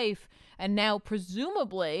his life. And now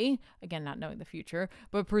presumably, again, not knowing the future,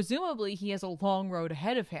 but presumably he has a long road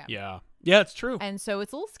ahead of him. Yeah, it's true. And so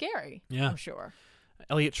it's a little scary. Yeah, I'm sure.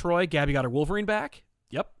 Elliot Troy, Gabby got her Wolverine back.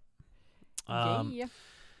 Yep. Yeah.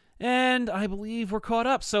 And I believe we're caught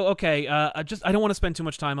up. So, okay, I don't want to spend too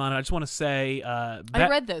much time on it. I just want to say... I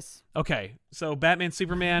read this. Okay, so Batman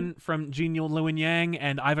Superman from Gene Luen Yang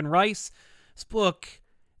and Ivan Rice. This book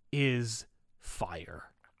is fire.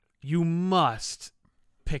 You must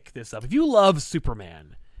pick this up. If you love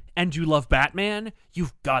Superman and you love Batman,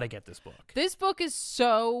 you've got to get this book. This book is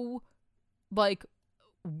so, like...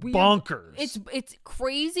 weird. Bonkers. It's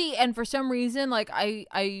crazy, and for some reason, like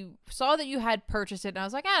I saw that you had purchased it, and I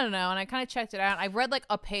was like, I don't know, and I kind of checked it out. I read like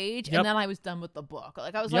a page, and then I was done with the book.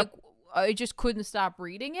 Like I was like, I just couldn't stop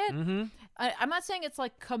reading it. Mm-hmm. I'm not saying it's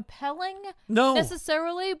like compelling, no,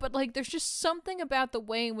 necessarily, but like there's just something about the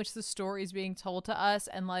way in which the story is being told to us,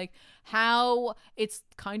 and like how it's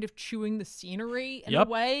kind of chewing the scenery in a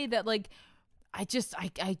way that like I just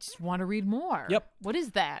want to read more. What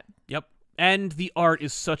is that? And the art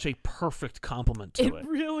is such a perfect complement to it. It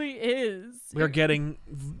really is. We're getting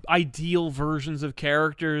ideal versions of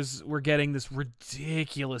characters. We're getting this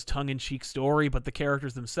ridiculous tongue-in-cheek story, but the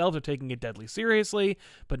characters themselves are taking it deadly seriously,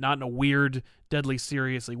 but not in a weird, deadly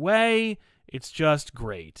seriously way. It's just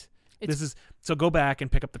great. So go back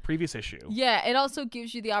and pick up the previous issue. Yeah, it also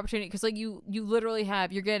gives you the opportunity, because like you literally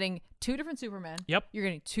you're getting two different Supermen. Yep. You're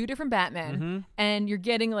getting two different Batmen. Mm-hmm. And you're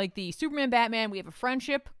getting like the Superman Batman, we have a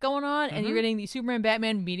friendship going on, and you're getting the Superman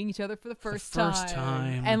Batman meeting each other for the first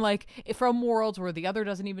time. And like from worlds where the other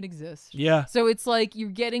doesn't even exist. Yeah. So it's like you're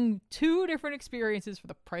getting two different experiences for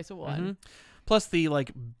the price of one. Mm-hmm. Plus the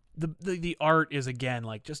like the art is again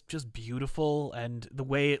like just beautiful, and the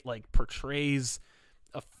way it like portrays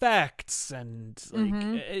effects and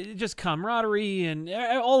like just camaraderie and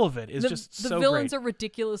all of it is just so great. The villains are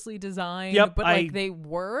ridiculously designed, but like they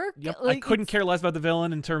work. Like, I couldn't care less about the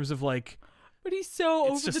villain in terms of like, but he's so over the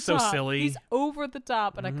top. It's just so silly. He's over the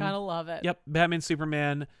top, and I kind of love it. Yep, Batman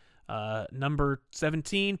Superman, number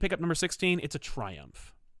 17. Pick up number 16. It's a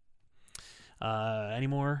triumph. Any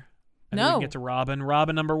more? And no. We can get to Robin.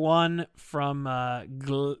 Robin number 1 from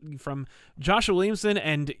Joshua Williamson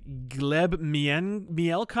and Gleb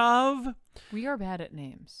Mielkov. We are bad at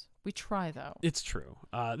names. We try though. It's true.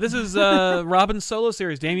 This is Robin's solo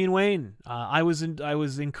series. Damian Wayne. I was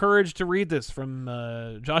encouraged to read this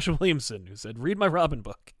from Joshua Williamson, who said, "Read my Robin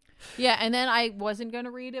book." Yeah, and then I wasn't going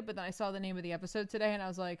to read it, but then I saw the name of the episode today, and I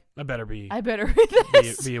was like, I better read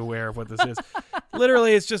this. Be aware of what this is.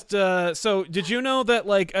 Literally, it's just, so did you know that,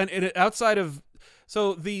 like, outside of,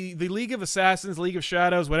 so the League of Assassins, League of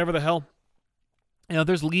Shadows, whatever the hell, you know,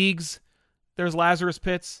 there's leagues, there's Lazarus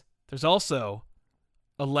Pits, there's also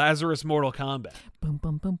a Lazarus Mortal Kombat. Boom,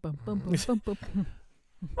 boom, boom, boom, boom, boom, boom, boom.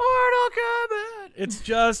 Mortal Kombat! It's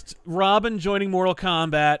just Robin joining Mortal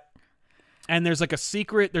Kombat. And there's a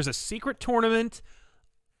secret tournament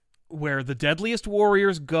where the deadliest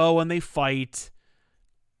warriors go and they fight,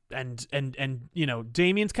 and you know,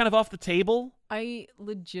 Damian's kind of off the table. I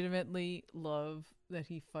legitimately love that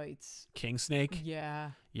he fights King Snake. Yeah.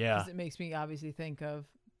 Because it makes me obviously think of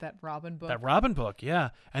that Robin book. Yeah.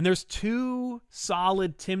 And there's 2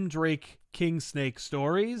 solid Tim Drake King Snake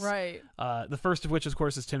stories. Right. The first of which, of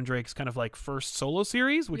course, is Tim Drake's kind of like first solo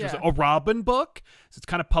series, which is a Robin book. So it's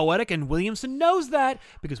kind of poetic, and Williamson knows that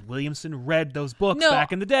because Williamson read those books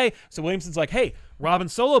back in the day. So Williamson's like, hey, Robin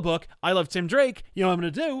solo book. I love Tim Drake. You know what I'm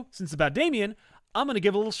going to do? Since it's about Damian, I'm going to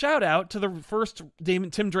give a little shout out to the first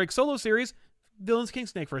Tim Drake solo series, Villains King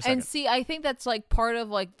Snake, for a second. And see, I think that's like part of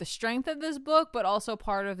like the strength of this book, but also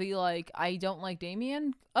part of the like I don't like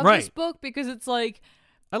Damian of this book, because it's like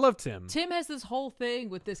I love Tim. Tim has this whole thing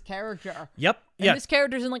with this character. Yep. And this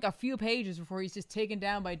character's in like a few pages before he's just taken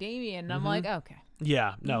down by Damien. And I'm like, okay.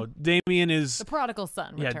 Yeah, no, Damien is... The prodigal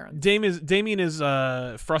son returns. Damien is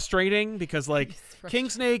frustrating because, like,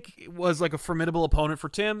 Kingsnake was, like, a formidable opponent for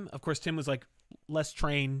Tim. Of course, Tim was, like, less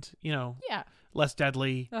trained, you know, less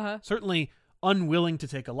deadly, certainly unwilling to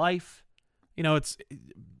take a life. You know,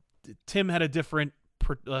 Tim had a different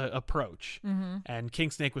approach, and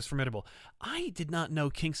Kingsnake was formidable. I did not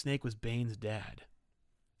know Kingsnake was Bane's dad.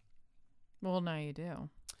 Well, now you do.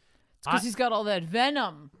 It's because he's got all that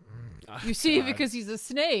venom. You see, because he's a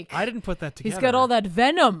snake. I didn't put that together. He's got all that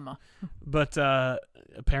venom. But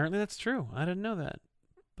apparently that's true. I didn't know that.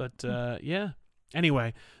 But yeah.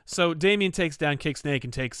 Anyway, so Damien takes down Kingsnake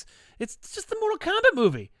and it's just the Mortal Kombat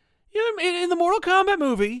movie. You know, in the Mortal Kombat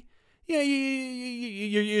movie,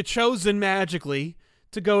 you're chosen magically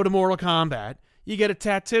to go to Mortal Kombat. You get a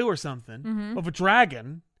tattoo or something of a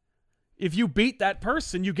dragon. If you beat that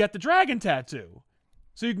person, you get the dragon tattoo.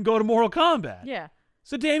 So you can go to Mortal Kombat. Yeah.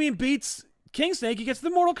 So Damien beats Kingsnake. He gets the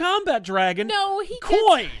Mortal Kombat dragon. No, he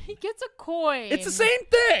gets a coin. It's the same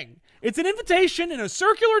thing. It's an invitation in a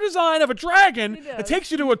circular design of a dragon that takes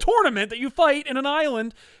you to a tournament that you fight in an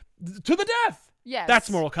island to the death. Yes. That's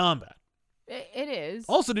Mortal Kombat. It is.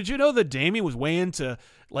 Also, did you know that Damien was way into,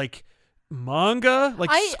 like, manga? Like,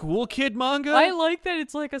 school kid manga? I like that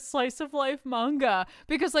it's like a slice of life manga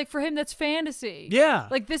because, like, for him, that's fantasy. Yeah.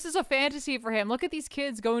 Like, this is a fantasy for him. Look at these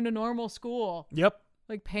kids going to normal school. Yep.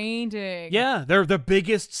 Like, painting. Yeah, the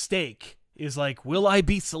biggest stake is like, will I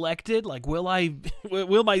be selected? Like, will my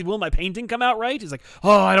painting come out right? He's like,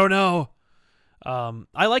 oh, I don't know.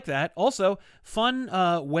 I like that. Also, fun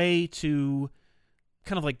way to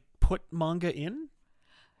kind of like put manga in.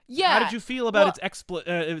 Yeah. How did you feel about its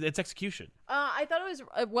execution? I thought it was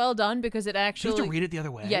well done because it actually. Do you have to read it the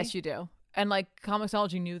other way? Yes, you do. And like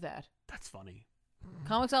Comixology knew that. That's funny.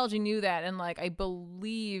 Comixology knew that, and like I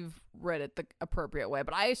believe read it the appropriate way,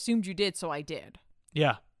 but I assumed you did, so I did.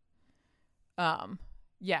 Yeah.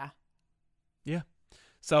 Yeah. Yeah.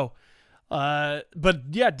 So, but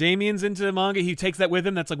yeah, Damien's into manga. He takes that with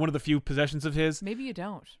him. That's like one of the few possessions of his. Maybe you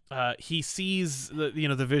don't. He sees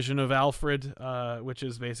the vision of Alfred, which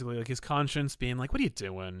is basically like his conscience being like, "What are you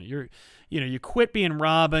doing? You quit being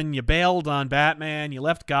Robin. You bailed on Batman. You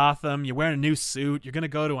left Gotham. You're wearing a new suit. You're gonna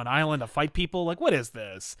go to an island to fight people. Like, what is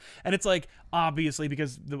this?" And it's like, obviously,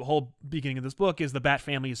 because the whole beginning of this book is the Bat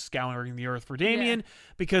family is scouring the earth for Damien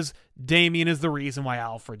because Damien is the reason why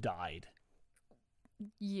Alfred died.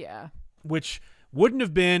 Yeah. Which wouldn't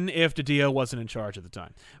have been if DiDio wasn't in charge at the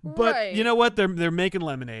time. But you know what? They're making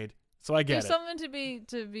lemonade, so I get There's it. something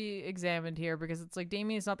to be examined here because it's like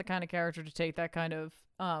Damien's not the kind of character to take that kind of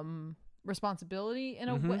responsibility in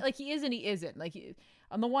a way. Like he is and he isn't. Like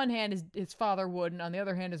on the one hand, his father would, and on the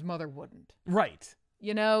other hand, his mother wouldn't. Right.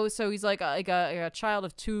 You know, so he's like a child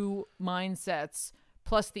of two mindsets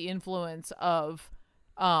plus the influence of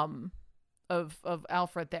Alfred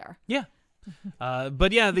there. Yeah.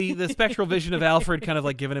 But yeah, the spectral vision of Alfred kind of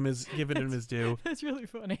like giving him his due. That's really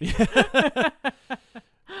funny.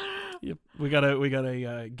 Yep. We got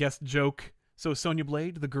a guest joke. So Sonya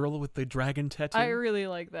Blade, the girl with the dragon tattoo. I really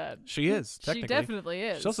like that. She is. Technically. She definitely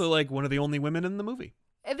is. She's also like one of the only women in the movie.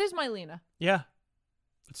 There's Mylena. Yeah.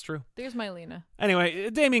 It's true. There's Mylena.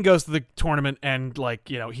 Anyway, Damien goes to the tournament and like,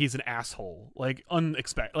 he's an asshole. Like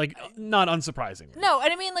not unsurprisingly. No,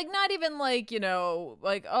 and I mean like not even like,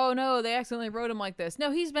 like, oh no, they accidentally wrote him like this.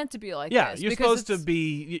 No, he's meant to be like this. Yeah, you're supposed to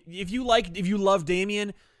be if you love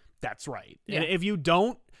Damien, that's right. Yeah. And if you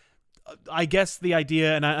don't, I guess the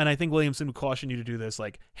idea and I think Williamson would caution you to do this,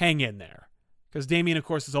 like hang in there. Because Damien, of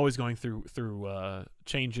course, is always going through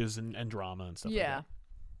changes and drama and stuff like that.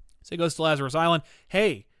 So he goes to Lazarus Island.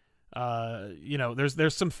 Hey,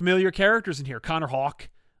 there's some familiar characters in here. Connor Hawke,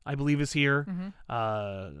 I believe, is here.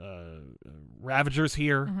 Ravager's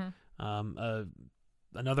here. Another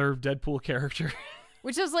Deadpool character.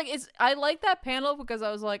 Which is like, I like that panel because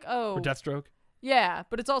I was like, oh. Or Deathstroke. Yeah,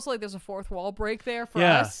 but it's also like there's a fourth wall break there for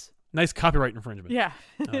us. Nice copyright infringement. Yeah.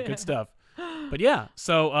 Good stuff. But yeah,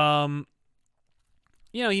 so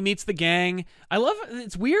he meets the gang. I love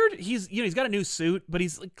it's weird. He's got a new suit, but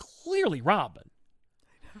he's like clearly Robin.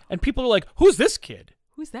 And people are like, "Who's this kid?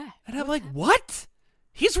 Who's that?" And I'm like, "What?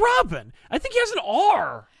 He's Robin. I think he has an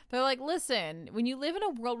R." They're like, "Listen, when you live in a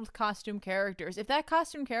world with costume characters, if that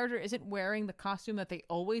costume character isn't wearing the costume that they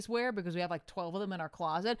always wear because we have like 12 of them in our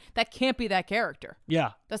closet, that can't be that character."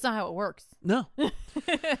 Yeah. That's not how it works. No.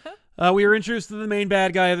 We were introduced to the main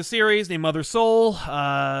bad guy of the series named Mother Soul.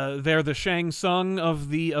 They're the Shang Tsung of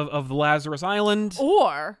the Lazarus Island.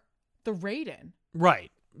 Or the Raiden.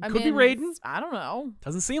 Right. Could be Raiden. I don't know.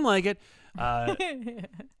 Doesn't seem like it. But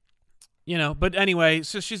anyway,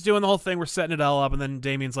 so she's doing the whole thing. We're setting it all up, and then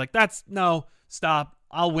Damien's like, no, stop.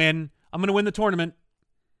 I'll win. I'm going to win the tournament.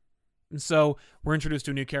 And so we're introduced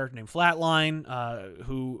to a new character named Flatline,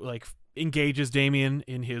 who, like, engages Damien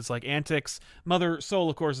in his, like, antics. Mother Soul,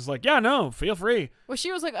 of course, is like, yeah, no, feel free. Well,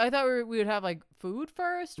 she was like, I thought we would have, like, food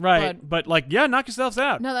first. Right, but like, yeah, knock yourselves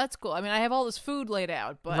out. No, that's cool. I mean, I have all this food laid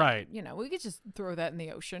out, but, right. We could just throw that in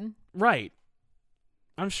the ocean. Right.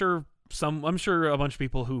 I'm sure a bunch of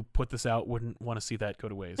people who put this out wouldn't want to see that go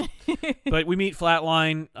to waste. But we meet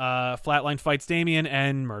Flatline. Flatline fights Damien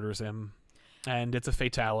and murders him. And it's a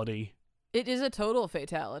fatality. It is a total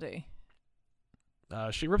fatality.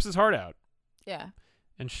 She rips his heart out. Yeah.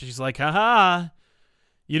 And she's like, haha,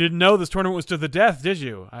 you didn't know this tournament was to the death, did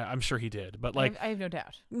you? I'm sure he did. But like, I have no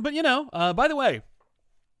doubt. But, by the way,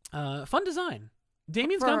 fun design.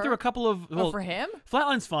 Damien's gone through a couple of... Well, for him?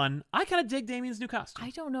 Flatline's fun. I kind of dig Damien's new costume.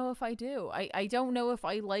 I don't know if I do. I don't know if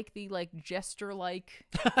I like the, like, jester-like...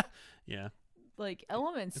 yeah. Like,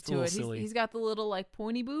 elements it's to it. Silly. He's got the little, like,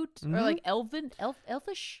 pointy boot. Mm-hmm. Or, like,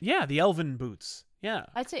 elfish? Yeah, the elven boots. Yeah.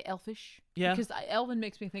 I'd say elfish. Yeah. Because elven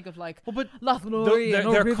makes me think of, like, well, but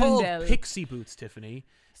they're called pixie boots, Tiffany,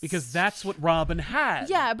 because that's what Robin had.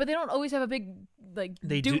 Yeah, but they don't always have a big, like,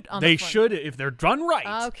 doot on they the front. should if they're done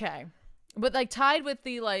right. Okay. But, like, tied with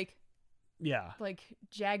the, like... Yeah. Like,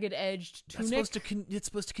 jagged-edged tunic. It's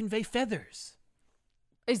supposed to convey feathers.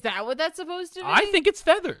 Is that what that's supposed to be? I think it's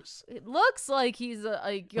feathers. It looks like he's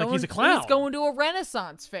he's a clown. He's going to a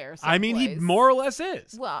Renaissance fair someplace. I mean, he more or less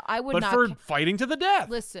is. Well, I would but not. But for fighting to the death.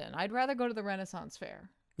 Listen, I'd rather go to the Renaissance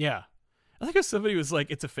fair. Yeah. I think if somebody was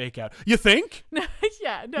like, it's a fake out. You think?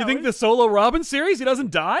 Yeah, no. You think the Solo Robin series, he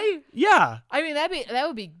doesn't die? Yeah. I mean, that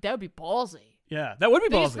would be ballsy. Yeah, that would be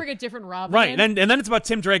they ballsy. Just bring a different Robin. Right, in. and then it's about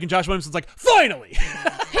Tim Drake and Josh Williamson's like, finally.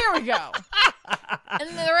 Here we go. And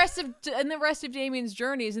the rest of Damien's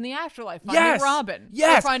journey is in the afterlife. Finding Robin.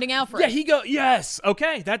 Yes. Or finding Alfred. Yeah, yes.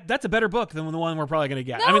 Okay, that's a better book than the one we're probably going to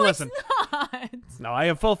get. No, I mean, listen. It's not. No, I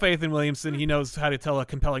have full faith in Williamson. He knows how to tell a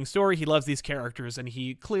compelling story. He loves these characters, and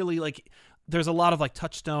he clearly, like, there's a lot of, like,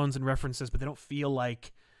 touchstones and references, but they don't feel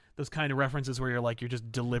like those kind of references where you're, like, you're just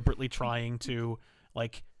deliberately trying to,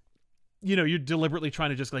 like, you're deliberately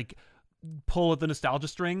trying to just, like, pull at the nostalgia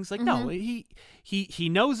strings. Like, no, he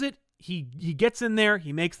knows it. He gets in there,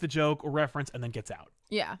 he makes the joke or reference, and then gets out.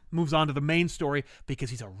 Yeah. Moves on to the main story because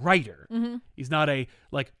he's a writer. Mm-hmm. He's not a,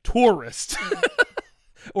 like, tourist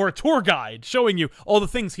or a tour guide showing you all the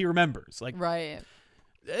things he remembers. Like, right.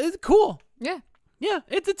 It's cool. Yeah. Yeah,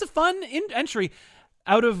 it's a fun entry.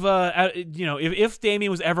 If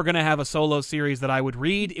Damien was ever going to have a solo series that I would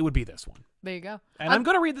read, it would be this one. There you go. And I'm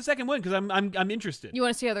going to read the second one because I'm interested. You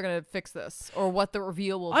want to see how they're going to fix this or what the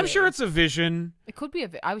reveal will be. I'm sure it's a vision. It could be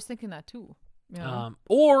I was thinking that too.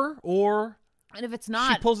 Or and if it's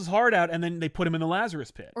not, she pulls his heart out and then they put him in the Lazarus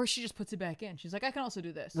pit. Or she just puts it back in. She's like, I can also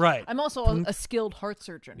do this. Right. I'm also a skilled heart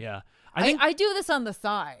surgeon. Yeah. I do this on the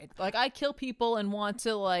side. Like, I kill people and want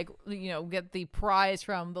to, like, get the prize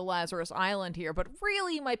from the Lazarus Island here. But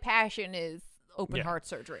really, my passion is open heart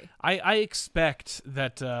surgery. I expect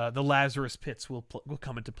that the Lazarus pits will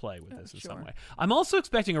come into play with this in some way. I'm also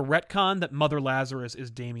expecting a retcon that Mother Lazarus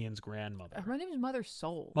is Damien's grandmother. Her name is Mother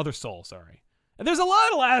Soul. Mother Soul, sorry. And there's a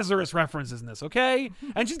lot of Lazarus references in this, okay?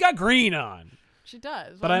 And she's got green on. She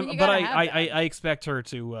does. But I expect her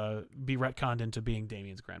to be retconned into being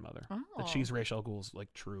Damien's grandmother. Oh. That she's Ra's al Ghul's,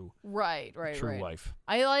 like, true wife.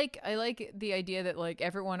 I like the idea that, like,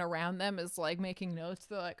 everyone around them is, like, making notes.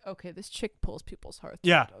 They're like, okay, this chick pulls people's hearts out.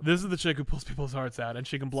 Yeah, this is the chick who pulls people's hearts out, and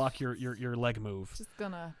she can block your leg move. Just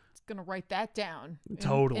gonna write that down.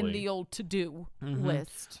 In the old to-do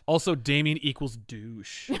list. Also, Damien equals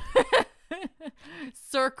douche.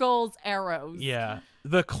 Circles, arrows. Yeah.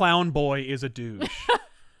 The clown boy is a douche.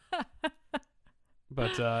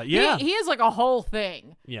 But yeah. He is like a whole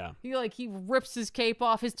thing. Yeah. He rips his cape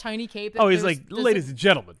off, his tiny cape. He's like, ladies and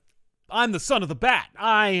gentlemen, I'm the son of the bat.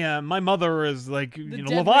 My mother is like,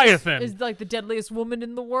 Leviathan. Is like the deadliest woman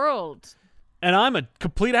in the world. And I'm a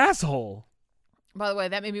complete asshole. By the way,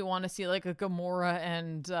 that made me want to see like a Gamora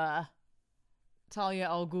and Talia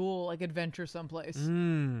al Ghul like adventure someplace.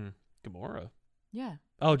 Gamora. Yeah.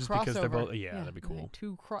 Oh, just crossover. Because they're both. Yeah, that'd be cool.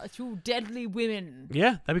 Two deadly women.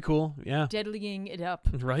 Yeah, that'd be cool. Yeah. Deadlying it up.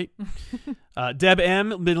 Right. Deb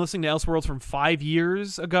M. been listening to Elseworlds from 5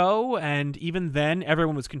 years ago, and even then,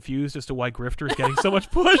 everyone was confused as to why Grifter is getting so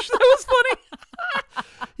much push. That was funny.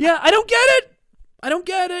 Yeah, I don't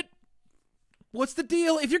get it. What's the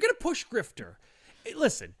deal? If you're gonna push Grifter,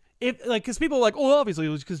 listen. Because people are like, obviously it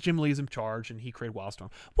was because Jim Lee's in charge and he created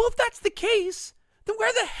Wildstorm. Well, if that's the case, Then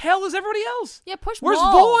where the hell is everybody else? Yeah, push Where's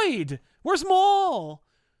Maul. Void? Where's Maul?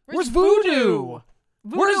 Where's Voodoo?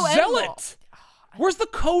 Where's and Zealot? Maul. Where's the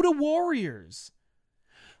Coda Warriors?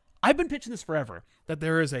 I've been pitching this forever, that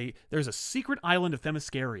there's a secret island of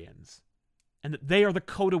Themyscirians, and that they are the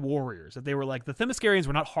Coda Warriors. That they were like, the Themyscirians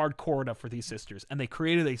were not hardcore enough for these sisters, and they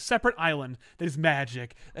created a separate island that is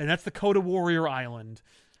magic, and that's the Coda Warrior Island,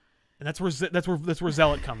 and that's where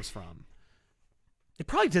Zealot comes from. They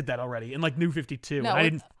probably did that already in like New 52. No, I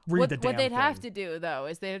didn't read the damn What they'd thing. have to do though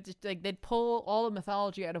is they'd pull all the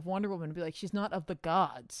mythology out of Wonder Woman and be like, she's not of the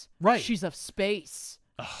gods, Right? She's of space.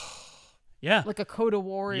 Yeah, Like a Coda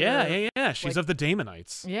warrior. Yeah. She's like, of the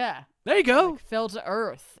Daemonites. Yeah. There you go. Like, fell to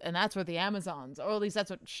earth, and that's where the Amazons, or at least that's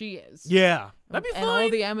what she is. Yeah, that'd be And fine. all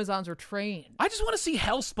the Amazons are trained. I just want to see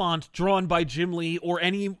Hellspawn drawn by Jim Lee or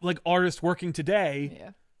any like artist working today. Yeah.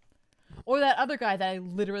 Or that other guy that I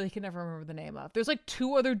literally can never remember the name of. There's like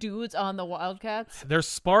 2 other dudes on the Wildcats. There's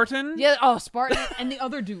Spartan. Yeah, Spartan and the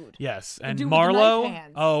other dude. Yes, and dude with the Marlowe. knife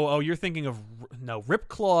hands. Oh, you're thinking of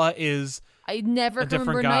Ripclaw is I never a can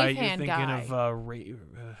remember different guy. knife You're hand thinking guy.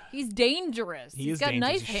 of He's dangerous. He He's is got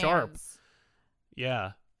dangerous. knife He's hands. sharp.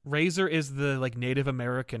 Yeah. Razor is the like Native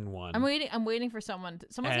American one. I'm waiting for someone's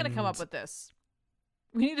gonna come up And- with this.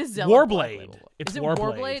 We need a Zealot. Warblade. It's Is it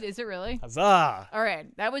Warblade. Is it really? Huzzah! All right,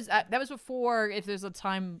 that was before. If there's a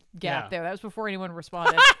time gap Yeah. there, that was before anyone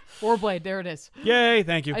responded. Warblade, there it is. Yay!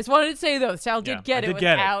 Thank you. I just wanted to say though, Sal did Yeah, get I it did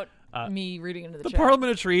get it. without me reading into the chat.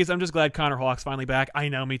 Parliament of Trees. I'm just glad Connor Hawk's finally back. I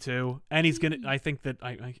know, me too. And he's gonna. I think that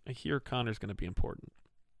I hear Connor's gonna be important.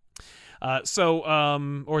 Or at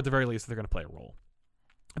the very least, they're gonna play a role.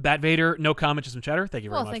 Bat Vader, no comment, just some chatter. Thank you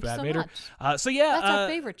very much, thank you Bat so Vader. much. Yeah, That's our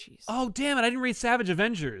favorite cheese. Oh damn it! I didn't read Savage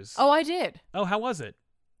Avengers. Oh, I did. Oh, how was it?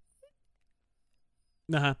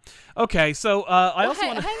 Okay, so I also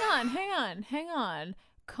want to. Hang on.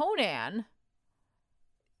 Conan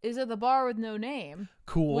is at the bar with no name.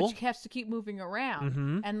 Cool. Which has to keep moving around.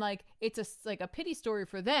 Mhm. And like it's a pity story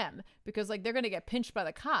for them because like they're gonna get pinched by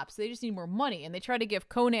the cops. They just need more money, and they try to give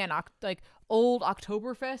Conan like old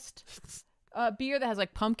Oktoberfest beer that has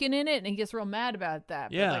like pumpkin in it, and he gets real mad about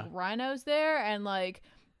that. Yeah. But like Rhino's there, and like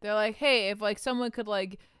they're like, hey, if like someone could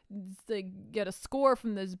like get a score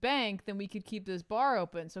from this bank, then we could keep this bar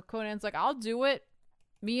open. So Conan's like, I'll do it.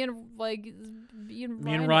 Me and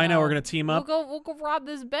Rhino are gonna team up. We'll go rob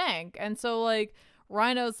this bank. And so like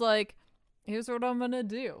Rhino's like, here's what I'm gonna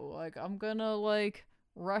do. Like I'm gonna like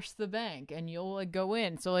rush the bank, and you'll like go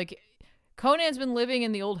in. So like Conan's been living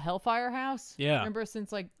in the old Hellfire house. Yeah. Remember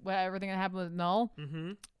since like everything that happened with Null.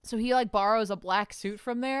 Mm-hmm. So he like borrows a black suit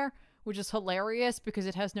from there, which is hilarious because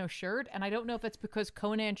it has no shirt. And I don't know if it's because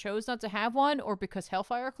Conan chose not to have one or because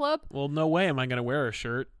Hellfire Club. Well, no way am I gonna wear a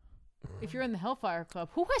shirt. If you're in the Hellfire Club,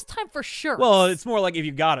 who has time for shirts? Well, it's more like if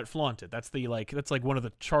you got it, flaunt it. That's like one of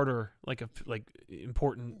the charter like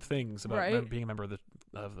important things about Right. being a member of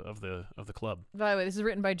the club. By the way, this is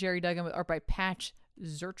written by Jerry Duggan with art by Patch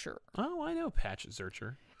Zurcher. Oh, I know Patch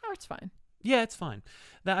Zurcher. Oh, it's fine. Yeah, it's fine.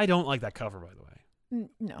 I don't like that cover, by the way.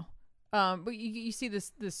 No. But you see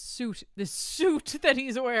this suit that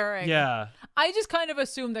he's wearing. Yeah. I just kind of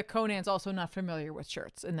assume that Conan's also not familiar with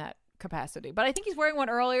shirts in that capacity. But I think he's wearing one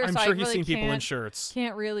earlier, I'm so sure I he's really seen people in can't- shirts.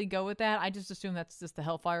 Can't really go with that. I just assume that's just the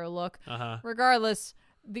Hellfire look. Uh-huh. Regardless,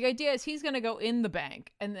 the idea is he's going to go in the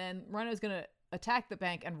bank, and then Rhino's going to attack the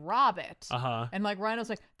bank and rob it. Uh-huh. And like Rhino's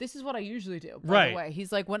like, this is what I usually do. By Right. the way,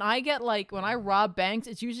 he's like, when I rob banks,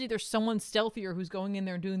 it's usually there's someone stealthier who's going in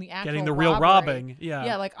there and doing the actual Getting the real robbery. robbing. Yeah.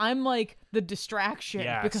 Yeah, like I'm like the distraction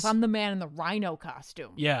Yes. because I'm the man in the Rhino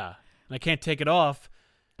costume. Yeah. And I can't take it off.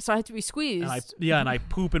 So I have to be squeezed. And I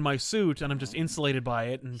poop in my suit, and I'm just insulated by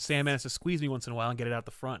it, and Sandman has to squeeze me once in a while and get it out the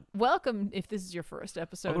front. Welcome, if this is your first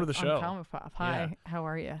episode Welcome to the show. on Comic Pop. Hi, Yeah. how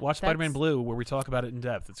are you? Watch Spider-Man Blue, where we talk about it in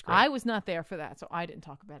depth. It's great. I was not there for that, so I didn't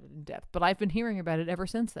talk about it in depth, but I've been hearing about it ever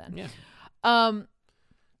since then. Yeah.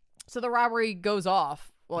 So the robbery goes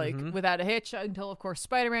off like Mhm. without a hitch until, of course,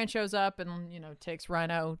 Spider-Man shows up and takes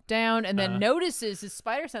Rhino down, and then notices his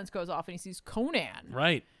spider sense goes off, and he sees Conan,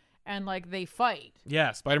 Right. and like they fight.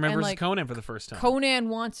 Yeah. Spider-Man And, versus like, Conan for the first time. Conan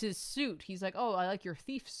wants his suit. He's like, "Oh, I like your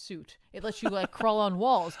thief suit. It lets you like crawl on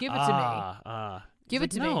walls. Give it to me. Give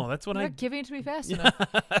it to me. No, that's what You're I. not giving it to me fast enough."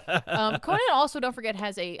 Conan also, don't forget,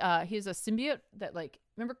 has he has a symbiote that like.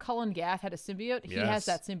 Remember Cullen Gath had a symbiote? He has Yes.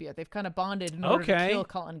 that symbiote. They've kind of bonded in order to Okay. kill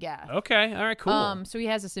Cullen Gath. Okay. All right. Cool. So he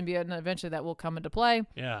has a symbiote, and eventually that will come into play.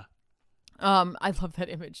 Yeah. I love that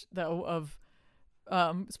image though of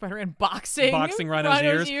Spider-Man boxing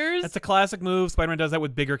Rhino's ears. That's a classic move. Spider-Man does that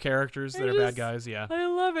with bigger characters that are bad guys. Yeah, I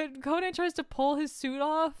love it. Conan tries to pull his suit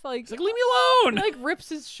off. He's like, leave me alone. He, rips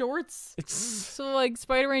his shorts. So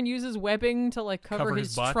Spider-Man uses webbing to cover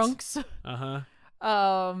his trunks.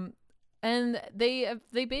 And they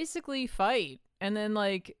basically fight, and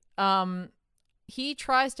then he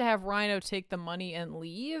tries to have Rhino take the money and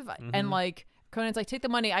leave, and Conan's like, take the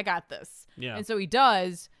money, I got this. Yeah, and so he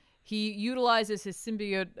does. He utilizes his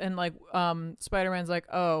symbiote, and Spider-Man's like,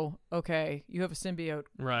 oh, okay, you have a symbiote.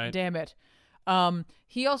 Right. Damn it.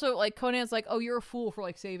 He also, Conan's like, oh, you're a fool for,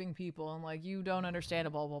 saving people, and, you don't understand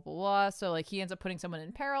it, blah, blah, blah, blah. So, he ends up putting someone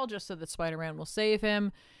in peril just so that Spider-Man will save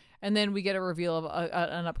him. And then we get a reveal of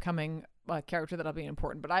an upcoming character that'll be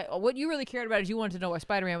important. But what you really cared about is you wanted to know why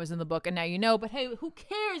Spider-Man was in the book, and now you know. But hey, who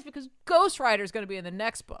cares? Because Ghost Rider is going to be in the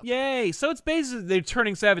next book. Yay! So it's basically they're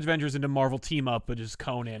turning Savage Avengers into Marvel team up, but just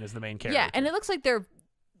Conan is the main character. Yeah, and it looks like they're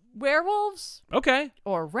werewolves. Okay.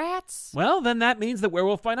 Or rats. Well, then that means that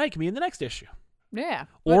Werewolf by Night can be in the next issue. Yeah.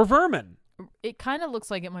 Or Vermin. It kind of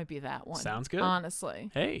looks like it might be that one. Sounds good.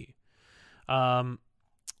 Honestly. Hey.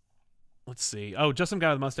 Let's see. Oh, Just Some Guy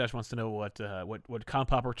with a Mustache wants to know what Comic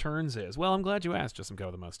Pop Returns is. Well, I'm glad you asked, Just Some Guy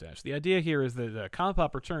with a Mustache. The idea here is that Comic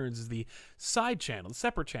Pop Returns is the side channel, the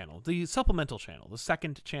separate channel, the supplemental channel, the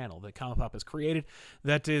second channel that Comic Pop has created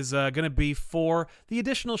that is going to be for the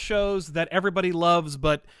additional shows that everybody loves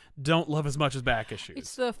but don't love as much as back issues.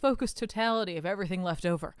 It's the focused totality of everything left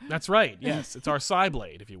over. That's right. Yes, it's our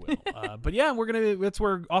Psyblade, if you will. But yeah, that's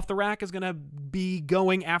where Off the Rack is going to be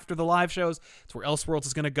going after the live shows. It's where Elseworlds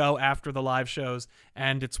is going to go after the live shows,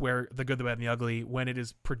 and it's where The Good, the Bad, and the Ugly, when it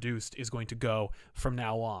is produced, is going to go from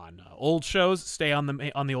now on. Old shows stay on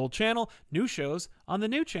the old channel, new shows on the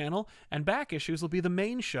new channel, and back issues will be the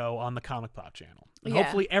main show on the Comic Pop channel. And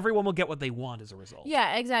hopefully everyone will get what they want as a result.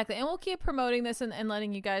 Yeah, exactly. And we'll keep promoting this and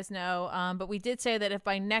letting you guys know. But we did say that if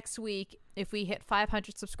by next week, if we hit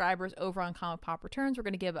 500 subscribers over on Comic Pop Returns, we're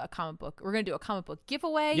going to give a comic book. We're going to do a comic book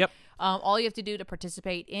giveaway. Yep. All you have to do to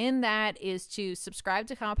participate in that is to subscribe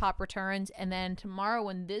to Comic Pop Returns, and then tomorrow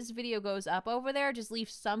when this video goes up over there, just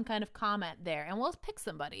leave some kind of comment there, and we'll pick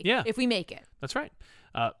somebody. Yeah. If we make it. That's right.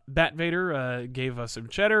 Bat Vader gave us some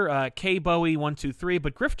cheddar. K Bowie 123.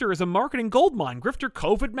 But Grifter is a marketing goldmine. Grifter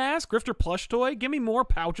COVID mask. Grifter plush toy. Give me more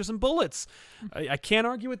pouches and bullets. I can't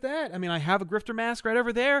argue with that. I mean, I have a Grifter mask right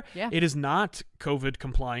over there. Yeah. It is not COVID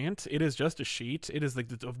compliant. It is just a sheet. It is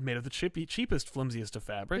made of the cheapest, flimsiest of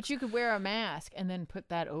fabrics. But you could wear a mask and then put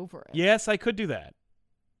that over it. Yes, I could do that.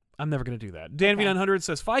 I'm never going to do that. Dan V900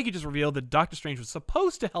 says, Feige just revealed that Doctor Strange was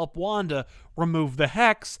supposed to help Wanda remove the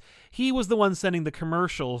Hex. He was the one sending the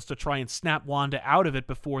commercials to try and snap Wanda out of it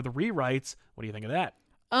before the rewrites. What do you think of that?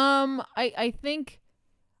 I think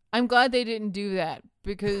I'm glad they didn't do that,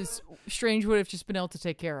 because Strange would have just been able to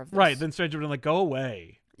take care of this. Right, then Strange would have been go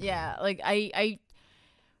away. Yeah, I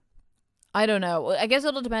don't know. I guess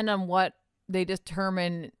it'll depend on what they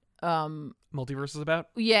determine Multiverse is about.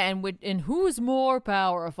 Yeah, and who's more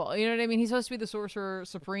powerful? You know what I mean? He's supposed to be the Sorcerer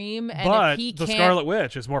Supreme, and but if he the Scarlet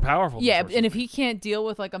Witch is more powerful. Yeah, and if he can't deal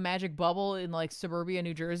with a magic bubble in suburbia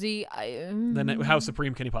New Jersey, then how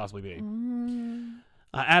supreme can he possibly be?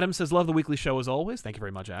 Adam says, love the weekly show as always. Thank you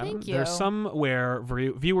very much, Adam. Thank you. There's somewhere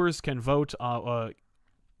viewers can vote.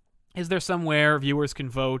 Is there somewhere viewers can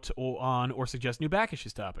vote on or suggest new back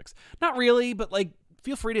issues topics? Not really, but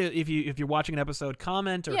feel free to, if you're watching an episode,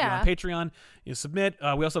 comment, or if you're on Patreon, submit.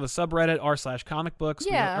 We also have a subreddit,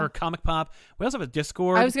 r/comicbooks, or Comic Pop. We also have a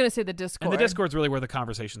Discord. I was going to say the Discord. And the Discord's really where the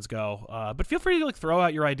conversations go. But feel free to throw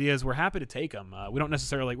out your ideas. We're happy to take them. We don't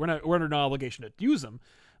necessarily, we're under no obligation to use them,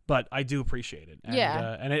 but I do appreciate it. And,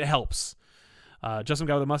 and it helps. Just Some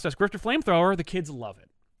Guy with a Mustache. Grifter Flamethrower, the kids love it.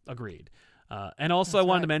 Agreed. And also, I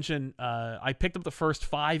wanted to mention, I picked up the first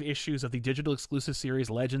 5 issues of the digital exclusive series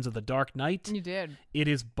Legends of the Dark Knight. You did. It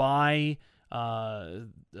is by Derek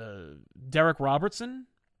Robertson,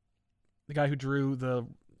 the guy who drew the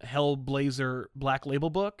Hellblazer Black Label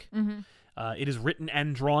book. Mm-hmm. It is written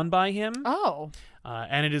and drawn by him. Oh.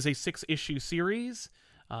 And it is a 6-issue series.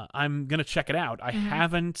 I'm going to check it out. I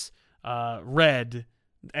haven't read...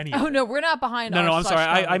 Oh no, we're not behind. No, I'm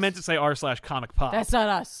sorry. I meant to say r/comic pop. That's not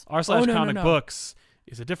us. r/comic books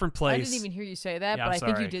is a different place. I didn't even hear you say that, but I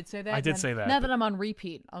think you did say that. I did say that. Now that I'm on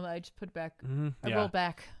repeat, I just put it back. I rolled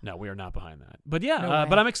back. No, we are not behind that. But yeah,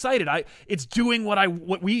 but I'm excited. It's doing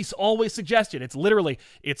what we always suggested. It's literally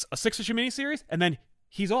a 6-issue miniseries, and then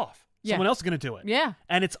he's off. Yeah. Someone else is going to do it. Yeah.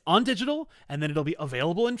 And it's on digital, and then it'll be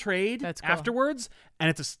available in trade afterwards,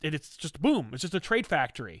 and it's just boom. It's just a trade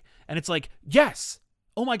factory, and it's yes.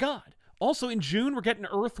 Oh my God. Also, in June, we're getting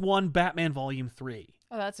Earth 1 Batman Volume 3.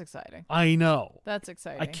 Oh, that's exciting. I know. That's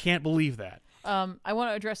exciting. I can't believe that. I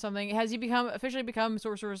want to address something. Has he officially become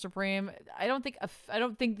Sorcerer Supreme? I don't think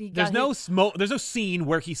he got There's no scene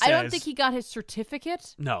where he says. I don't think he got his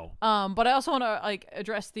certificate. No. But I also want to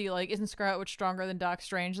address the isn't Scarlet Witch stronger than Doc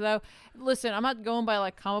Strange though? Listen, I'm not going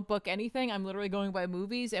by comic book anything. I'm literally going by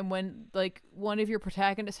movies. And when one of your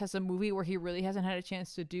protagonists has a movie where he really hasn't had a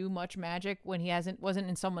chance to do much magic when he wasn't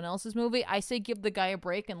in someone else's movie, I say give the guy a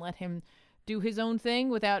break and let him do his own thing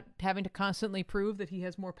without having to constantly prove that he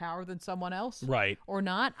has more power than someone else, right? Or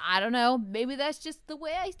not. I don't know. Maybe that's just the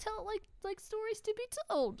way I tell like stories to be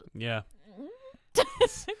told. Yeah.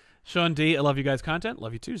 Sean D, I love you guys' content.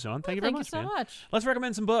 Love you too, Sean. Thank you very much, man. Much. Let's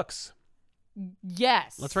recommend some books.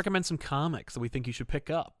 Yes. Let's recommend some comics that we think you should pick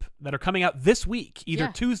up that are coming out this week, either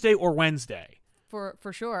Tuesday or Wednesday. For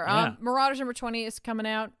sure. Yeah. Marauders number 20 is coming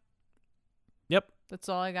out. Yep. That's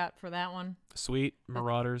all I got for that one. Sweet.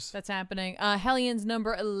 Marauders. That's happening. Hellions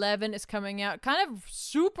number 11 is coming out. Kind of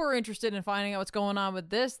super interested in finding out what's going on with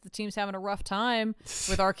this. The team's having a rough time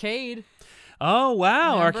with Arcade. Oh,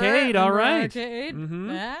 wow. Arcade. All right. Arcade.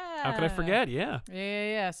 Mm-hmm. Yeah. How could I forget? Yeah.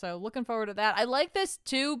 Yeah. So looking forward to that. I like this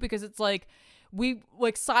too because it's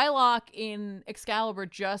Psylocke in Excalibur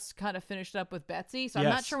just kind of finished up with Betsy, so I'm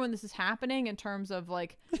not sure when this is happening in terms of the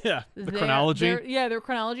chronology. Their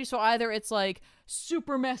chronology. So either it's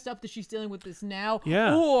super messed up that she's dealing with this now,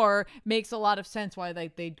 yeah, or makes a lot of sense why they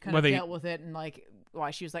kind of dealt with it and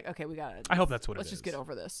why she was okay, we got it. I hope that's what let's just get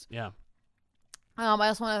over this. Yeah. I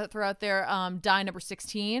also want to throw out there Die number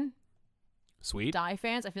 16. Sweet. Die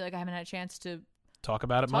fans, I feel like I haven't had a chance to talk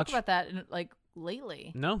about it much. Talk about that in,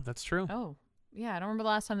 lately. No, that's true. Oh. Yeah, I don't remember the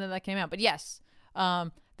last time that came out, but yes,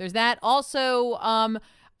 there's that. Also,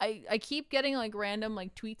 I keep getting random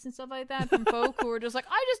tweets and stuff like that from folk who are just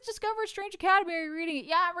I just discovered Strange Academy. Are you reading it?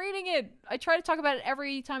 Yeah, I'm reading it. I try to talk about it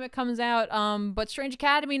every time it comes out. But Strange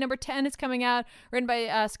Academy number 10 is coming out, written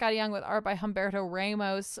by Scotty Young with art by Humberto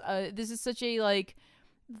Ramos. This is such a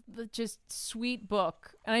just sweet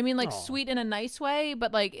book, and I mean sweet in a nice way,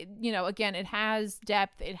 but again, it has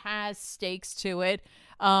depth, it has stakes to it.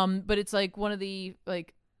 But it's one of the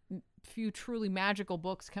few truly magical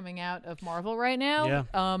books coming out of Marvel right now. Yeah.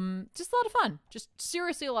 Just a lot of fun. Just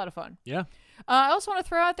seriously a lot of fun. Yeah. I also want to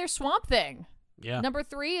throw out there Swamp Thing. Yeah. Number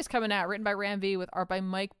 3 is coming out, written by Ram V with art by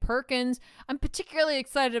Mike Perkins. I'm particularly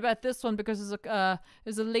excited about this one because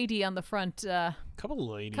there's a lady on the front. Couple of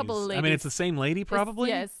ladies. I mean, it's the same lady,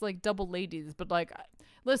 probably. It's double ladies, but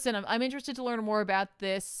listen, I'm interested to learn more about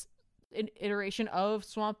this iteration of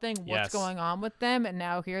Swamp Thing. What's going on with them, and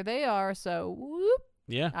now here they are. So, whoop.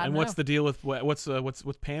 Yeah, and what's the deal with what's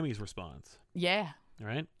Pammy's response? Yeah,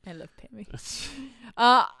 right. I love Pammy.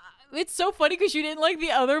 It's so funny because you didn't like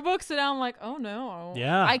the other books, and I'm oh no.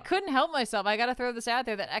 Yeah, I couldn't help myself. I got to throw this out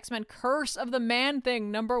there that X-Men Curse of the Man-Thing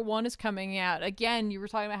number 1 is coming out. Again, you were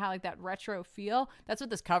talking about how that retro feel. That's what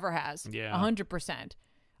this cover has. Yeah, 100%.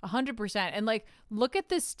 100%. And look at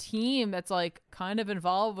this team that's kind of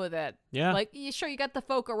involved with it. Yeah. Sure, you got the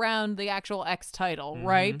folk around the actual X title,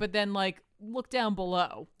 right? But then look down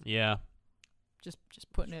below. Yeah. Just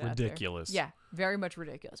putting it ridiculous. Out there. Yeah, very much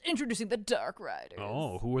ridiculous. Introducing the Dark Riders.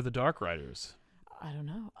 Oh, who are the Dark Riders? I don't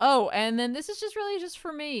know. Oh, and then this is just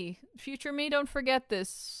for me. Future me, don't forget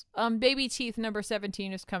this. Baby Teeth number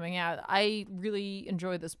 17 is coming out. I really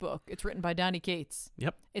enjoy this book. It's written by Donny Cates.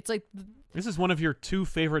 Yep. It's this is one of your 2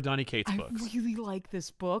 favorite Donny Cates books. I really like this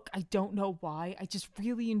book. I don't know why. I just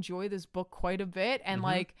really enjoy this book quite a bit. And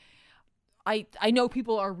I know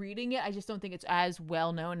people are reading it. I just don't think it's as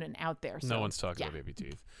well known and out there. So, no one's talking about Baby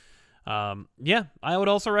Teeth. Yeah, I would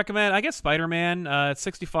also recommend. I guess Spider-Man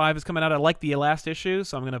 65 is coming out. I like the last issue,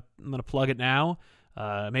 so I'm gonna plug it now.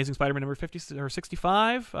 Amazing Spider-Man number 50 or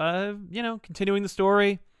 65. Continuing the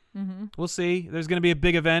story. Mm-hmm. We'll see. There's gonna be a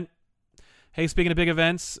big event. Hey, speaking of big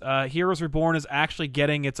events, Heroes Reborn is actually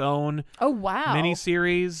getting its own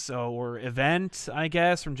mini-series or event, I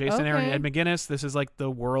guess, from Jason Aaron and Ed McGuinness. This is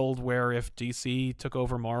the world where if DC took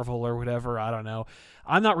over Marvel or whatever, I don't know.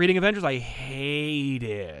 I'm not reading Avengers. I hate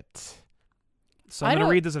it. So I'm going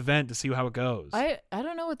to read this event to see how it goes. I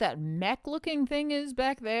don't know what that mech-looking thing is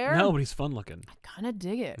back there. No, but he's fun-looking. I kind of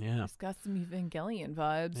dig it. Yeah. It's got some Evangelion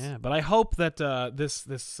vibes. Yeah, but I hope that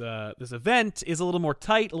this event is a little more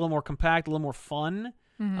tight, a little more compact, a little more fun.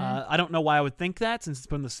 Mm-hmm. I don't know why I would think that, since it's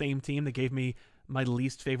been the same team that gave me my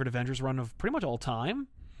least favorite Avengers run of pretty much all time.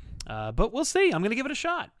 But we'll see. I'm going to give it a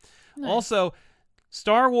shot. Nice. Also,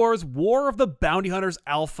 Star Wars War of the Bounty Hunters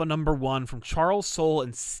Alpha number 1 from Charles Soule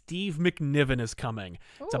and Steve McNiven is coming.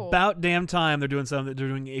 Ooh. It's about damn time they're doing something. They're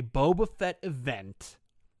doing a Boba Fett event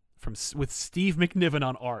with Steve McNiven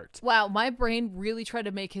on art. Wow, my brain really tried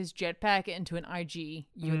to make his jetpack into an IG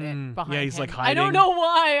unit behind him. Yeah, he's like hiding. I don't know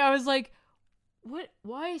why. I was like, what?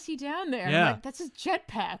 Why is he down there? Yeah. I'm like, that's his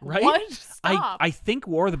jetpack. Right? What? Stop. I think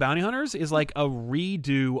War of the Bounty Hunters is like a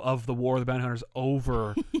redo of the War of the Bounty Hunters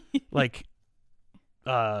over like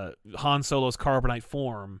Han Solo's carbonite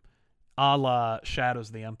form, a la Shadows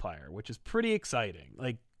of the Empire, which is pretty exciting.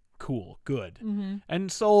 Like, cool, good.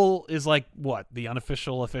 And Soul is like what, the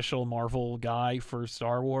unofficial official Marvel guy for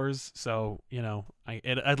Star Wars, so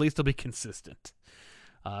at least he'll be consistent.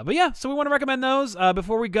 But yeah, so we want to recommend those.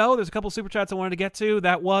 Before we go, there's a couple super chats I wanted to get to.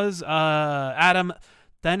 That was Adam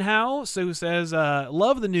Thenhow, who says,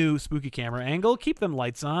 love the new spooky camera angle, keep them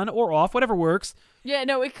lights on or off, whatever works. Yeah,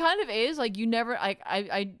 no, it kind of is like you never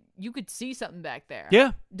you could see something back there.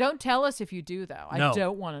 Yeah, don't tell us if you do though. No. I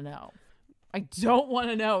don't want to know. I don't want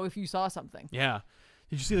to know if you saw something. Yeah.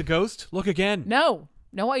 Did you see the ghost? Look again. No,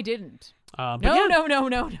 I didn't. No.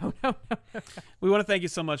 We want to thank you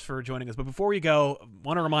so much for joining us. But before we go, I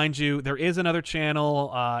want to remind you, there is another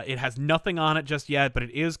channel. It has nothing on it just yet, but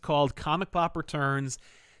it is called Comic Pop Returns.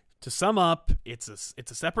 To sum up, it's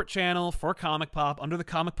a separate channel for Comic Pop under the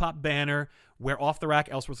Comic Pop banner, where Off the Rack,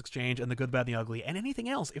 Elseworlds Exchange, and The Good, Bad, and the Ugly, and anything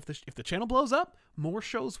else. If the channel blows up, more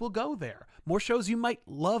shows will go there. More shows you might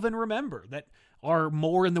love and remember that are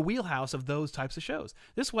more in the wheelhouse of those types of shows.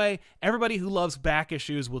 This way, everybody who loves back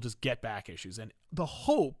issues will just get back issues. And the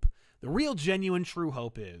hope, the real genuine true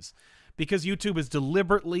hope is, because YouTube is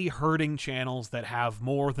deliberately hurting channels that have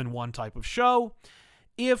more than one type of show,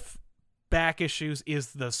 if back issues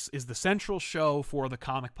is the central show for the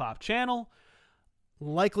Comic Pop channel,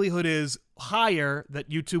 likelihood is higher that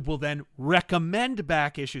YouTube will then recommend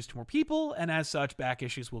back issues to more people, and as such, back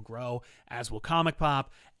issues will grow, as will Comic Pop,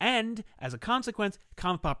 and as a consequence,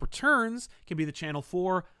 Comic Pop Returns can be the channel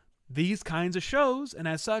for these kinds of shows, and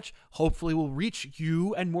as such, hopefully will reach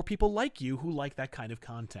you and more people like you who like that kind of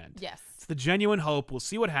content. Yes. It's the genuine hope. We'll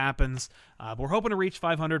see what happens. But we're hoping to reach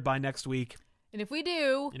 500 by next week. And if we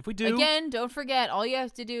do, again, don't forget, all you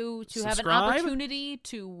have to do to have an opportunity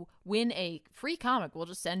to win a free comic, we'll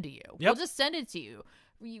just send to you. Yep. We'll just send it to you.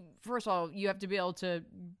 First of all, you have to be able to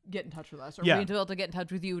get in touch with us, or we have to be able to get in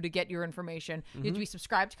touch with you to get your information. You have to be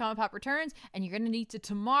subscribed to Comic Pop Returns, and you're going to need to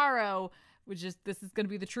tomorrow, this is going to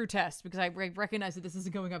be the true test, because I recognize that this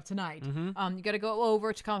isn't going up tonight. You got to go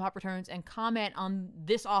over to Comic Pop Returns and comment on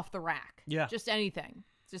this Off the Rack. Yeah. Just anything.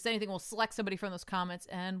 We'll select somebody from those comments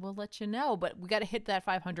and we'll let you know. But we got to hit that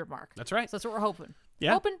 500 mark. That's right. So that's what we're hoping.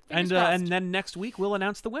 Yeah. And then next week we'll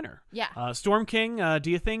announce the winner. Yeah. Storm King, do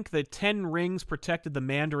you think the 10 rings protected the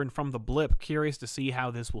Mandarin from the blip? Curious to see how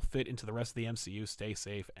this will fit into the rest of the MCU. Stay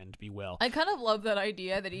safe and be well. I kind of love that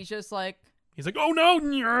idea that he's just like, oh no!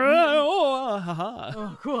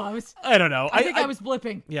 Oh, cool. I don't know. I think I was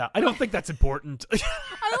blipping. Yeah, I don't think that's important. I like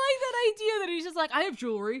that idea that he's just like, I have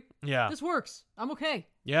jewelry. Yeah. This works. I'm okay.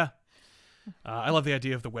 Yeah. I love the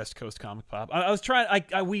idea of the West Coast Comic Pop. I was trying.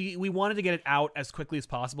 We wanted to get it out as quickly as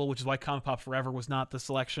possible, which is why Comic Pop Forever was not the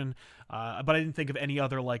selection. But I didn't think of any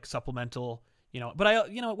other like supplemental.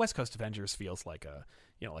 But West Coast Avengers feels like a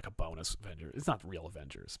bonus Avenger. It's not real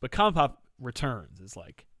Avengers, but Comic Pop Returns is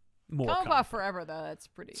like. Comic Pop Forever, though, that's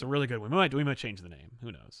pretty. It's a really good one. We might change the name.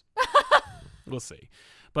 Who knows? We'll see.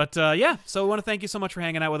 But so we want to thank you so much for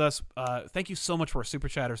hanging out with us. Thank you so much for our super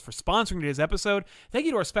chatters for sponsoring today's episode. Thank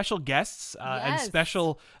you to our special guests and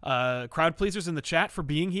special crowd pleasers in the chat for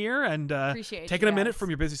being here and taking a minute from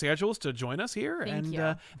your busy schedules to join us here.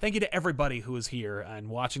 Thank you to everybody who is here and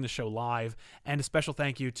watching the show live. And a special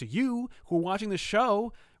thank you to you who are watching the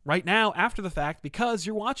show right now after the fact, because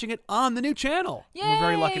you're watching it on the new channel. We're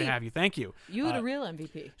very lucky to have you. Thank you. You the real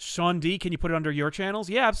MVP. Sean D, can you put it under your channels?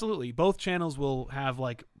 Yeah, absolutely. Both channels will have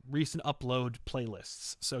like recent upload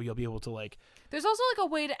playlists, so you'll be able to like. There's also like a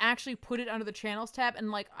way to actually put it under the channels tab, and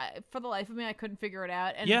like for the life of me, I couldn't figure it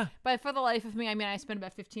out. And but for the life of me, I mean, I spent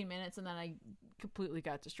about 15 minutes, and then I completely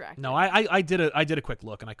got distracted. No, I did a quick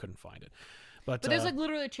look, and I couldn't find it. But there's like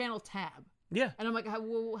literally a channel tab. Yeah. And I'm like, how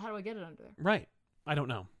do I get it under there? Right. I don't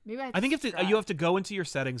know. Maybe I think you have to go into your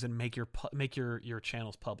settings and make your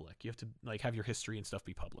channels public. You have to like have your history and stuff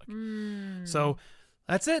be public. So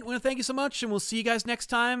that's it. We want to thank you so much, and we'll see you guys next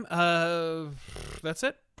time. That's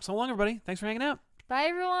it. So long, everybody. Thanks for hanging out. Bye,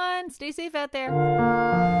 everyone. Stay safe out there.